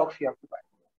stocks you have to buy.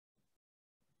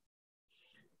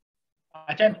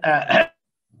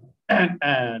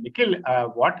 Nikhil,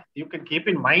 what you can keep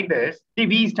in mind is,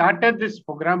 we started this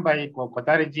program by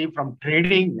Kotariji from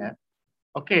trading.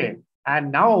 Okay,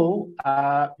 And now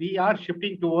we are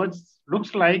shifting towards,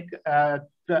 looks like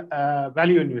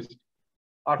value investing.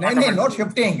 No, not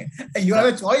shifting. You have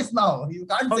a choice now. You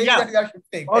can't say that we are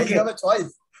shifting. Okay. You have a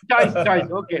choice. Choice.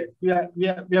 Okay. We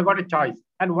have got a choice.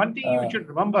 And one thing you should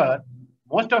remember,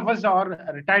 most of us are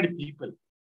retired people.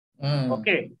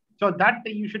 Okay. So that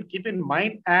you should keep in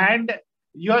mind. And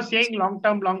you are saying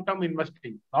long-term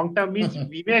investing. Long-term means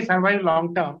we may survive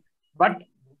long-term, but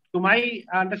to my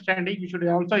understanding, we should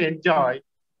also enjoy.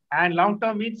 And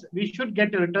long-term means we should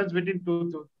get returns within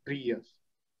 2 to 3 years.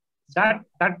 That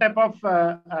type of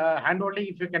handholding,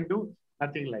 if you can do,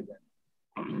 nothing like that.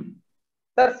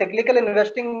 Sir, cyclical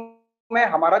investing में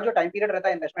हमारा जो time period रहता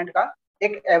है investment का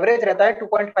एक average रहता है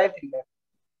 2.53 years.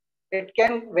 It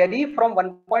can vary from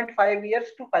 1.5 years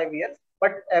to 5 years,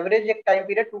 but average एक time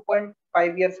period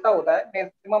 2.5 years का होता है.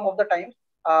 Maximum of the time,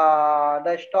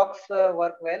 the stocks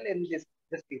work well in this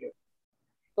period.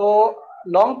 So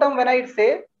long term, when I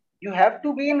say you have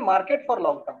to be in market for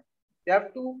long term, you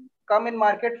have to come in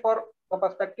market for the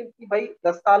perspective कि भाई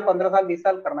 10 साल 15 साल 20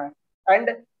 साल करना है. And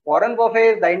Warren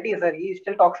Buffett is 90, sir. He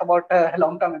still talks about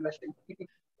long term investing.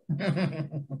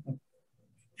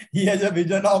 He has a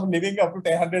vision of living up to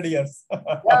 100 years.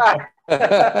 Yeah.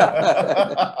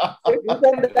 I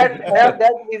have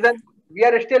that vision. We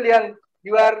are still young.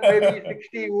 You are maybe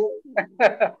 60.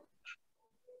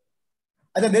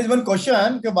 There is one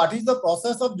question. What is the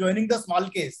process of joining the small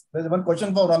case? There is one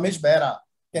question from Ramesh Behra.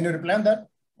 Can you reply on that?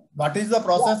 What is the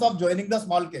process of joining the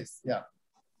small case? Yeah.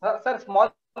 Sir,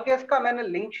 small case का मैंने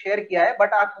link share किया है, but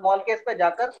आप small case पे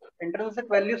जाकर intrinsic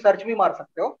value search भी मार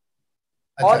सकते हो.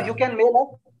 Or you can mail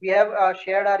us. We have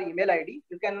shared our email ID.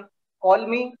 You can call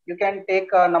me. You can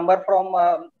take a number from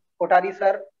Kothari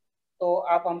sir. So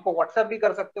आप हमको WhatsApp भी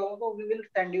कर सकते हो. So we will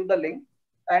send you the link.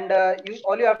 And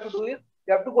all you have to do is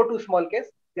you have to go to small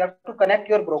case. You have to connect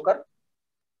your broker.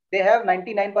 They have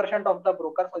 99% of the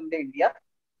brokers in the India.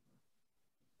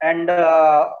 And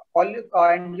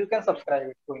and you can subscribe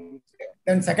it to it.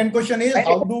 Then second question is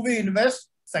how do we invest?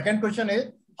 Second question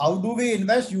is how do we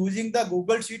invest using the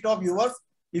Google sheet of yours?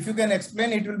 If you can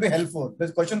explain, it will be helpful.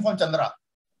 There's a question from Chandra.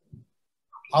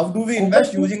 How do we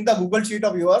invest using the Google sheet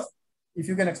of yours? If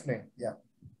you can explain, yeah.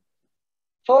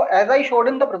 So as I showed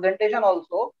in the presentation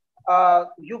also,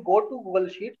 you go to Google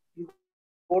sheet, you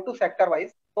go to sector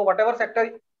wise. So whatever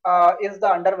sector is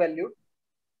the undervalued,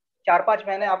 4-5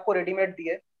 मैंने आपको readymade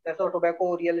दिए, जैसे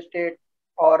tobacco, real estate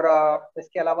और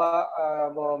इसके अलावा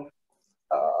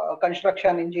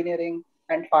construction, engineering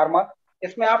and pharma.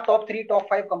 इसमें आप top 3 top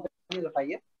 5 companies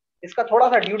उठाइए. इसका थोड़ा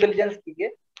सा ड्यू डिलिजेंस कीजिए,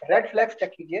 रेड फ्लैग्स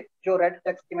चेक कीजिए, जो रेड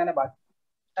फ्लैग्स की मैंने बात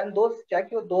की, एंड दोस चेक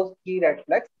दोस की red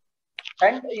flags,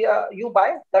 and you buy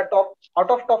the top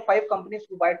out of top 5 companies.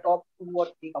 You buy top 2 or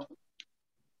 3 companies,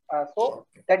 so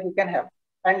that you can have,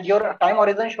 and your time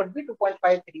horizon should be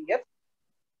 2.53 years.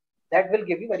 That will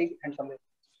give you very handsome return.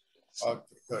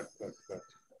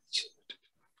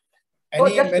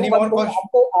 Okay, good. Any more questions?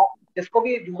 आपको जिसको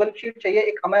भी Google sheet चाहिए,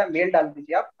 एक हमें mail डाल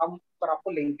दीजिए आप, हम पर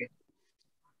आपको लिंक भेज.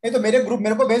 नहीं तो मेरे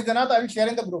को भेज देना, तो I will share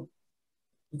in the group.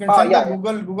 You can send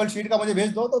the Google sheet का मुझे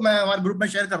भेज दो, तो मैं हमारे ग्रुप में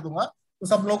शेयर कर दूंगा. तो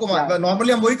सब लोगों को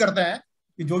नॉर्मली हम वही करते हैं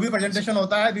कि जो भी प्रेजेंटेशन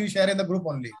होता है we share in the group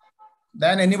only,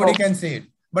 then anybody can see it.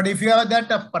 But if you have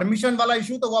that permission वाला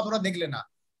इशू, तो वो आप थोड़ा देख लेना.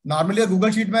 नॉर्मली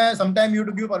गूगल शीट में sometime you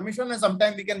to give permission and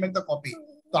sometime we can make the copy.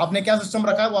 तो आपने क्या सिस्टम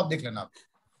रखा है वो आप देख लेना.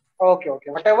 Okay,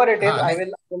 whatever it is, I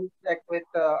will check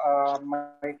with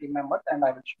my team members and I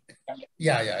will share.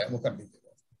 Yeah, वो कर दीजिए.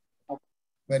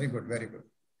 Very good.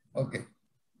 Okay,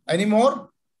 any more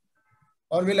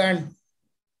or we'll end?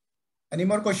 Any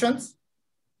more questions?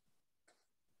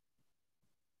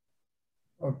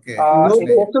 Okay. No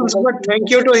questions, but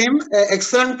thank you to him.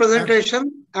 Excellent presentation.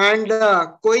 And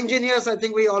co-engineers, I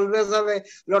think we always have a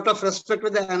lot of respect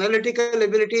with the analytical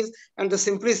abilities and the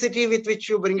simplicity with which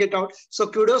you bring it out. So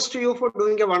kudos to you for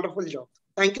doing a wonderful job.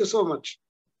 Thank you so much.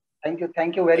 Thank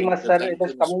you very much, sir. It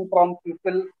is coming from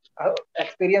people,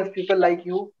 experienced people like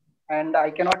you, and I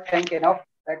cannot thank enough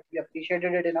that we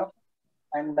appreciated it enough.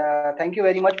 And thank you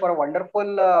very much for a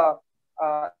wonderful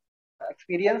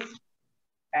experience.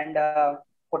 And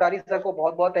Kothari sir को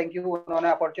बहुत thank you, उन्होंने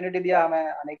opportunity दिया हमें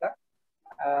आने का.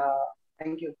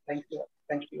 Thank you.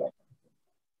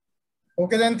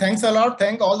 Okay, then thanks a lot.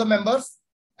 Thank all the members,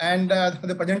 and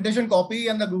the presentation copy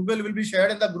and the Google will be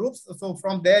shared in the groups. So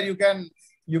from there you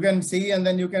can see, and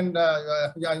then you can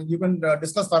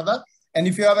discuss further. And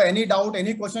if you have any doubt,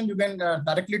 any question, you can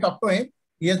directly talk to him.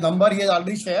 His number he has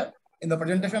already shared in the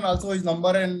presentation. Also his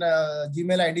number and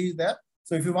Gmail ID is there.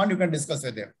 So if you want, you can discuss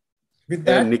with him. With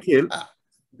that, Nikhil,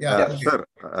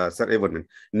 sir एक minute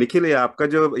Nikhil, ये आपका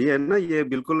जो ये है ना, ये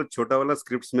बिल्कुल छोटा वाला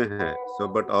स्क्रिप्ट्स में है। सो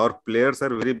बट और players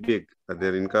are very big,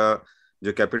 there इनका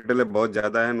जो कैपिटल है बहुत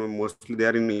ज्यादा है, mostly they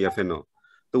are in F&O.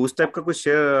 तो उस टाइप का कुछ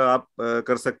शेयर आप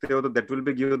कर सकते हो तो that will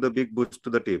be give the big boost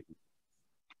to the team.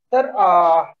 Sir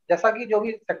जैसा कि जो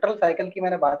भी सेक्टरल साइकिल की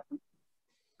मैंने बात की,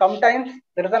 sometimes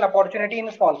there is an opportunity in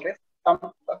small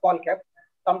cap,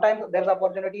 sometimes there is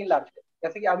opportunity in large cap.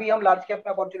 जैसे कि अभी हम लार्ज कैप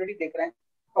में अपॉर्चुनिटी देख रहे हैं,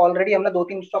 तो ऑलरेडी हमने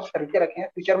 2-3 स्टॉक्स खरीद के रखे हैं,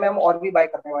 फ्यूचर में हम और भी बाय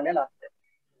करने वाले हैं लार्ज कैप।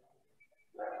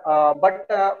 बट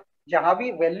जहां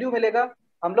भी वैल्यू मिलेगा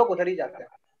हम लोग उधर ही जाते हैं।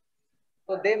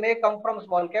 तो दे मे come from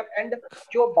small cap, and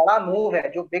जो बड़ा मूव है,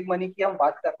 जो बिग मनी की हम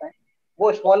बात कर रहे हैं,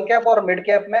 वो स्मॉल कैप और मिड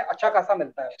कैप में अच्छा खासा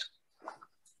मिलता है।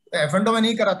 एफ&ओ में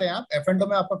नहीं कराते हैं आप? एफ&ओ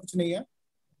में आपका कुछ नहीं है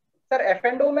सर?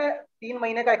 एफ&ओ में 3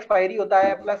 महीने का एक्सपायरी होता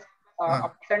है, प्लस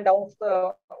अप्स एंड डाउन्स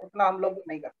उतना हम लोग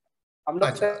नहीं करते। हम लोग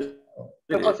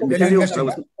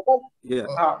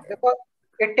because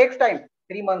it takes time,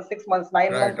 3 month, 6 month,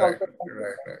 9 month also.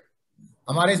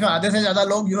 हमारे इसमें आधे से ज्यादा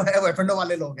लोग जो है वो एफ&ओ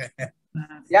वाले लोग हैं।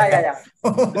 या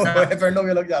एफ&ओ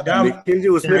के लोग ज्यादा। निखिल जी,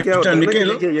 उसमें क्या होता है ना,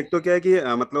 देखिए एक तो क्या है कि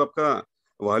मतलब आपका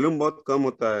वॉल्यूम बहुत कम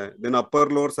होता है, देन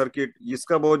अपर लोअर सर्किट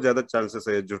इसका बहुत ज्यादा चांसेस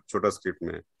है जो छोटा स्क्रिप्ट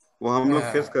में, वो हम लोग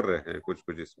फेस कर रहे हैं कुछ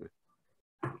इसमें।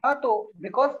 हाँ, तो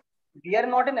because we are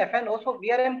not in F&O, so we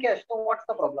are in cash, तो व्हाट्स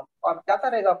द प्रॉब्लम? आप जाता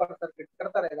रहेगा अपर सर्किट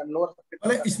करता रहेगा, लोअर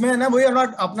सर्किट। इसमें है ना वही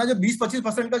अपना जो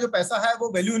 20-25% का जो पैसा है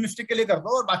वो वैल्यू इन्वेस्टिंग के लिए कर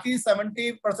दो, और बाकी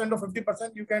 70% और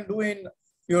 50% you can do in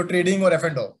your trading और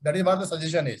F&O. That is what the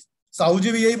suggestion is. Sahu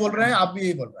जी भी यही बोल रहे हैं, आप भी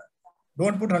यही बोल रहे हैं।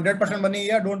 डोंट पुट 100% मनी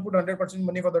या don't put 100%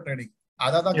 money for the trading.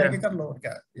 आधा करके कर लो,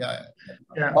 क्या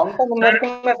लॉन्ग टर्म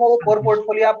इन्वेस्टिंग में सर कोर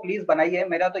पोर्टफोलियो आप प्लीज बनाइए,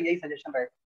 मेरा तो यही सजेशन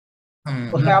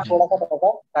रहेगा। उसमें आप थोड़ा सा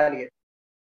पैसा डालिए।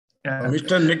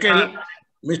 Mr. Nikhil,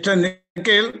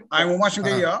 I'm Uma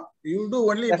Shankar here. You do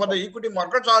only for the equity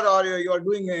markets, or you are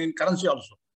doing in currency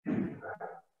also?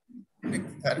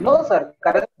 No sir,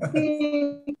 currency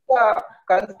का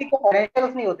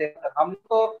फाइनेंशियल्स नहीं होते सर। हम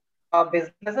तो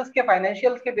बिजनेसेस के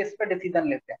फाइनेंशियल्स के बेस पे डिसीजन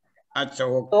लेते हैं। अच्छा,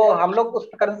 तो हम लोग उस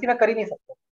करेंसी में कर ही नहीं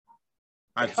सकते।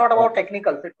 It's not about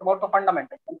technicals, it's about the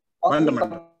fundamentals.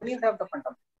 Companies have the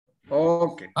fundamentals.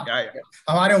 Okay.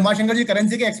 हमारे उमा शंकर जी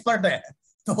करेंसी के एक्सपर्ट है,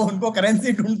 तो उनको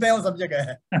करेंसी ढूंढते हैं वो सब जगह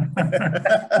है।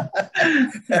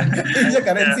 ये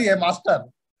करेंसी है master.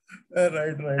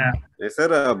 Right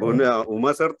sir.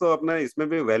 Uma sir तो अपना इसमें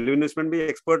भी वैल्यू इन्वेस्टमेंट भी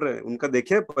एक्सपर्ट है। उनका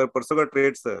देखिए परसों का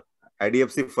trade sir,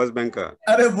 IDFC first bank का।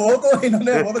 अरे वो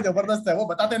तो जबरदस्त है, वो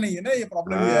बताते नहीं है ना, ये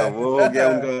प्रॉब्लम है। वो हो गया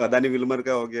उनका, अदानी विल्मर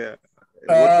का हो गया,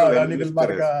 अदानी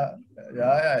विल्मर का।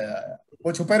 या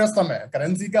वो छुपे रस्तम है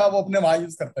करेंसी का, वो अपने वहां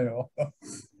यूज करते हैं वो।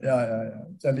 या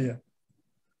चलिए,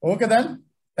 okay then,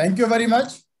 thank you very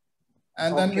much,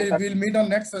 and then we will meet on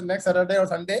next Saturday और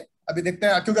संडे। अभी देखते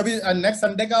हैं, क्योंकि अभी नेक्स्ट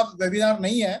संडे का वेबिनार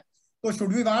नहीं है, तो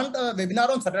should we want webinar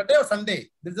on Saturday और Sunday?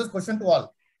 This is question to all.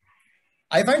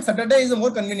 I find Saturday is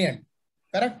more convenient,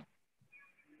 correct?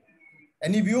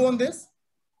 Any view on this?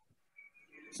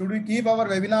 Should we keep our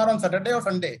webinar on Saturday और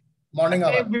Sunday morning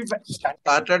hour?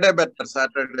 Saturday better.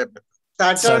 Saturday better.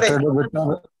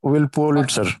 We'll poll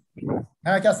it, sir.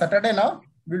 हाँ, क्या Saturday now?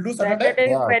 We'll do Saturday.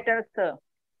 Saturday is better, sir.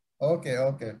 Okay.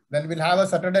 Then we'll have a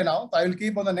Saturday now. I will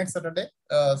keep on the next Saturday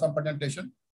some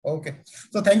presentation. Okay.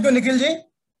 So thank you, Nikhil ji,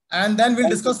 and then we'll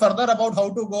discuss further about how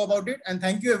to go about it. And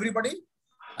thank you, everybody.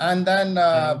 And then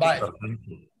bye.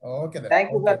 Okay. Then.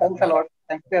 Thank you, sir. Thanks a lot.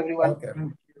 Thank you, everyone. Okay.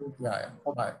 Yeah.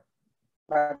 Bye.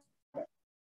 Bye.